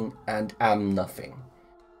nothing and am nothing.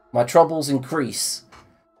 My troubles increase.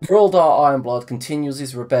 Groldar Ironblood continues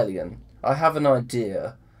his rebellion. I have an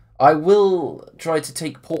idea. I will try to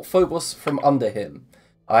take Port Phobos from under him.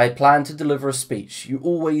 I plan to deliver a speech. You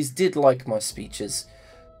always did like my speeches,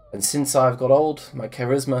 and since I've got old, my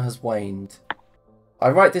charisma has waned. I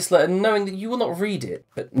write this letter knowing that you will not read it,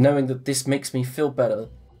 but knowing that this makes me feel better,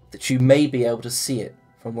 that you may be able to see it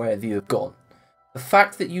from wherever you have gone. The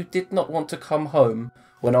fact that you did not want to come home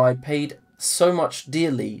when I paid so much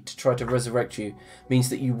dearly to try to resurrect you means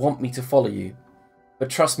that you want me to follow you. But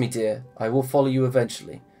trust me, dear, I will follow you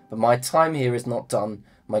eventually. But my time here is not done.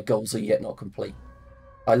 My goals are yet not complete.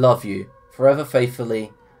 I love you. Forever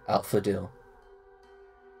faithfully, Alpha.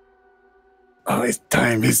 Oh, his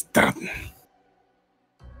time is done.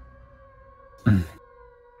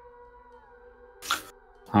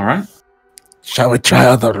 All right. Shall we try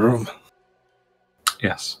other room?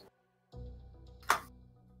 Yes.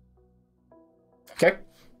 Okay.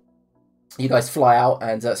 You guys fly out,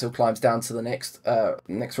 and Sil climbs down to the next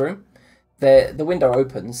room. The window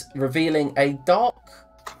opens, revealing a dark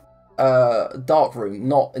room,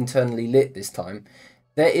 not internally lit this time.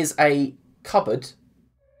 There is a cupboard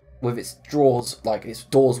with its drawers, like its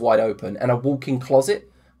doors wide open, and a walk-in closet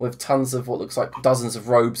with tons of what looks like dozens of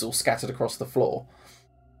robes all scattered across the floor.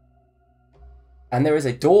 And there is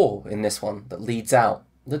a door in this one that leads out.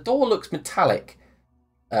 The door looks metallic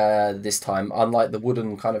this time, unlike the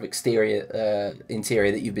wooden kind of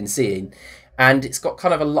interior that you've been seeing. And it's got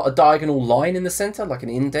kind of a diagonal line in the centre, like an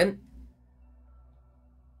indent.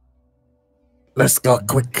 Let's go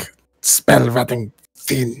quick. Spell writing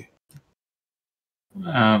thing.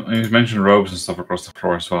 And you mentioned robes and stuff across the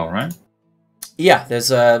floor as well, right? Yeah,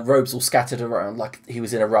 there's robes all scattered around, like he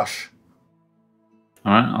was in a rush.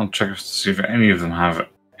 All right, I'll check to see if any of them have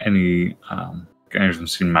any of them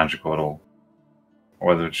seem magical at all, or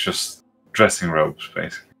whether it's just dressing robes,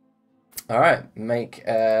 basically. All right,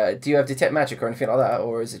 do you have detect magic or anything like that,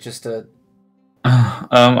 or is it just a?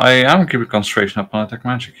 I am keeping concentration up on detect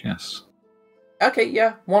magic. Yes. Okay,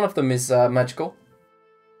 yeah, one of them is magical.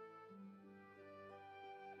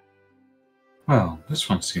 Well, this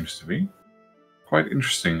one seems to be quite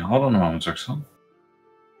interesting. Hold on a moment, Axel.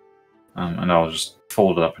 And I'll just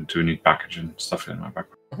fold it up into a neat package and stuff it in my backpack.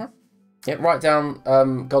 Mm-hmm. Yeah, write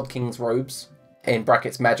down God King's robes, in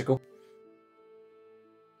brackets magical.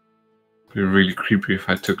 It'd be really creepy if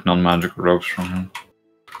I took non-magical robes from him.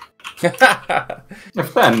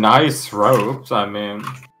 If they're nice robes, I mean...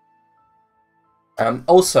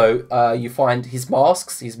 Also, you find his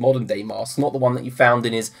masks, his modern-day masks, not the one that you found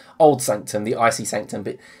in his old sanctum, the icy sanctum,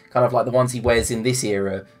 but kind of like the ones he wears in this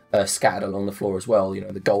era, scattered along the floor as well. You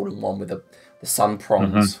know, the golden one with the sun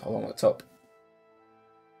prongs along the top.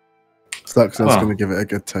 Sluxon's going to give it a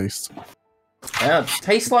good taste. Yeah,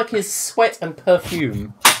 tastes like his sweat and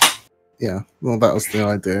perfume. Yeah, well, that was the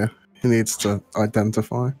idea. He needs to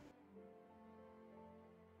identify.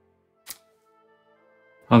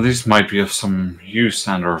 Well, these might be of some use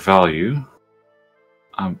and or value.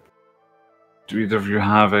 Do either of you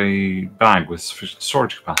have a bag with sufficient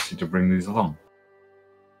storage capacity to bring these along?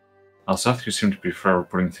 Elseth, you seem to prefer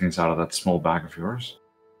putting things out of that small bag of yours.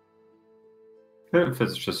 If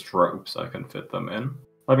it's just ropes, I can fit them in.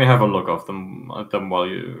 Let me have a look at them while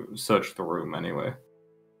you search the room anyway.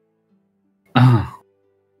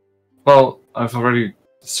 Well, I've already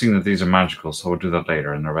seen that these are magical, so we'll do that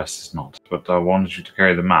later, and the rest is not. But I wanted you to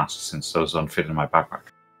carry the masks, since those don't fit in my backpack.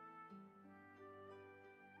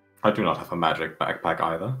 I do not have a magic backpack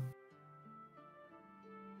either.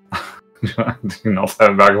 Do you not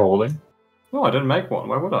have a bag of holding? No, I didn't make one.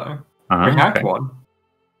 Why would I? I hacked Okay. one.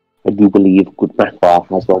 I do believe good Macra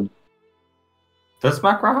has one. Does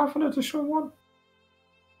Macra have an additional one?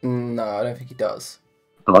 No, I don't think he does.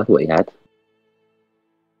 Oh, I thought he had.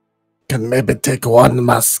 Can maybe take one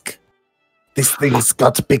mask. This thing's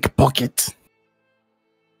got a big pocket.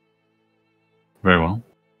 Very well.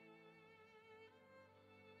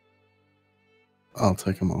 I'll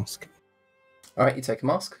take a mask. Alright, you take a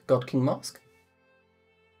mask. God King mask.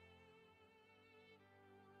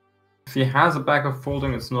 If he has a bag of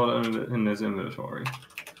folding, it's not in his inventory.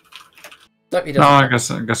 Nope, he No,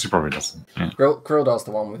 doesn't. I guess he probably doesn't. Yeah. Grildar's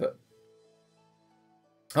the one with it.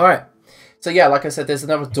 Alright. So yeah, like I said, there's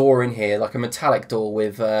another door in here, like a metallic door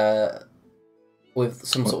with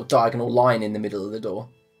some sort of diagonal line in the middle of the door.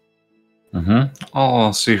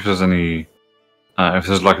 I'll see if there's any... if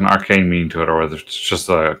there's like an arcane meaning to it, or whether it's just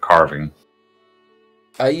a carving.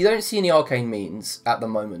 You don't see any arcane means at the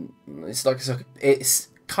moment. It's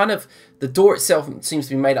kind of... The door itself seems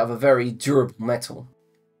to be made out of a very durable metal,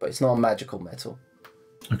 but it's not a magical metal.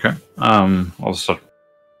 Okay. I'll start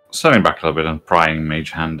standing back a little bit and prying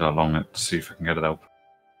Mage Hand along it to see if I can get it open.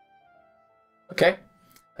 Okay.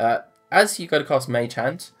 As you go to cast Mage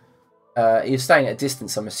Hand, you're staying at a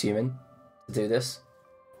distance, I'm assuming, to do this.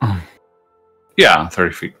 Yeah,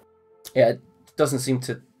 30 feet. Yeah, it doesn't seem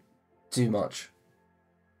to do much.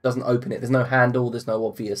 Doesn't open it. There's no handle. There's no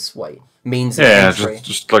obvious way. Means of Yeah, entry.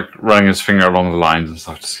 just like running his finger along the lines and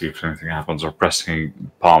stuff to see if anything happens, or pressing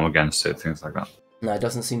a palm against it, things like that. No, it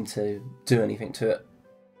doesn't seem to do anything to it.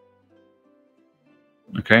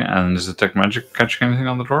 Okay, and is Detect Magic catching anything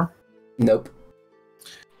on the door? Nope.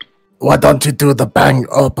 Why don't you do the bang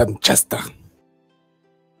open, Chester?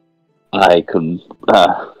 I can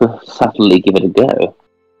certainly give it a go.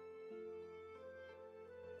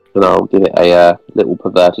 And I'll give it a little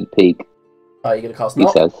perverted peek, Are you going to cast he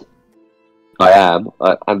Knock? says. I am,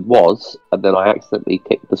 and then I accidentally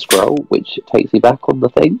kicked the scroll, which takes me back on the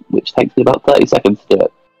thing, which takes me about 30 seconds to do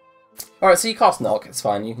it. Alright, so you cast Knock. It's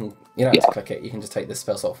fine. You don't have to click it. You can just take the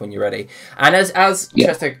spell slot off when you're ready. And as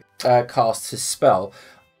Chester casts his spell,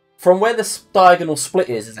 from where the diagonal split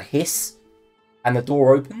is, there's a hiss, and the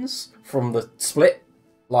door opens from the split,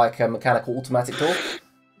 like a mechanical automatic door,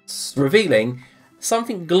 revealing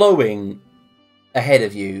something glowing ahead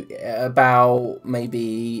of you, about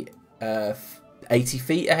maybe 80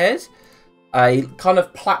 feet ahead. A kind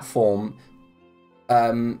of platform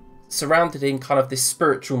surrounded in kind of this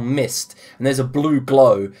spiritual mist, and there's a blue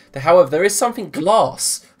glow. However, there is something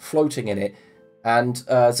glass floating in it, and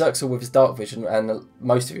Xerxel with his dark vision, and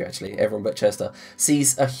most of you actually, everyone but Chester,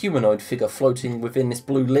 sees a humanoid figure floating within this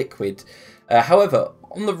blue liquid. However,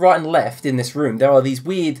 on the right and left in this room, there are these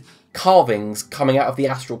weird carvings coming out of the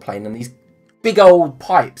astral plane, and these big old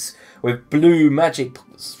pipes with blue magic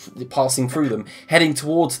passing through them, heading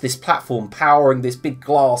towards this platform, powering this big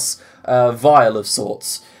glass vial of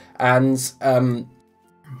sorts. And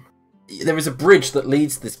there is a bridge that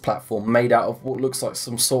leads to this platform, made out of what looks like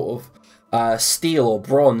some sort of steel or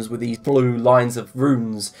bronze, with these blue lines of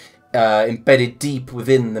runes embedded deep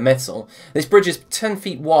within the metal. This bridge is 10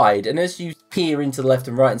 feet wide, and as you peer into the left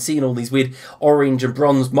and right and seeing all these weird orange and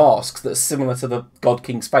bronze masks that are similar to the God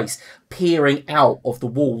King's face peering out of the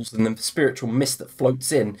walls and the spiritual mist that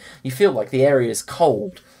floats in, you feel like the area is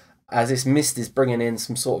cold, as this mist is bringing in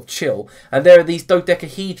some sort of chill. And there are these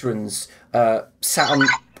dodecahedrons sat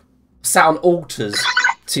on altars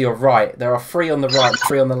to your right. There are 3 on the right and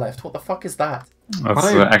 3 on the left. What the fuck is that?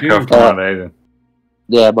 That's the echo of Tornado.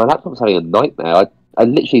 Yeah, my laptop's having a nightmare. I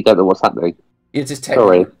literally don't know what's happening. You're just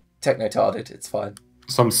Sorry. techno-tarded. It's fine.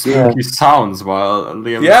 Some spooky sounds while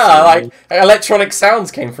Liam. Yeah, like electronic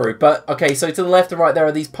sounds came through. But okay, so to the left and right there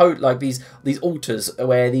are these these altars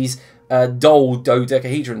where these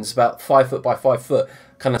dodecahedrons about 5 foot by 5 foot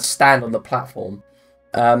kind of stand on the platform.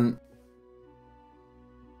 Currently,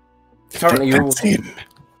 you're all...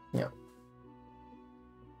 Yeah.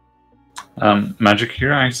 Magic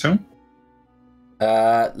here, I assume.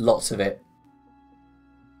 Lots of it.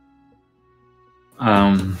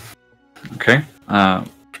 Okay.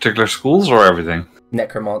 Particular schools or everything?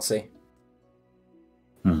 Necromancy.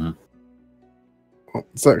 Mm-hmm. Well,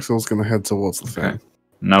 Zexel's going to head towards the thing.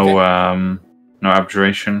 No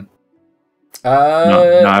abjuration.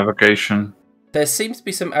 No avocation. There seems to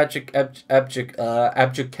be some abjuration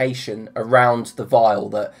around the vial,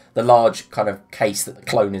 the large kind of case that the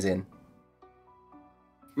clone is in.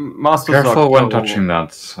 Master Careful Zerxel when touching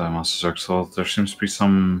that, Master Zerxel. There seems to be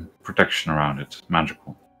some protection around it,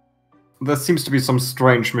 magical. There seems to be some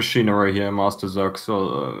strange machinery here, Master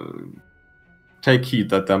Zerxel. Take heed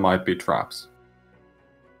that there might be traps.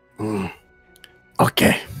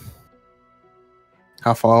 Okay.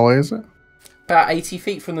 How far away is it? About 80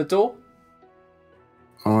 feet from the door.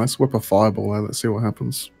 Oh, let's whip a fireball there. Let's see what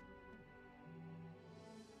happens.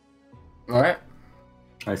 Alright.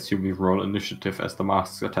 I assume we roll initiative as the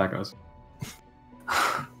masks attack us.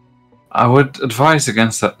 I would advise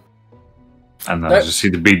against that. And then Nope. you see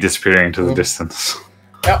the bead disappearing into the distance.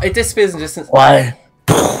 Oh, it disappears in distance. Why?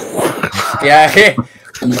 Yeah,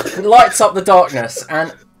 it lights up the darkness,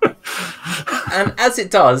 and as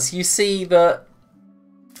it does, you see that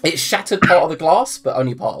it shattered part of the glass, but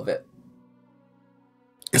only part of it.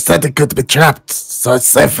 You said it could be trapped, so it's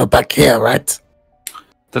safer back here, right?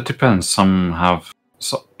 That depends. Some have...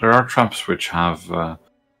 there are traps which have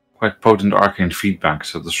quite potent arcane feedback,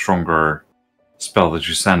 so the stronger spell that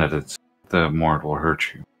you send at it, the more it will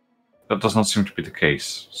hurt you. That does not seem to be the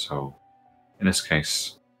case, so in this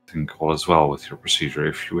case, I think all is well with your procedure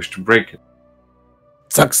if you wish to break it.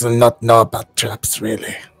 Sucks to not know about traps,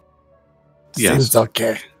 really. Yes. Seems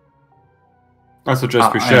okay. I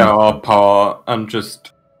suggest we I share am- our power and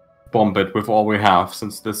just bomb it with all we have,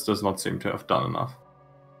 since this does not seem to have done enough.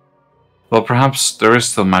 Well, perhaps there is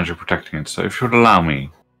still magic protecting it, so if you would allow me,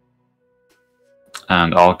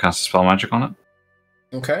 and I'll cast a spell magic on it.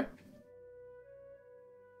 Okay.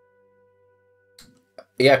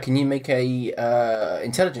 Yeah, can you make a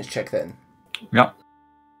intelligence check then? Yeah.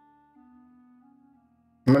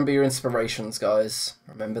 Remember your inspirations, guys.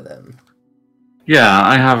 Remember them. Yeah,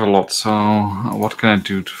 I have a lot, so what can I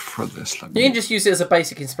do for this? You can just use it as a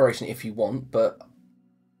basic inspiration if you want, but...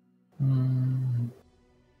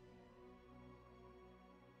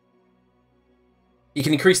 You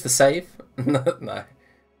can increase the save. No.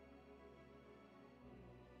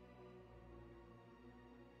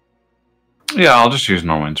 Yeah, I'll just use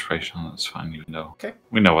normal inspiration. That's fine, even though Okay.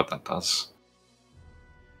 we know what that does.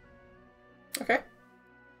 Okay.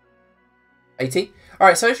 80.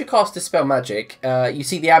 Alright, so as you cast Dispel Magic, you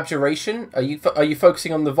see the abjuration. Are you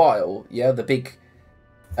focusing on the vial? Yeah, the big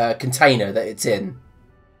container that it's in?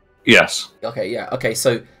 Yes. Okay, yeah. Okay,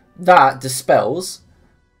 so that dispels,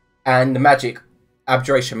 and the magic,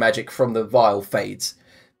 abjuration magic from the vial fades.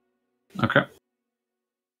 Okay.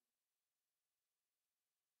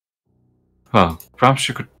 Well, perhaps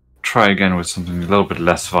you could try again with something a little bit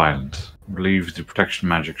less violent. I believe the protection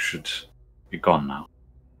magic should be gone now.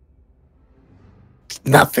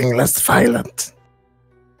 Nothing less violent.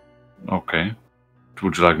 Okay.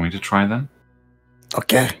 Would you like me to try then?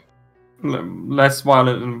 Okay. Less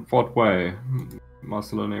violent in what way,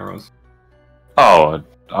 Master Laneros? Oh,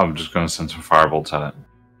 I'm just going to send some firebolts at it.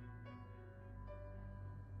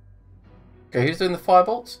 Okay, who's doing the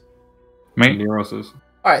firebolts? Me? Laneros is.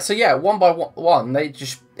 Alright, so yeah, one by one, they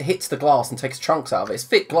just hits the glass and takes chunks out of it. It's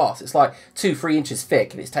thick glass. It's like 2-3 inches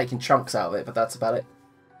thick, and it's taking chunks out of it, but that's about it.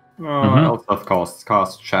 Elspeth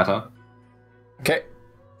cast Shatter. Okay.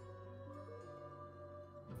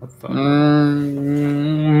 That's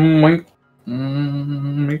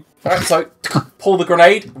Alright, so pull the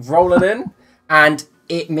grenade, roll it in, and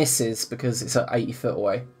it misses because it's at 80 foot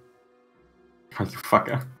away. You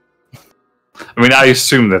fucker. I mean, I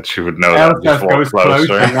assume that she would know that Elspeth before goes close, close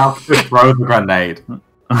right? enough to throw the grenade.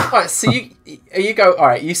 Alright, so you go,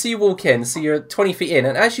 alright, you see you walk in, so you're 20 feet in,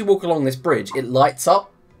 and as you walk along this bridge, it lights up.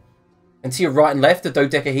 And to your right and left, the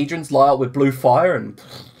dodecahedrons light up with blue fire and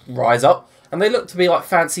rise up. And they look to be like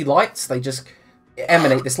fancy lights. They just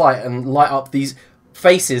emanate this light and light up these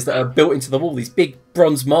faces that are built into the wall, these big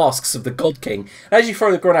bronze masks of the God King. And as you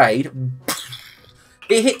throw the grenade,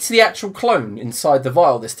 it hits the actual clone inside the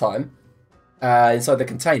vial this time, inside the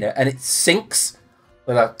container, and it sinks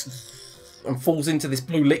and falls into this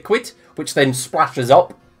blue liquid, which then splashes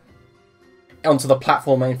up onto the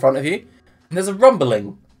platform in front of you. And there's a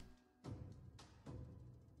rumbling.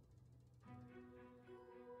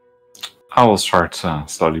 I will start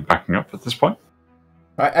slowly backing up at this point.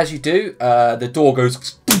 Right, as you do, the door goes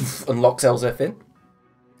poof, and locks Elzef in.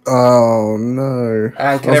 Oh no!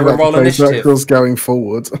 And can everyone roll initiative? Zerkil's going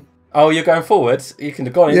forward. Oh, you're going forward? You can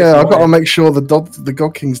have gone in. Yeah, I've got to make sure the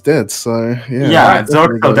God King's dead. So yeah. Yeah, definitely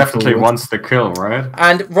Zerkil going definitely forward. wants the kill, right?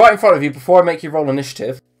 And right in front of you, before I make you roll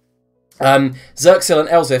initiative, Zerkil and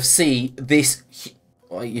Elzef see this.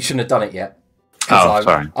 Well, you shouldn't have done it yet. Oh,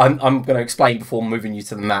 sorry. I'm going to explain before moving you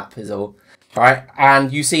to the map, is all. Alright,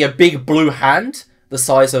 and you see a big blue hand, the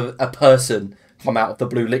size of a person, come out of the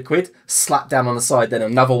blue liquid, slap down on the side, then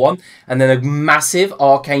another one, and then a massive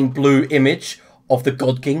arcane blue image of the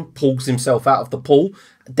God King pulls himself out of the pool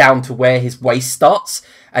down to where his waist starts,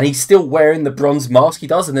 and he's still wearing the bronze mask he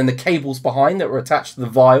does, and then the cables behind that were attached to the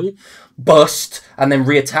vial burst and then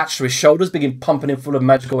reattach to his shoulders, begin pumping him full of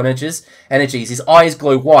magical energies. His eyes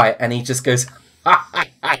glow white, and he just goes, ha ha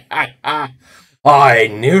ha ha ha! I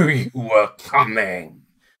knew you were coming.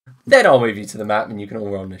 Then I'll move you to the map, and you can all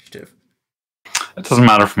roll initiative. It doesn't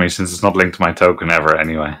matter for me since it's not linked to my token ever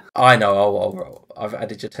anyway. I know. I'll roll. I've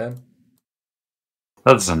added your turn.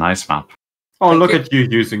 That's a nice map. Oh, Thank look you. at you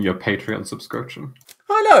using your Patreon subscription.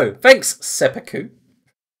 I know. Thanks, Seppuku.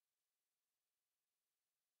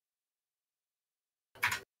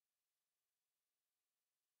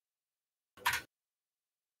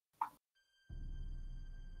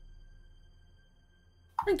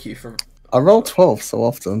 Thank you for... I roll 12 so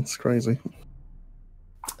often. It's crazy.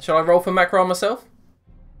 Shall I roll for Macron myself?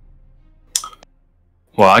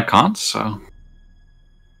 Well, I can't, so...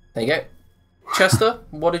 There you go. Chester,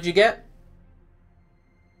 what did you get?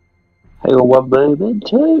 Hang on one moment,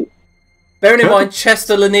 too. Bearing in mind,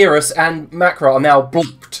 Chester, Laneros, and Macra are now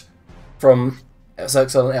blocked from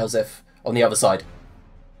Zerxel and Elzef on the other side.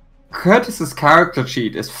 Curtis's character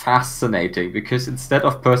sheet is fascinating because instead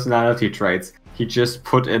of personality traits, he just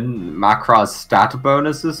put in Makra's stat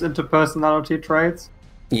bonuses into personality traits.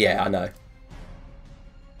 Yeah, I know.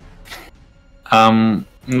 I'm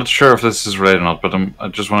not sure if this is related or not, but I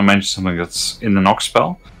just want to mention something that's in the knock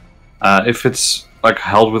spell. If it's like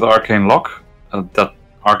held with Arcane Lock, that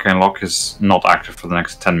Arcane Lock is not active for the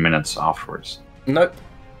next 10 minutes afterwards. Nope.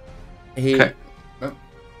 He Okay.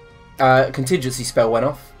 contingency spell went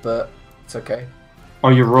off, but it's okay. Oh,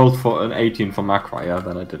 you rolled for an 18 for Macra, yeah?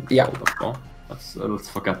 Then I didn't Yeah. roll that well. Let's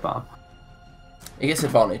forget that. He gets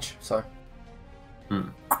advantage, so. Hmm.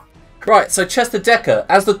 Right, so Chester Decker,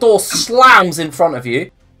 as the door slams in front of you,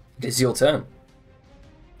 it is your turn.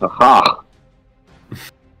 Aha!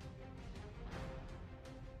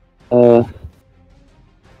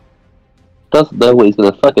 Doesn't know what he's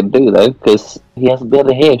gonna fucking do though, because he hasn't been able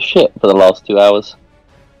to hear shit for the last 2 hours.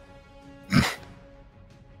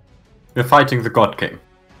 We're fighting the God King.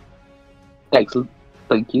 Excellent,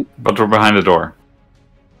 thank you. But we're behind the door.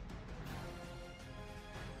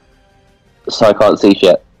 So I can't see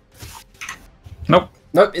shit. Nope.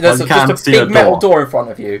 Nope, there's you just can't a see big a metal door. door in front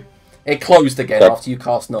of you. It closed again Okay. after you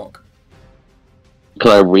cast knock.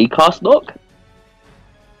 Can I recast knock?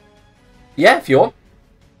 Yeah, if you want.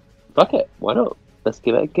 Fuck it, why not? Let's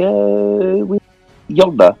give it a go with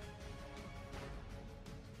Yonder.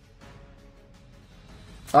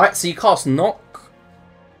 Alright, so you cast knock.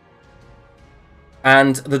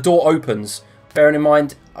 And the door opens. Bearing in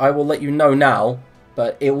mind, I will let you know now,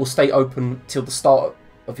 but it will stay open till the start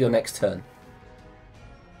of your next turn.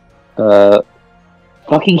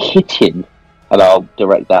 Fucking hit him. And I'll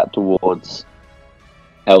direct that towards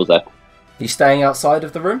Elza. You staying outside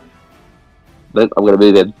of the room? Then I'm gonna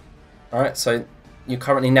move in. Alright, so you're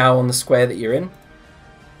currently now on the square that you're in.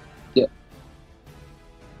 Yeah.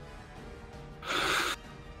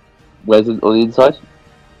 Where's it on the inside?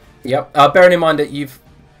 Yep. Bearing in mind that you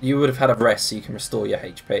would have had a rest, so you can restore your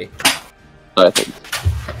HP. I think.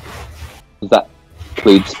 Does that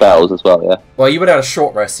include spells as well, yeah? Well, you would have had a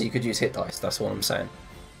short rest, so you could use hit dice. That's what I'm saying.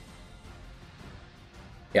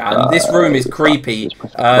 Yeah, and this room is creepy.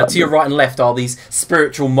 To your right and left are these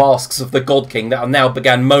spiritual masks of the God King that have now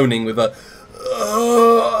began moaning with a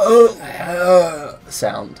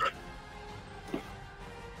sound.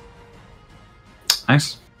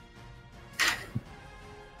 Nice.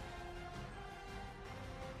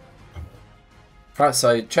 Right,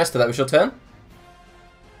 so Chester, that was your turn.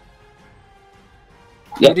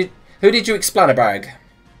 Yeah. Who did you explain a brag?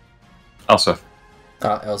 Also.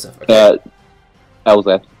 Elzef. Okay.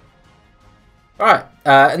 Elza. Alright,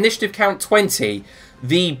 initiative count 20.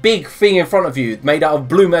 The big thing in front of you, made out of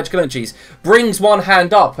blue magical energies, brings one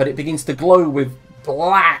hand up and it begins to glow with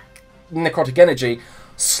black necrotic energy,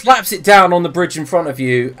 slaps it down on the bridge in front of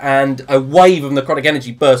you, and a wave of necrotic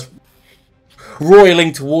energy bursts,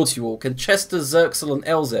 roiling towards you all. Can Chester, Xerxel, and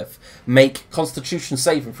Elzef make Constitution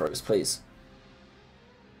saving throws, please?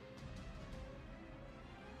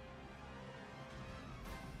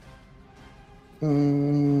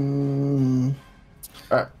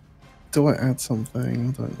 Alright. Do I add something?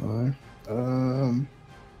 I don't know.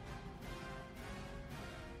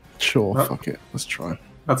 Sure, Nope. fuck it. Let's try.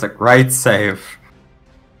 That's a great save.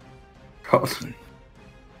 God.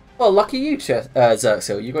 Well, lucky you,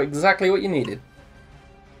 Xerxel. You got exactly what you needed.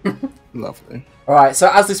 Lovely. Alright, so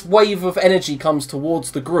as this wave of energy comes towards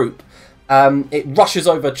the group, it rushes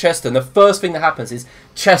over Chester, and the first thing that happens is,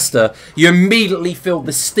 Chester, you immediately feel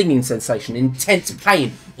the stinging sensation, intense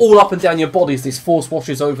pain, all up and down your body as this force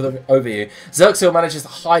washes over you. Xerxel manages to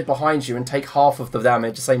hide behind you and take half of the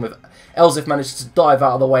damage, the same with Elzef manages to dive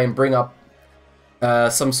out of the way and bring up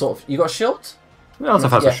some sort of... You got a shield?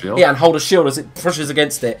 Elzef has a shield. Yeah, and hold a shield as it pushes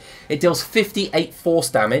against it. It deals 58 force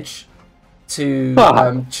damage to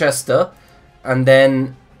Chester, and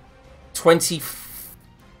then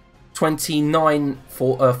 29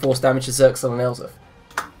 force damage to Xerxel and Elzef.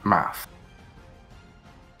 Math.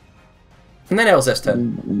 And then Elzef's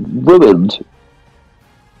turn. Ruined.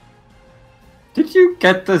 Did you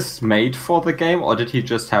get this made for the game, or did he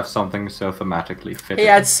just have something so thematically fitting? He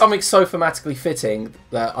had something so thematically fitting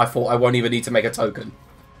that I thought I won't even need to make a token.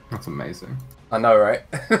 That's amazing. I know, right?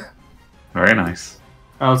 Very nice.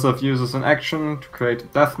 Elzef uses an action to create a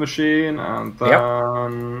death machine, and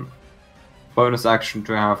then bonus action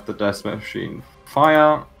to have the death machine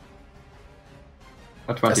fire.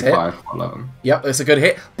 A 25 alone. Yep, it's a good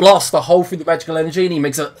hit. Blast the hole through the magical energy, and he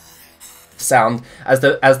makes a sound as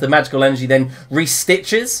the magical energy then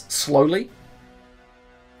restitches slowly.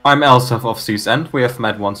 I'm Elzef of Sea's End. We have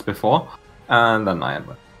met once before, and then I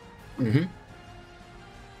am. Mm-hmm.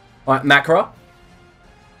 Alright, Macra.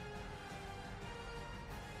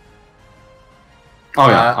 Oh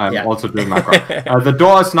yeah, I'm also doing macro. The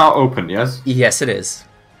door is now open, yes? Yes, it is.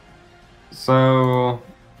 So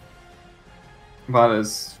that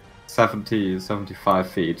is 75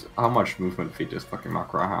 feet. How much movement feet does fucking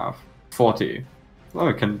macro have? 40. Oh,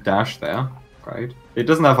 it can dash there. Great. It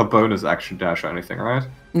doesn't have a bonus action dash or anything, right?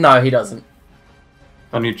 No, he doesn't.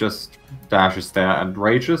 Then he just dashes there and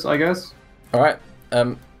rages, I guess. Alright,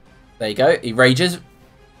 there you go. He rages.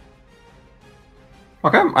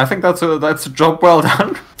 Okay, I think that's a job well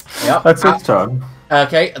done. Yep. That's his turn.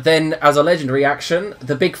 Okay, then as a legendary action,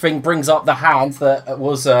 the big thing brings up the hand that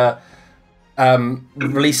was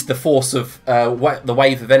released the force of the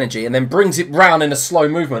wave of energy, and then brings it round in a slow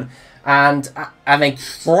movement, and then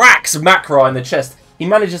cracks Makra in the chest. He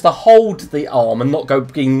manages to hold the arm and not go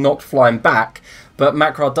being knocked flying back, but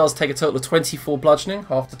Makra does take a total of 24 bludgeoning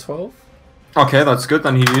after 12. Okay, that's good.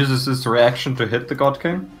 Then he uses his reaction to hit the God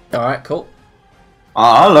King. All right, cool.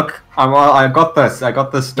 Look, I got this. I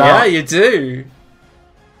got this down. Yeah, you do.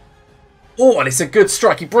 Oh, and it's a good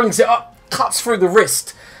strike. He brings it up, cuts through the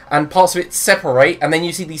wrist, and parts of it separate, and then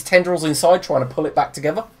you see these tendrils inside trying to pull it back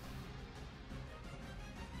together.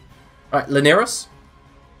 All right, Laniros?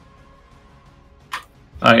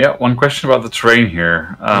 Yeah, one question about the terrain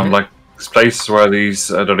here. Like, these places where these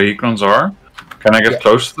dodecagons are, can I get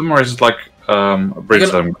close to them, or is it like a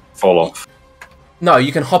bridge that I'm fall off? No,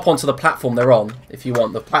 you can hop onto the platform they're on, if you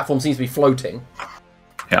want. The platform seems to be floating.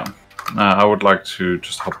 Yeah. I would like to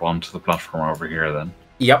just hop onto the platform over here, then.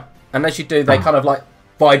 Yep. And as you do, they kind of like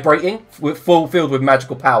vibrating, filled with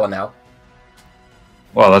magical power now.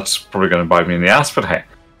 Well, that's probably going to bite me in the ass, but hey.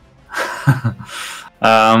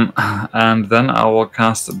 And then I will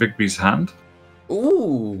cast a Big Beast Hand.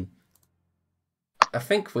 Ooh. I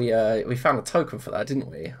think we found a token for that,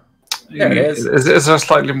 didn't we? There it is. Is there a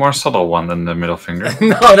slightly more subtle one than the middle finger?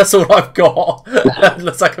 No, that's all I've got.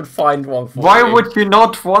 Unless I can find one for Why you. would you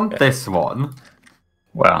not want this one?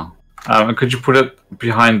 Well, could you put it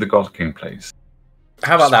behind the God King, please?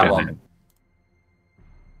 How about that Spin one? it.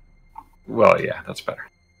 Well, yeah, that's better.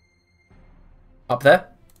 Up there?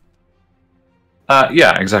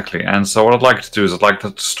 Yeah, exactly. And so what I'd like to do is I'd like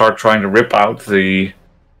to start trying to rip out the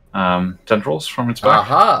tendrils from its back.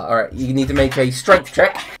 Aha! Alright, you need to make a strength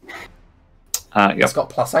check. Yep. It's got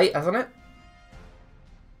 +8, hasn't it?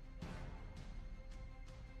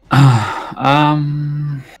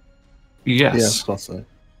 Yes. Yes, that's it.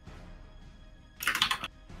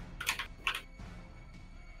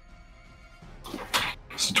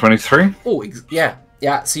 So 23. Oh,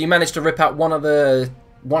 yeah. So you managed to rip out one of the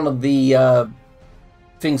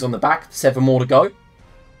things on the back. 7 more to go.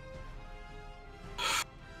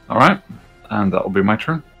 All right, and that will be my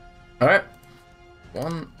turn. All right.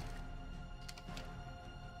 1.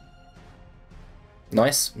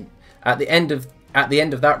 Nice. At the end of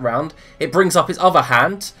that round, it brings up its other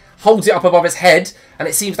hand, holds it up above its head, and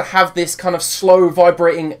it seems to have this kind of slow,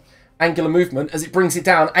 vibrating, angular movement as it brings it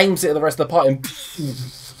down, aims it at the rest of the party, and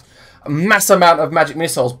a mass amount of magic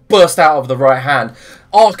missiles burst out of the right hand,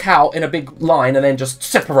 arc out in a big line, and then just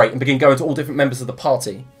separate and begin going to all different members of the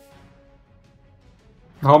party.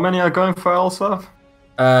 How many are going for Elsa?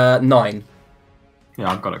 9.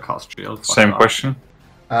 Yeah, I've got a cast shield. Same question.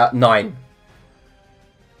 9.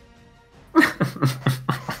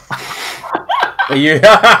 Are you?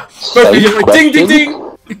 Ding ding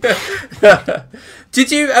ding!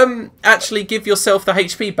 Did you actually give yourself the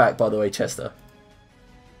HP back, by the way, Chester?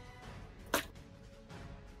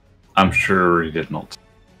 I'm sure he did not.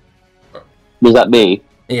 Was that me?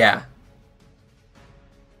 Yeah.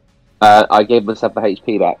 I gave myself the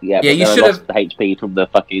HP back. Yeah, Yeah, but you then I should lost have- the HP from the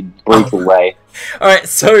fucking brutal way. All right.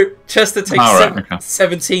 So Chester takes Okay.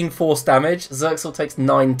 17 force damage. Zerxel takes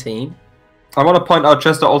 19. I want to point out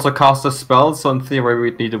Chester also cast a spell, so in theory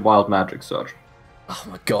we'd need a wild magic surge. Oh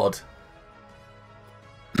my god.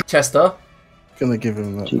 Chester. Gonna give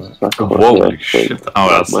him that. Jesus, back. that's Holy shit! Oh,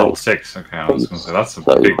 that's level 6. Okay, I was gonna say that's a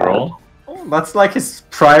So big bad. roll. That's like his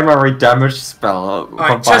primary damage spell.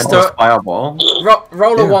 Combined Chester- with Fireball.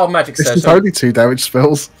 Roll a Yeah. wild magic It's surge. just only 2 damage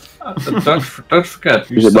spells. Don't forget,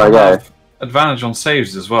 you Is it still my guy? have advantage on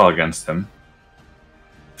saves as well against him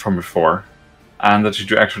from before, and that you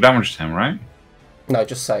do extra damage to him, right? No,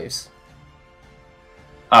 just saves.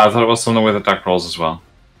 I thought it was something with attack rolls as well.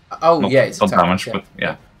 Oh Not, yeah, it's not attack, damage, yeah. but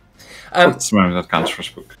yeah. Um, Maybe that counts for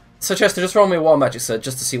spook. So Chester, just roll me a wild magic surge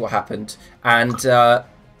just to see what happened. And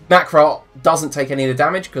Makra doesn't take any of the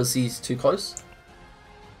damage because he's too close.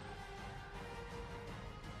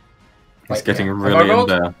 He's Wait, getting yeah. Have really I in rolled?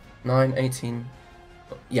 there. 9, 18.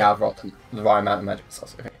 Yeah, I've rolled the right amount of magic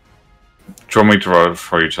missiles. Okay. Do you want me to roll it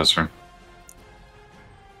for you, Chester?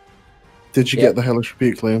 Did you Yeah. get the Hellish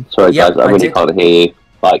Rebuke, Liam? Sorry, Yeah, guys, I I really did. can't hear you.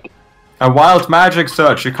 Like, A wild magic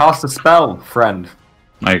surge. You cast a spell, friend.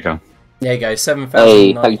 There you go. There you go, hey,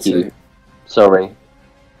 7,092. thank you. Sorry.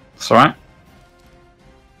 It's alright.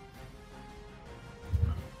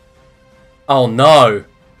 Oh no!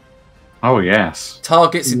 Oh, yes.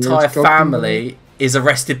 Target's Yes, entire go family is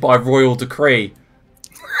arrested by royal decree.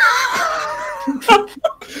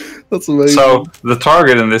 That's amazing. So the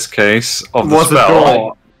target in this case of the Was the spell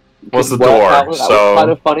door. was the Work out door. that So was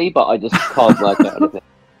kind of funny, but I just can't work out anything.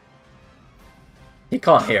 He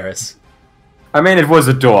can't hear us. I mean, it was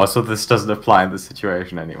a door, so this doesn't apply in this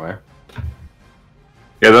situation anyway.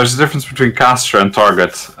 yeah, there's a difference between caster and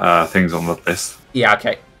target things on that list. Yeah,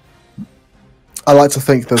 okay. I like to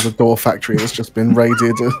think there's a door factory that's just been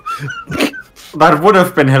raided. That would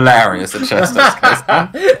have been hilarious in Chester's case.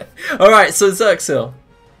 Alright, so Xerxil.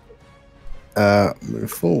 Move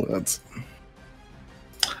forward.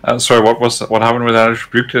 Sorry, what happened with that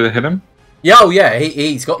rebuke? Did it hit him? Yeah, oh yeah,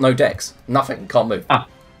 he's got no dex. Nothing, can't move.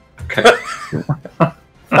 Okay.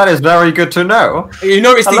 That is very good to know. You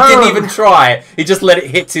noticed Hello? he didn't even try. He just let it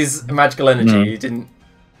hit his magical energy. He didn't...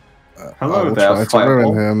 I Hello will there, try to ruin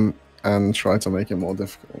Fireball. him and try to make it more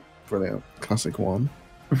difficult. Brilliant. Classic one.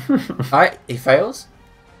 Alright, he fails.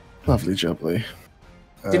 Lovely jubbly.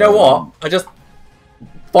 Do you know what? I just...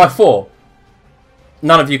 By 4.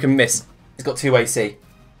 None of you can miss. He's got 2 AC.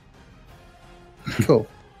 Cool.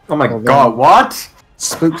 Oh my Well, then- god, what?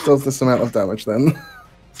 Spook does this amount of damage then.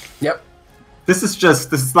 Yep. This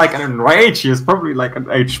is like an enrage. He is probably like an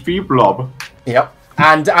HP blob. Yep.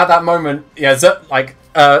 And at that moment, yeah,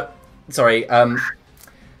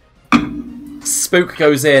 Spook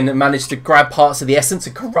goes in and manages to grab parts of the essence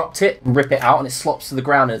and corrupt it and rip it out, and it slops to the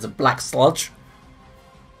ground as a black sludge.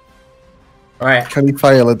 Alright. Can he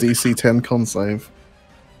fail a DC 10 con save?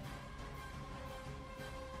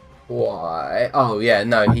 Why? Oh, yeah,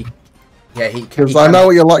 no, he... Yeah, he can... Because I know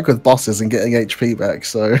what you're like with bosses and getting HP back,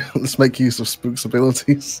 so let's make use of Spook's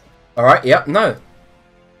abilities. Alright, yep, no.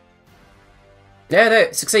 Yeah, no,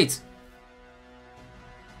 it succeeds.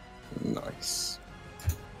 Nice.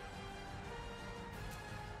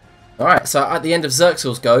 Alright, so at the end of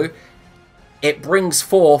Xerxil's go, it brings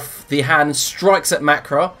forth the hand, strikes at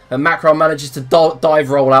Macra, and Macra manages to dive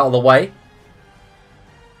roll out of the way.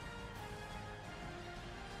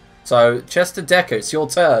 So, Chester Decker, it's your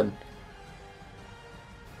turn.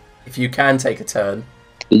 If you can take a turn.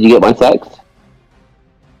 Did you get my text?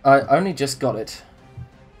 I only just got it.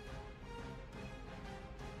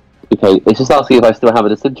 Okay, it's just asking if I still have a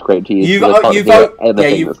disintegrate to use. You've- because I can't you've- hear yeah,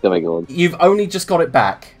 anything you've- that's going on. You've only just got it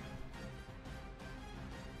back.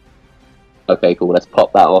 Okay, cool. Let's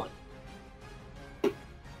pop that off.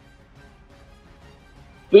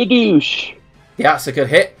 Bidoosh! Yeah, that's a good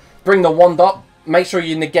hit. Bring the wand up. Make sure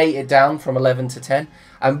you negate it down from 11 to 10.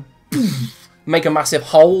 And make a massive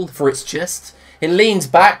hole for its chest. It leans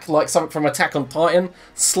back like something from Attack on Titan,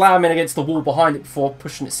 slamming against the wall behind it before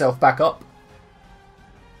pushing itself back up.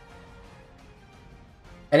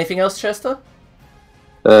 Anything else, Chester?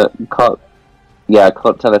 Can't. Yeah, I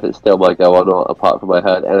can't tell if it's still my go or not, apart from I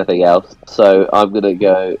heard anything else. So I'm gonna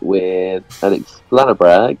go with an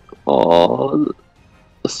Explanabrag on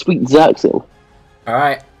Sweet Xerxil.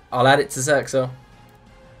 Alright, I'll add it to Xerxil.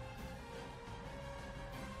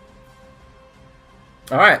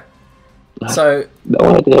 Alright. So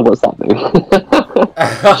No idea what's happening.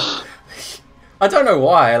 I don't know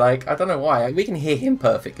why, I don't know why. We can hear him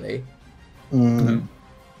perfectly.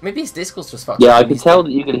 Maybe his Discord's just fucked Yeah, up I and can he's- tell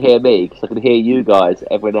that you can hear me because I can hear you guys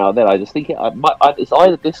every now and then. I just think it's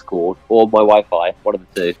either Discord or my Wi-Fi, one of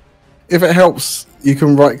the two. If it helps, you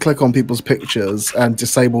can right-click on people's pictures and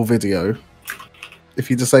disable video. If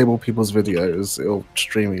you disable people's videos, it'll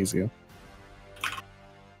stream easier.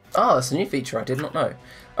 Oh, that's a new feature I did not know.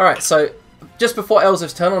 Alright, so just before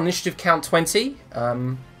Elzev's turn on initiative count 20,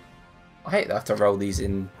 I hate that I have to roll these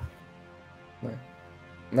in.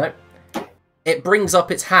 No. It brings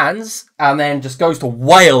up its hands and then just goes to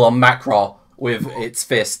wail on Macra with its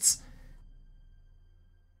fists.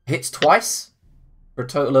 Hits twice for a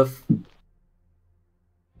total of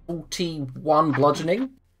 41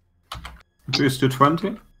 bludgeoning. Reduced to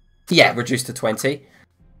 20? Yeah, reduced to 20.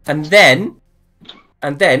 And then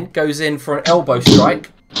goes in for an elbow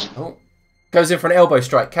strike. Oh. Goes in for an elbow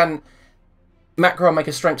strike. Can Macra make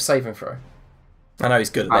a strength saving throw? I know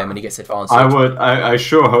he's good at them and he gets advantage. I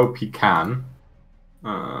sure hope he can.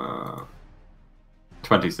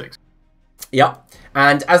 26. Yep.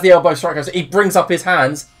 And as the elbow strike goes, he brings up his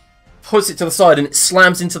hands, puts it to the side, and it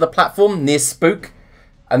slams into the platform near Spook.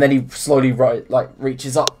 And then he slowly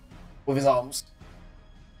reaches up with his arms.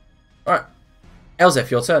 Alright. Elzef,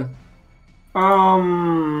 your turn.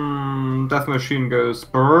 Death Machine goes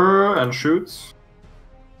brrr and shoots.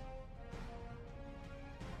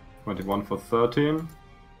 21 for 13.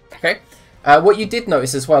 Okay. What you did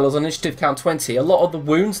notice as well is on initiative count 20, a lot of the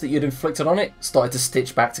wounds that you'd inflicted on it started to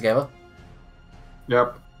stitch back together.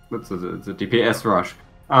 Yep, it's a DPS rush.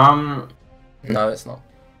 No, it's not.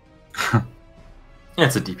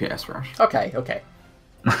 It's a DPS rush. Okay.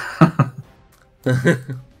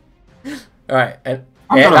 Alright, and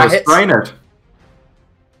I'm yeah, gonna that hits. restrain it.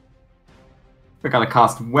 We're gonna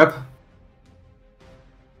cast web.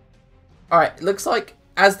 Alright, looks like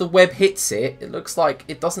as the web hits it, it looks like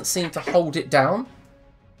it doesn't seem to hold it down.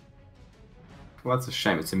 Well, that's a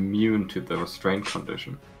shame. It's immune to the restraint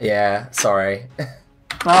condition. Yeah, sorry.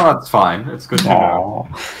 No, that's fine. It's good to know.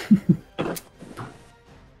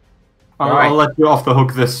 I'll let you off the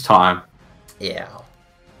hook this time. Yeah.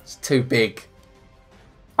 It's too big.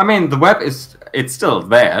 I mean, the web it's still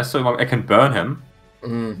there, so I can burn him.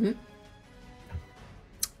 Mm-hmm.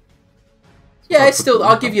 Yeah, it's still...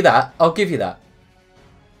 I'll give you that. I'll give you that.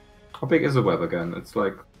 How big is the web again? It's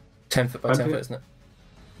like... 10 foot by 10 foot, isn't it?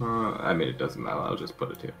 I mean, it doesn't matter. I'll just put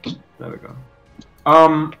it here. There we go.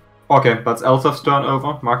 Okay, that's Elsaf's turn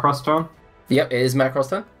over. Makara's turn. Yep, it is Macro's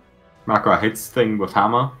turn. Makara hits thing with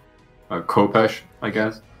hammer. Kopesh, I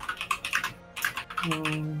guess.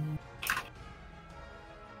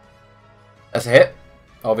 That's a hit,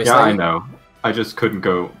 obviously. Yeah, I know. I just couldn't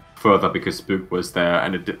go further because Spook was there,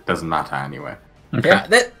 and it doesn't matter anyway. Okay. Yeah,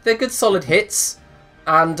 they're good solid hits.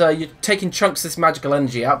 And you're taking chunks of this magical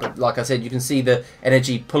energy out, but like I said, you can see the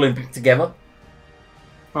energy pulling back together.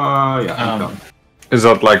 Yeah, I'm done. Is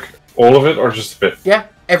that like all of it or just a bit? Yeah,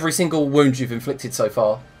 every single wound you've inflicted so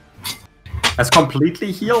far. That's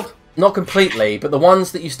completely healed? Not completely, but the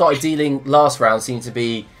ones that you started dealing last round seem to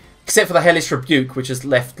be, except for the Hellish Rebuke, which has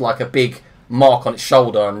left like a big mark on its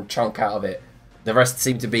shoulder and chunk out of it. The rest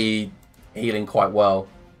seem to be healing quite well.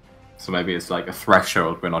 So maybe it's like a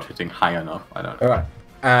threshold we're not hitting high enough. I don't know. Alright.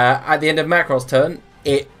 At the end of Macro's turn,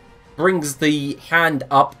 it brings the hand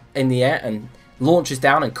up in the air and launches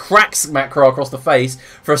down and cracks Macro across the face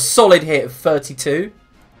for a solid hit of 32.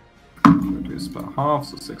 Reduce by half,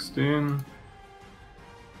 so 16.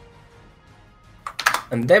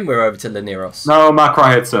 And then we're over to Laniros. No,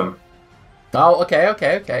 Makara hits him. Oh,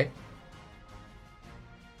 okay.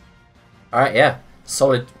 Alright, yeah.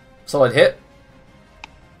 Solid hit.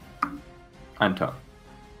 And turn.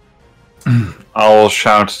 I'll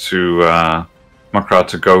shout to Makra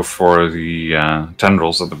to go for the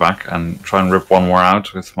tendrils at the back and try and rip one more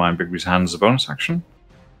out with my Big B's hand as a bonus action.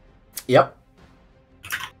 Yep.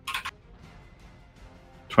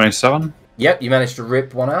 27. Yep, you managed to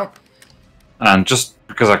rip one out. And just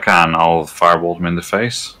because I can, I'll firebolt him in the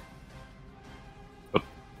face. But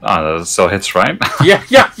that still hits, right?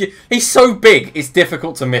 yeah. He's so big, it's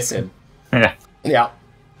difficult to miss him. Yeah. Yeah.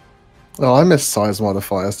 Oh, I missed size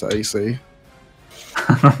modifiers to AC.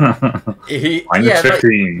 Minus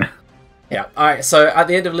 15. Yeah, alright, so at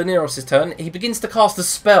the end of Laniros' turn, he begins to cast a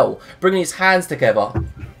spell, bringing his hands together.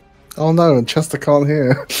 Oh no, and Chester can't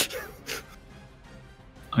hear.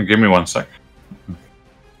 Give me 1 sec.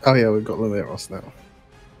 Oh yeah, we've got Laniros now.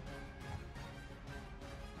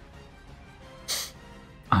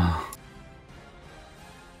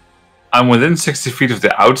 I'm within 60 feet of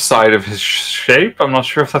the outside of his shape. I'm not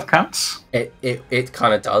sure if that counts. It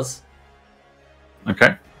kind of does.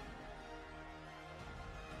 Okay.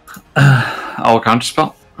 I'll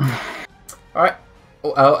counterspell. Alright.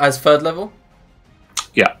 As third level,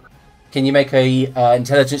 Yeah. can you make a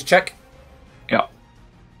intelligence check? Yeah.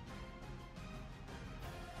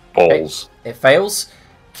 Balls. It fails.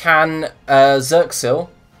 Can Xerxil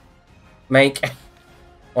make...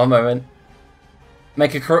 One moment.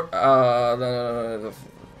 Make a...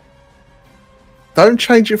 Don't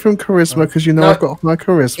change it from charisma because you know No, I've got my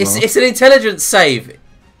charisma. It's an intelligence save.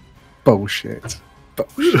 Bullshit.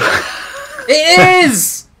 It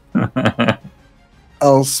is!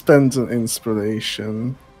 I'll spend an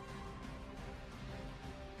inspiration.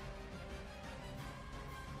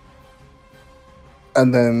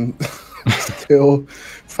 And then still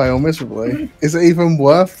fail miserably. Is it even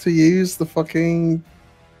worth to use the fucking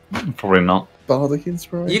Probably not. bardic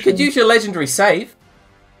inspiration? You could use your legendary save.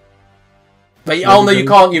 But oh no, you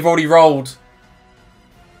can't. You've already rolled.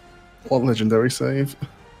 What legendary save?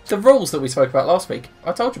 The rules that we spoke about last week.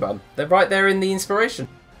 I told you about them. They're right there in the inspiration.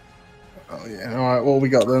 Oh yeah, alright, what we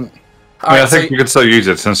got then? I think you could still use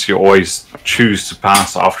it since you always choose to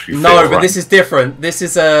pass after you No, fail, but right? this is different. This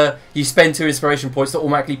is you spend 2 inspiration points to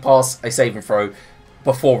automatically pass a saving throw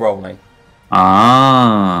before rolling.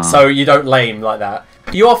 Ah. So you don't lame like that.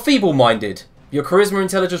 You are feeble-minded. Your charisma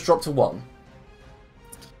intelligence dropped to 1.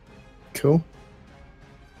 Cool.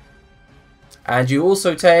 And you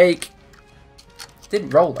also take...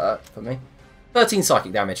 Didn't roll that for me. 13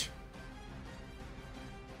 psychic damage.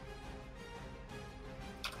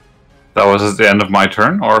 That was at the end of my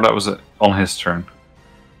turn, or that was on his turn?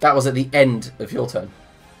 That was at the end of your turn.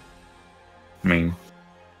 I mean...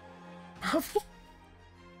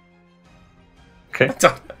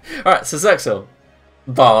 Okay. Alright, so Zexel.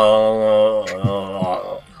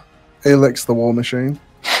 Alex the War Machine.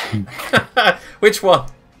 Which one?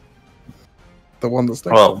 The one that's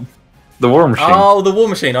next Well, one. the War Machine. Oh, the War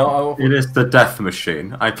Machine. Oh. It is the death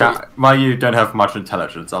machine. I can't. Well, you don't have much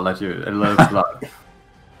intelligence. I'll let you.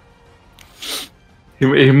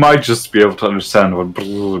 He might just be able to understand what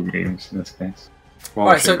blue means in this case.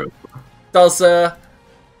 Right, so does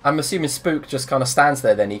I'm assuming Spook just kind of stands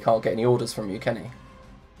there. Then he can't get any orders from you, can he?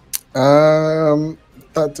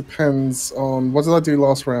 That depends on what did I do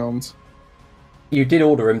last round. You did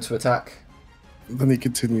order him to attack. Then he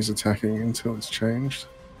continues attacking until it's changed.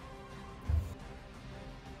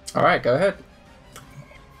 All right, go ahead.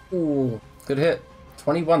 Ooh, good hit.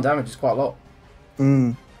 21 damage is quite a lot.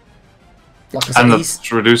 Mm. Like I said, And he's...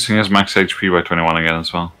 that's reducing his max HP by 21 again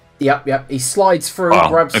as well. Yep. He slides through,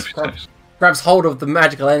 grabs hold of the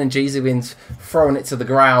magical energies. He begins throwing it to the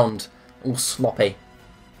ground, all sloppy.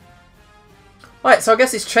 Right, so I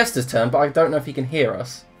guess it's Chester's turn, but I don't know if he can hear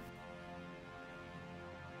us.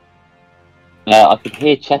 I can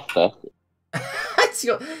hear Chester.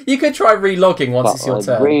 You could try relogging once it's your I'm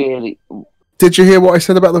turn. really, Did you hear what I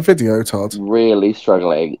said about the video, Todd? really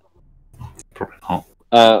struggling. Probably not.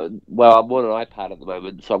 Well, I'm on an iPad at the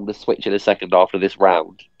moment, so I'm going to switch in a second after this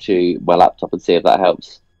round to my laptop and see if that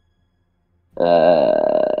helps.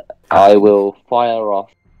 I will fire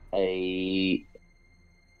off a...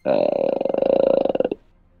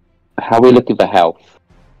 how are we looking for health?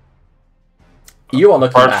 You are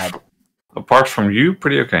looking bad. Apart from you,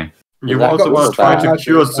 pretty okay. You That also got want us to try back. to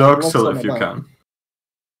cure What's Zerxel on if you that? can.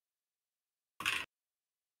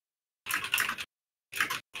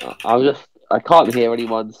 I can't hear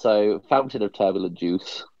anyone, so Fountain of Turbulent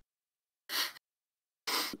Juice.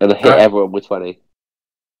 And I hit everyone with 20.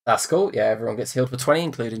 That's cool. Yeah, everyone gets healed for 20,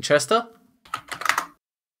 including Chester.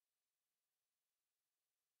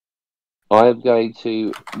 I am going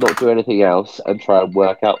to not do anything else and try and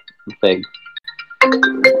work out the thing.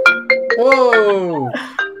 Whoa!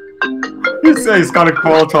 He's got a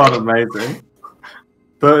quote on amazing.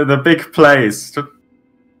 The big plays.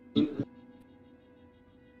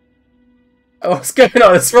 Oh, what's going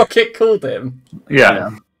on? Has Rocket called him?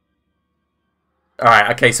 Yeah.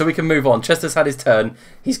 Alright, okay, so we can move on. Chester's had his turn.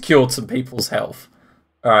 He's cured some people's health.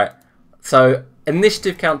 Alright, so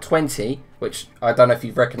initiative count 20, which I don't know if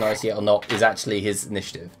you've recognised yet or not, is actually his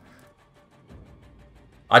initiative.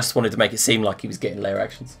 I just wanted to make it seem like he was getting layer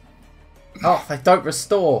actions. Oh, they don't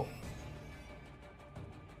restore.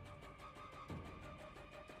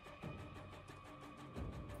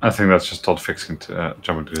 I think that's just Todd fixing to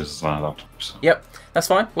jumping to his laptop. So. Yep, that's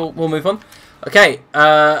fine. We'll move on. Okay,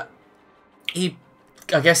 I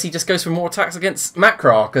guess he just goes for more attacks against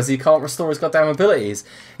Makrar because he can't restore his goddamn abilities.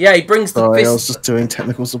 Yeah, he brings the Sorry, fist. I was just doing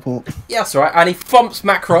technical support. Yeah, that's right. And he thumps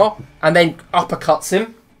Makrar and then uppercuts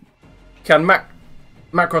him.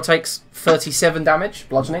 Makrar takes 37 damage,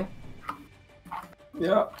 bludgeoning.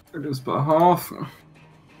 Yeah, it is by half.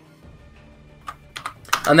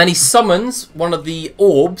 And then he summons one of the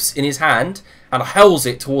orbs in his hand and hurls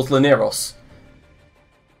it towards Laneros.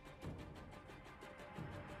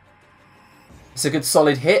 It's a good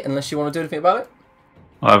solid hit, unless you want to do anything about it.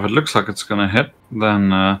 Well, if it looks like it's going to hit,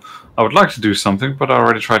 then I would like to do something, but I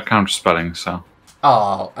already tried counterspelling, so...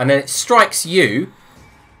 Oh, and then it strikes you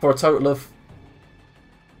for a total of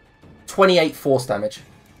 28 force damage.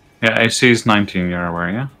 Yeah, AC is 19, you're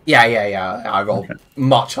aware, yeah? Yeah. I rolled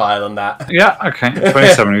much higher than that. Yeah, okay.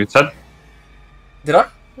 27, you said? Did I?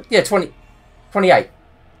 Yeah, 28.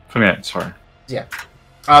 28, sorry. Yeah.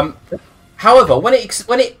 However, when it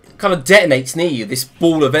kind of detonates near you, this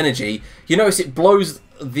ball of energy, you notice it blows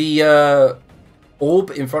the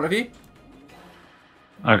orb in front of you.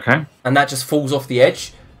 Okay. And that just falls off the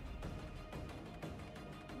edge.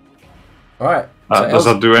 Alright. So Does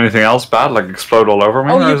that do anything else bad, like explode all over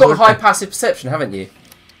me? Oh, or you've is got it high okay? passive perception, haven't you?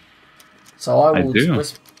 So I will do.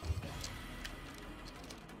 whisper.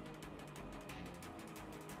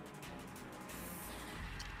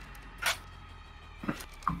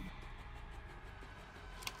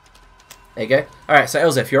 There you go. Alright, so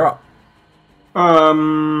Elzef, you're up. Well,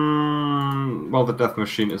 the death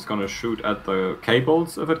machine is gonna shoot at the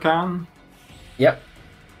cables if it can. Yep.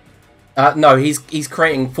 No, he's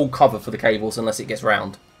creating full cover for the cables unless it gets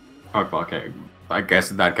round. Okay. I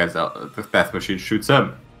guess in that case, the death machine shoots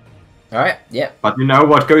him. Alright, yeah. But you know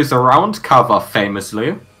what goes around cover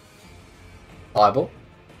famously? Fireball.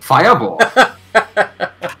 Fireball.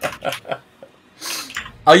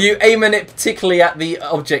 Are you aiming it particularly at the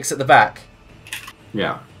objects at the back?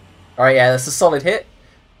 Yeah. Alright, yeah, that's a solid hit.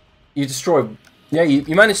 You destroy... Yeah,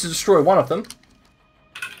 you managed to destroy one of them.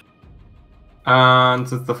 And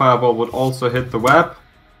since the fireball would also hit the web,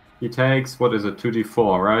 he takes, what is it,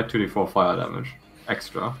 2d4, right? 2d4 fire damage.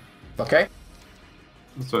 Extra. Okay.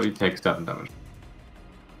 So he takes 7 damage.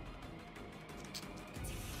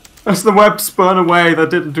 As the webs burn away,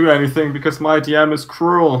 that didn't do anything because my DM is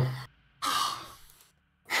cruel.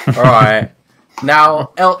 Alright.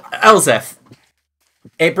 Now, Elzeth.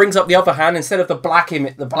 It brings up the other hand. Instead of the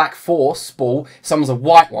black force ball, summons a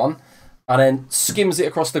white one, and then skims it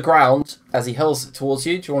across the ground as he hurls it towards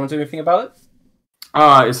you. Do you want to do anything about it?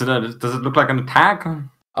 Does it look like an attack?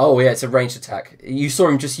 Oh yeah, it's a ranged attack. You saw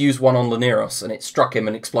him just use one on Laneros, and it struck him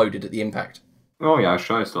and exploded at the impact. Oh yeah,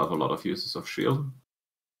 sure, I still have a lot of uses of shield.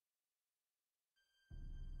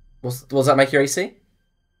 What does that make your AC?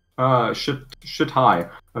 Shit high.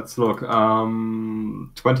 Let's look.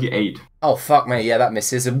 28. Oh fuck me, yeah, that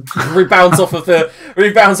misses and rebounds off of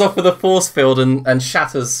the force field and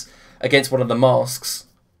shatters against one of the masks.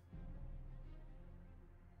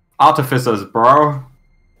 Artificers, bro.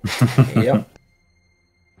 Yep.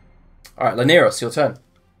 Alright, Laneros, your turn.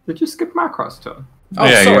 Did you skip Macro's turn? Oh,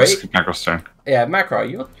 yeah, sorry. you skip Macro's turn. Yeah, Macro,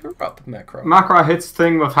 you're up, Macro. Macro hits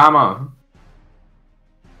thing with hammer.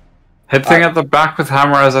 Hit thing at the back with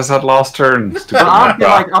hammer, as I said last turn. Stupid But aren't they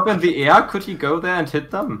Macro. like up in the air? Could he go there and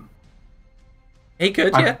hit them? He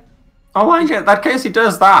could, yeah. Oh, well, in that case he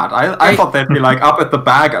does that. I thought they'd be like up at the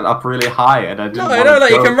bag and up really high, and I didn't. No,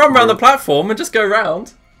 like you can run around the platform and just go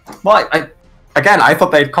round. Well, I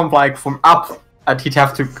thought they'd come like from up, and he'd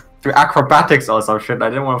have to do acrobatics or some shit. I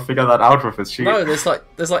didn't want to figure that out with his shield. No, there's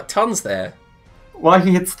like tons there. Well,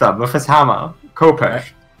 he hits them with his hammer. Kopesh.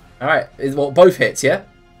 Alright, well, both hits, yeah?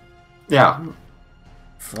 Yeah.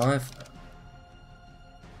 5.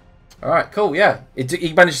 Alright, cool, yeah.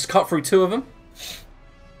 He managed to cut through 2 of them.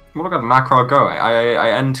 Well, look at Macro go. I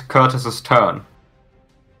end Curtis's turn.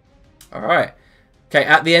 Alright. Okay,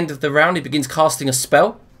 at the end of the round, he begins casting a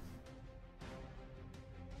spell.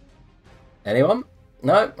 Anyone?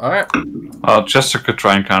 No? Alright. Jester could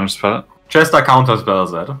try and counterspell it. Chester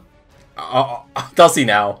counterspells it. Does he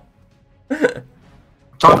now?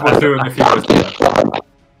 Top would do it if he was there.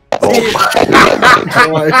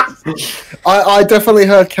 I definitely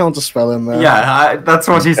heard counterspell in there. Yeah, that's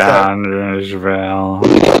what he said.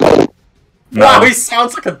 Counterspell. Wow, he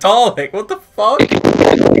sounds like a Dalek. What the fuck?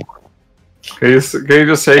 Can you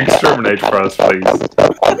just say exterminate for us, please?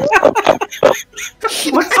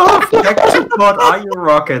 What sort of extra plot are you,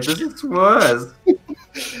 Rocket? This is worse.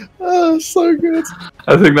 Oh, so good.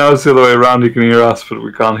 I think now it's the other way around. He can hear us, but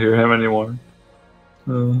we can't hear him anymore.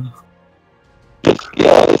 Yeah,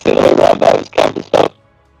 it's the other way around now. It's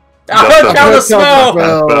counterspell. Oh, counter spell!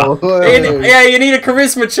 Counterspell. Hey. Yeah, you need a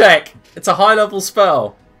charisma check. It's a high level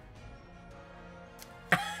spell.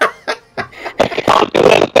 Can't do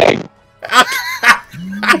anything.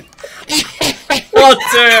 What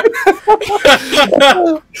the?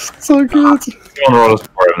 So good. You want to roll us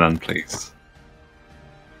for him then, please?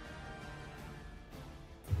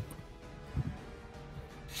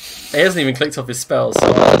 He hasn't even clicked off his spells. So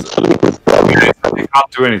He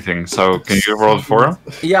can't do anything, so can you roll it for him?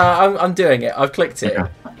 yeah, I'm doing it. I've clicked it. Okay.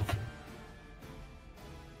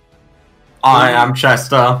 I am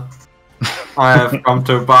Chester. I have come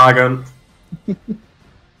to bargain.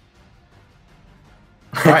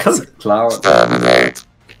 Right, so- Cloud.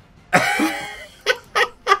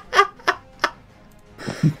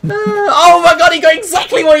 oh my god, he got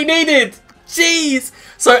exactly what he needed! Jeez!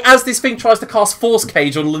 So as this thing tries to cast Force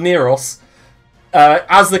Cage on Laneros,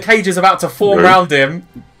 as the cage is about to form around him,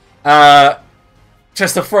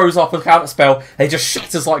 Chester throws up a counterspell, and it just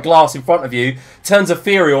shatters like glass in front of you, turns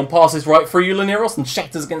ethereal and passes right through you, Laneros, and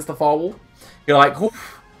shatters against the firewall. You're like,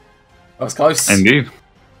 oof, that was close. Indeed.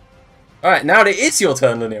 Alright, now it is your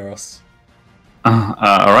turn, Laneros.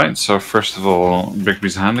 Alright, so first of all,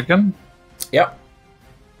 Bigby's hand again. Yep.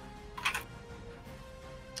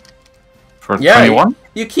 For Yeah, 21.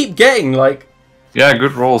 You keep getting, like, Yeah,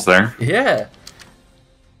 good rolls there. yeah.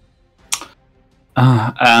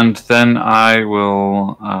 And then I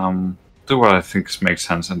will do what I think makes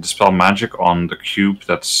sense and dispel magic on the cube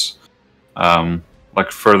that's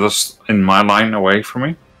like furthest in my line away from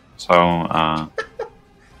me. So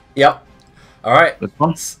Yep. Alright. this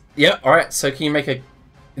one. Yep, alright. So can you make a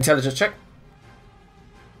intelligence check?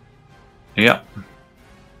 Yeah.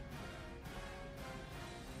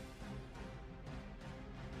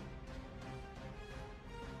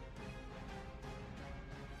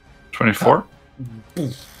 $24.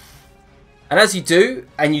 And as you do,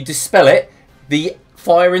 and you dispel it, the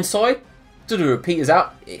fire inside peters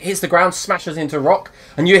out, it hits the ground, smashes into rock,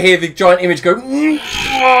 and you hear the giant image go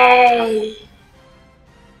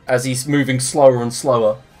as he's moving slower and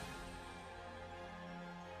slower.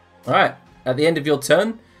 Alright, at the end of your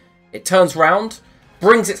turn, it turns round,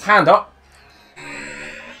 brings its hand up,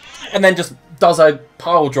 and then just does a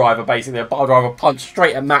pile driver, basically. A pile driver punch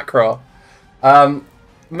straight at Macro.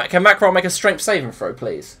 Can Macro make a strength saving throw,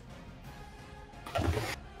 please?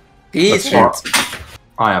 He is hit.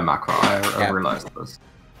 I am Macro. I realised this.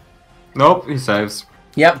 Nope, he saves.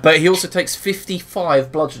 Yep, but he also takes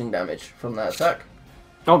 55 bludgeoning damage from that attack.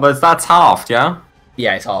 Oh, but that's halved, yeah?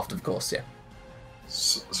 Yeah, it's halved, of course, yeah.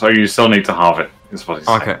 So you still need to halve it, is what he's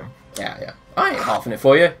saying. Okay. Yeah. I ain't halving it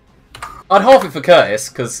for you. I'd half it for Curtis,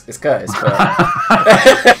 because it's Curtis, but...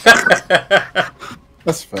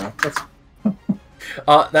 That's fair.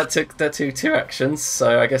 that took 2 actions,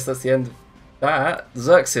 so I guess that's the end of that.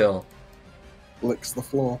 Xerxil. Licks the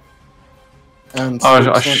floor. And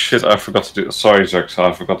Shit, I forgot to do... Sorry, Zerx,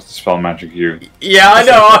 I forgot to dispel magic you. Yeah, I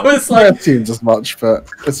know, I was like... It seems as much, but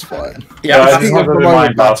it's fine. Yeah, I It's just heat of wanted the to moment,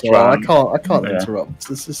 remind last that's all. round. I can't Yeah. interrupt.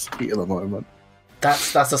 This is heat of the moment.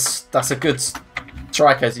 that's a good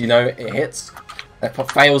strike, as you know, it hits. It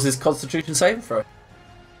fails his constitution saving throw.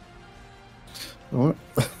 Alright.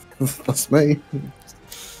 That's me.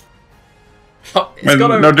 It's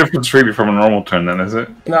got No difference really from a normal turn then, is it?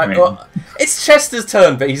 No, I mean, well, it's Chester's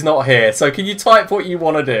turn, but he's not here. So can you type what you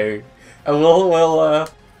want to do, and we'll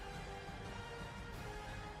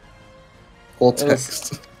Or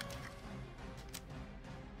text.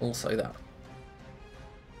 also that.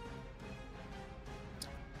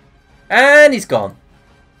 And he's gone.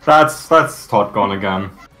 That's Todd gone again.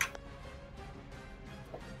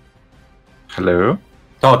 hello?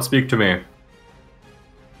 Todd, speak to me.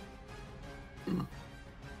 Do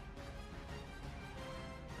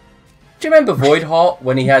you remember Voidheart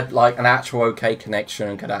when he had like an actual okay connection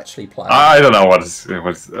and could actually play? I don't know what is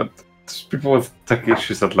people with tech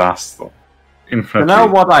issues that last You infinitely. know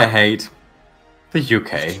what I hate? The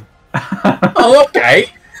UK. Oh,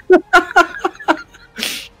 okay.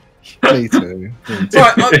 Me too.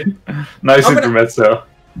 Right, Nice I'm gonna- intermezzo.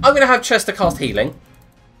 I'm going to have Chester cast healing.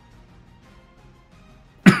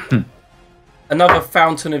 Another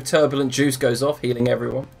fountain of turbulent juice goes off, healing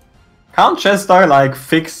everyone. Can't Chester, like,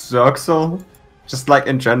 fix Zerxel? Just, like,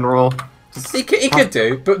 in general? Just... He could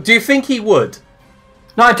do, but do you think he would?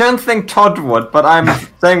 No, I don't think Todd would, but I'm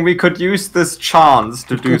saying we could use this chance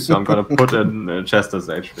to do so. I'm gonna put in Chester's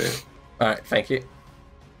HP. Alright, thank you.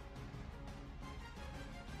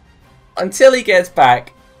 Until he gets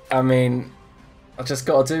back, I mean, I just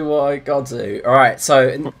gotta do what I gotta do. Alright,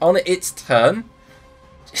 so on its turn,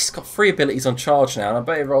 it's got 3 abilities on charge now, and I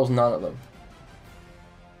bet it rolls none of them.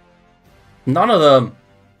 None of them!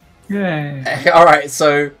 Yay. Alright,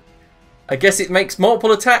 so I guess it makes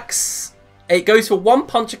multiple attacks. It goes for 1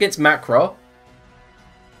 punch against Macro,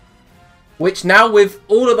 which now with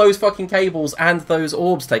all of those fucking cables and those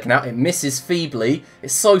orbs taken out, it misses feebly.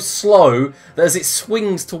 It's so slow that as it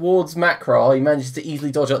swings towards Macro, he manages to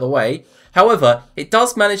easily dodge out of the way. However, it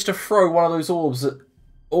does manage to throw one of those orbs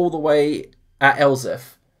all the way at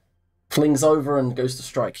Elzef. Flings over and goes to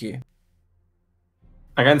strike you.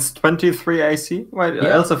 Against 23 AC? Wait, Yeah.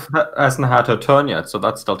 Elsa hasn't had her turn yet, so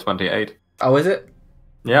that's still 28. Oh, is it?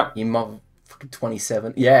 Yeah. You motherfucking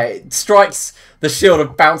 27. Yeah, it strikes the shield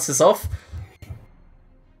and bounces off.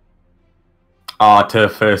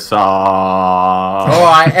 Artificer.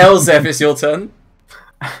 Alright, Elzef, it's your turn.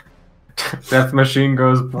 Death machine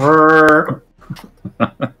goes brrr.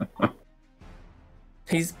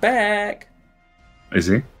 He's back. Is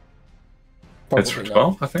he? Probably It's for not.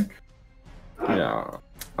 12, I think. Yeah.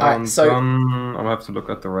 Alright, so- I'll have to look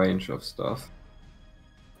at the range of stuff.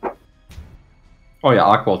 Oh yeah,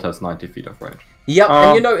 Arcbolt has 90 feet of range. Yep,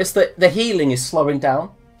 and you notice that the healing is slowing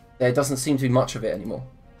down. There doesn't seem to be much of it anymore.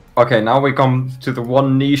 Okay, now we come to the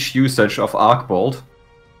one niche usage of Arcbolt.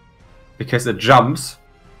 Because it jumps.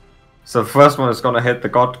 So the first one is gonna hit the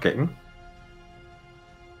God King.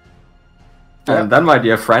 Yep. And then, my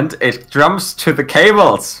dear friend, it jumps to the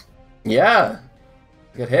cables. Yeah.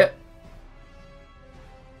 Good hit.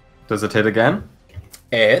 Does it hit again?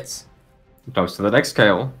 It hits. It jumps to the next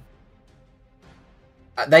cable.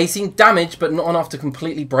 They seem damaged, but not enough to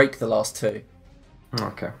completely break the last 2.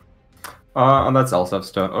 Okay. And that's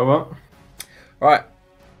Elsef's turn. Over. Right.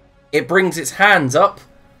 It brings its hands up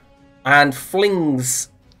and flings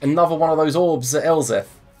another one of those orbs at Elzef.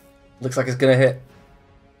 Looks like it's gonna hit.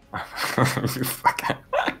 You fucking...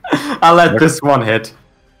 I'll let this one hit.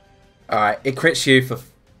 Alright, it crits you for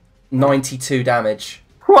 92 damage.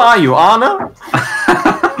 Who are you, Anna?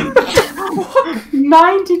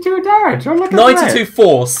 92 damage. Oh, look at 92 that.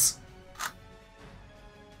 force.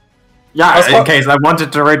 Yeah, in ho- case I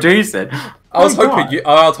wanted to reduce it. I was Oh, hoping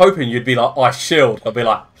God. I was hoping you'd be like, I shield. I'd be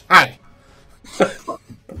like, hey.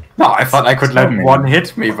 No, I thought I could let one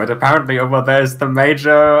hit me, but apparently over there is the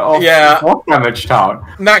major of force damage town.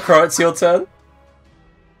 Macro, it's your turn.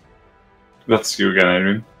 That's you again,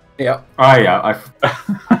 Adrian. Yeah. Oh yeah,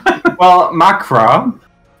 well, Macra,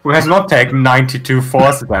 who has not taken 92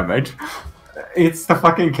 force damage, it's the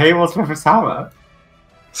fucking cables with his hammer.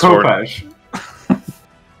 Sword. Kopesh.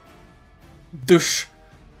 Douche.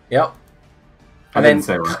 Yep. I didn't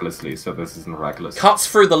say recklessly, so this isn't reckless. Cuts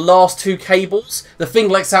through the last 2 cables. The thing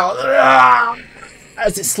lets out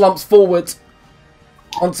as it slumps forward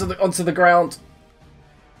onto the ground,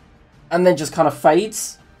 and then just kind of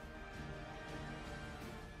fades.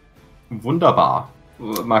 Wunderbar.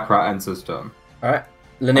 Macra ends his turn. Alright.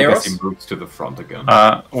 I Laneros? guess he moves to the front again.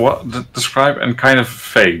 Describe and kind of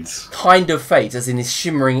fades. Kind of fades, as in is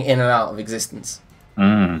shimmering in and out of existence.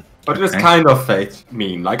 What does kind of fade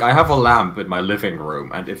mean? Like, I have a lamp in my living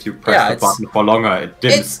room, and if you press the button for longer, it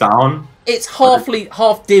dims down? It's half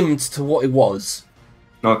dimmed to what it was.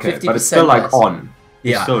 Okay, but it's still, like, on.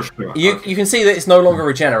 Yeah. Still sure. You can see that it's no longer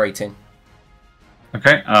regenerating.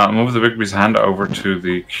 Okay, move the Bigby's hand over to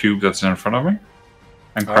the cube that's in front of me.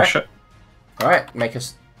 And crush it. Alright, make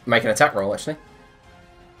an attack roll, actually.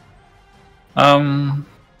 Yeah,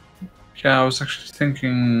 I was actually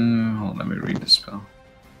thinking... Hold on, let me read the spell.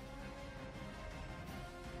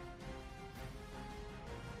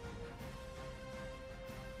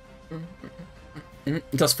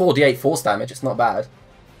 It does 4d8 force damage, it's not bad.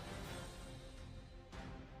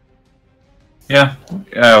 Yeah,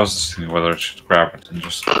 I was just thinking whether I should grab it and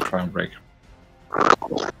just try and break it.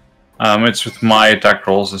 It's with my attack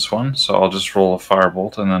rolls, this one, so I'll just roll a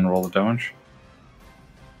firebolt and then roll the damage.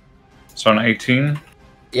 So an 18.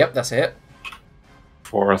 Yep, that's it.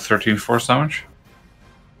 For 13 force damage.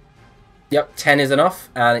 Yep, 10 is enough,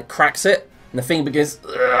 and it cracks it, and the thing begins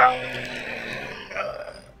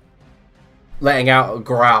letting out a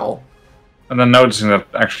growl. And then noticing that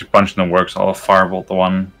actually punching them works, I'll firebolt the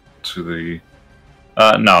one to the...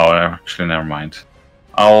 no, actually, never mind.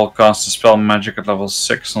 I'll cast a spell magic at level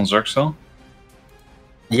 6 on Zerxil.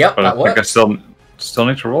 Yep, but that I think works. I still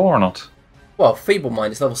need to roll or not? Well, Feeble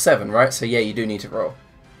Mind is level 7, right? So yeah, you do need to roll.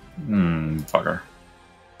 Bugger.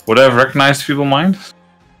 Would I have recognized Feeble Mind?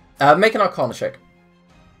 Make an Arcana check.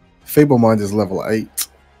 Feeble Mind is level 8.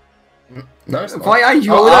 No, it's not. Why are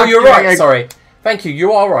you? Oh no, you're right. Sorry. Thank you.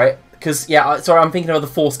 You are right. Because sorry, I'm thinking of the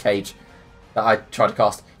Force Cage that I tried to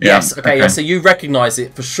cast. Yeah, Yes. Okay. Yeah. So you recognise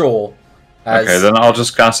it for sure. Okay, then I'll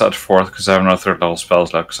just cast that 4th because I have no 3rd level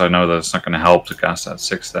spells left. Because I know that it's not going to help to cast that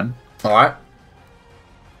 6th then. All right.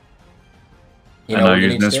 And I'll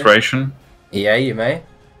use an inspiration. Yeah, you may.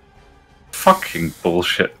 Fucking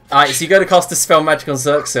bullshit. Alright, so you go to cast a spell magic on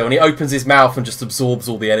Zerxil, and he opens his mouth and just absorbs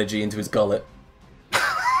all the energy into his gullet.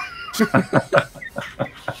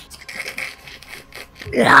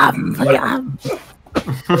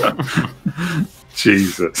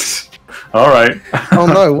 Jesus. Alright. Oh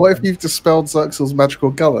no, what if you've dispelled Zerxil's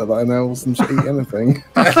magical gullet that enables them to eat anything?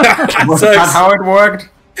 Was that how it worked?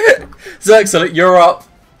 Zerxil, you're up.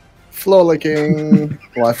 Floor licking,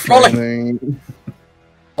 life training.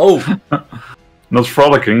 Oh. Not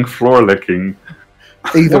frolicking, floor licking.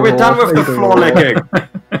 Either we're done with the floor licking.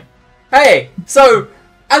 Hey, so,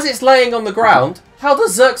 as it's laying on the ground, how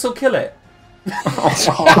does Zerxil kill it?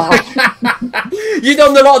 You've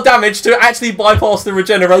done a lot of damage to actually bypass the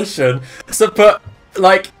regeneration. So, but,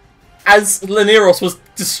 like, as Laneros was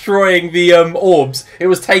destroying the orbs, it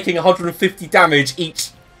was taking 150 damage each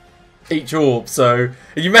orb, so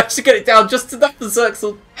you managed to get it down just enough for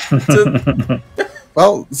Zerxil to...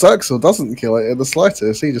 Well, Zerxil doesn't kill it in the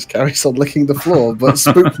slightest. He just carries on licking the floor, but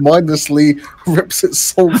Spook mindlessly rips its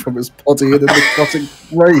soul from its body in a necrotic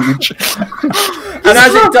rage. And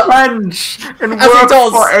as it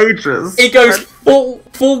does, for ages. It goes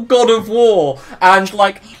full God of War and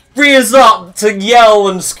like rears up to yell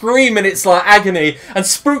and scream in its like agony, and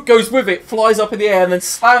Spook goes with it, flies up in the air, and then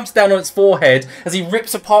slams down on its forehead as he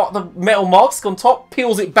rips apart the metal mask on top,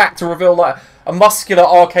 peels it back to reveal like a muscular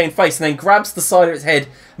arcane face, and then grabs the side of its head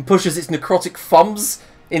and pushes its necrotic thumbs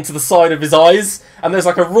into the side of his eyes, and there's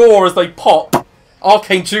like a roar as they pop.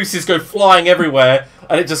 Arcane juices go flying everywhere,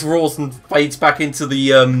 and it just roars and fades back into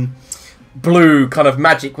the blue kind of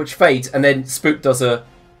magic, which fades, and then Spook does a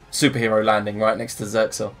superhero landing right next to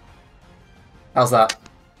Zerxil. How's that?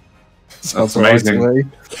 Sounds amazing.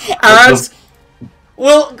 And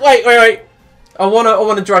well, wait. I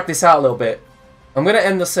wanna drag this out a little bit. I'm gonna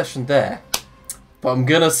end the session there, but I'm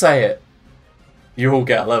gonna say it. You all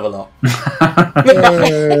get a level up.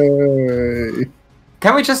 Hey.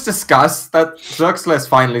 Can we just discuss that Zerxil has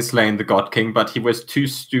finally slain the God King, but he was too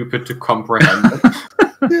stupid to comprehend it?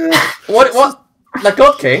 Yeah. What? The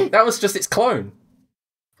God King, that was just its clone.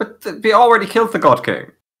 But we already killed the God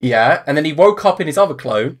King. Yeah, and then he woke up in his other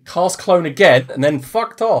clone, cast clone again, and then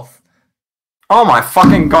fucked off. Oh my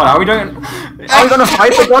fucking god, are we gonna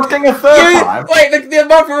fight the God King a third time? Wait, the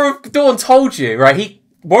Mother of Dawn told you, right? He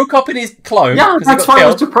woke up in his clone. Yeah, that's why I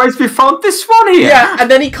was surprised we found this one here. Yeah, and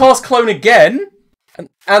then he cast clone again,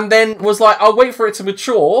 and then was like, I'll wait for it to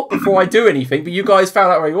mature before I do anything, but you guys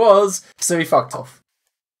found out where he was, so he fucked off.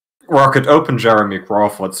 Rocket, open Jeremy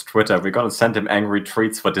Crawford's Twitter. We're gonna send him angry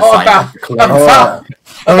tweets for designing the clone. About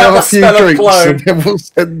have the a few spell of drinks clone. and then we'll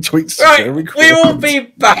send tweets to Right, Jeremy we will Crawford. be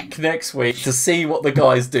back next week to see what the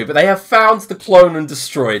guys do, but they have found the clone and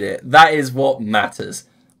destroyed it. That is what matters.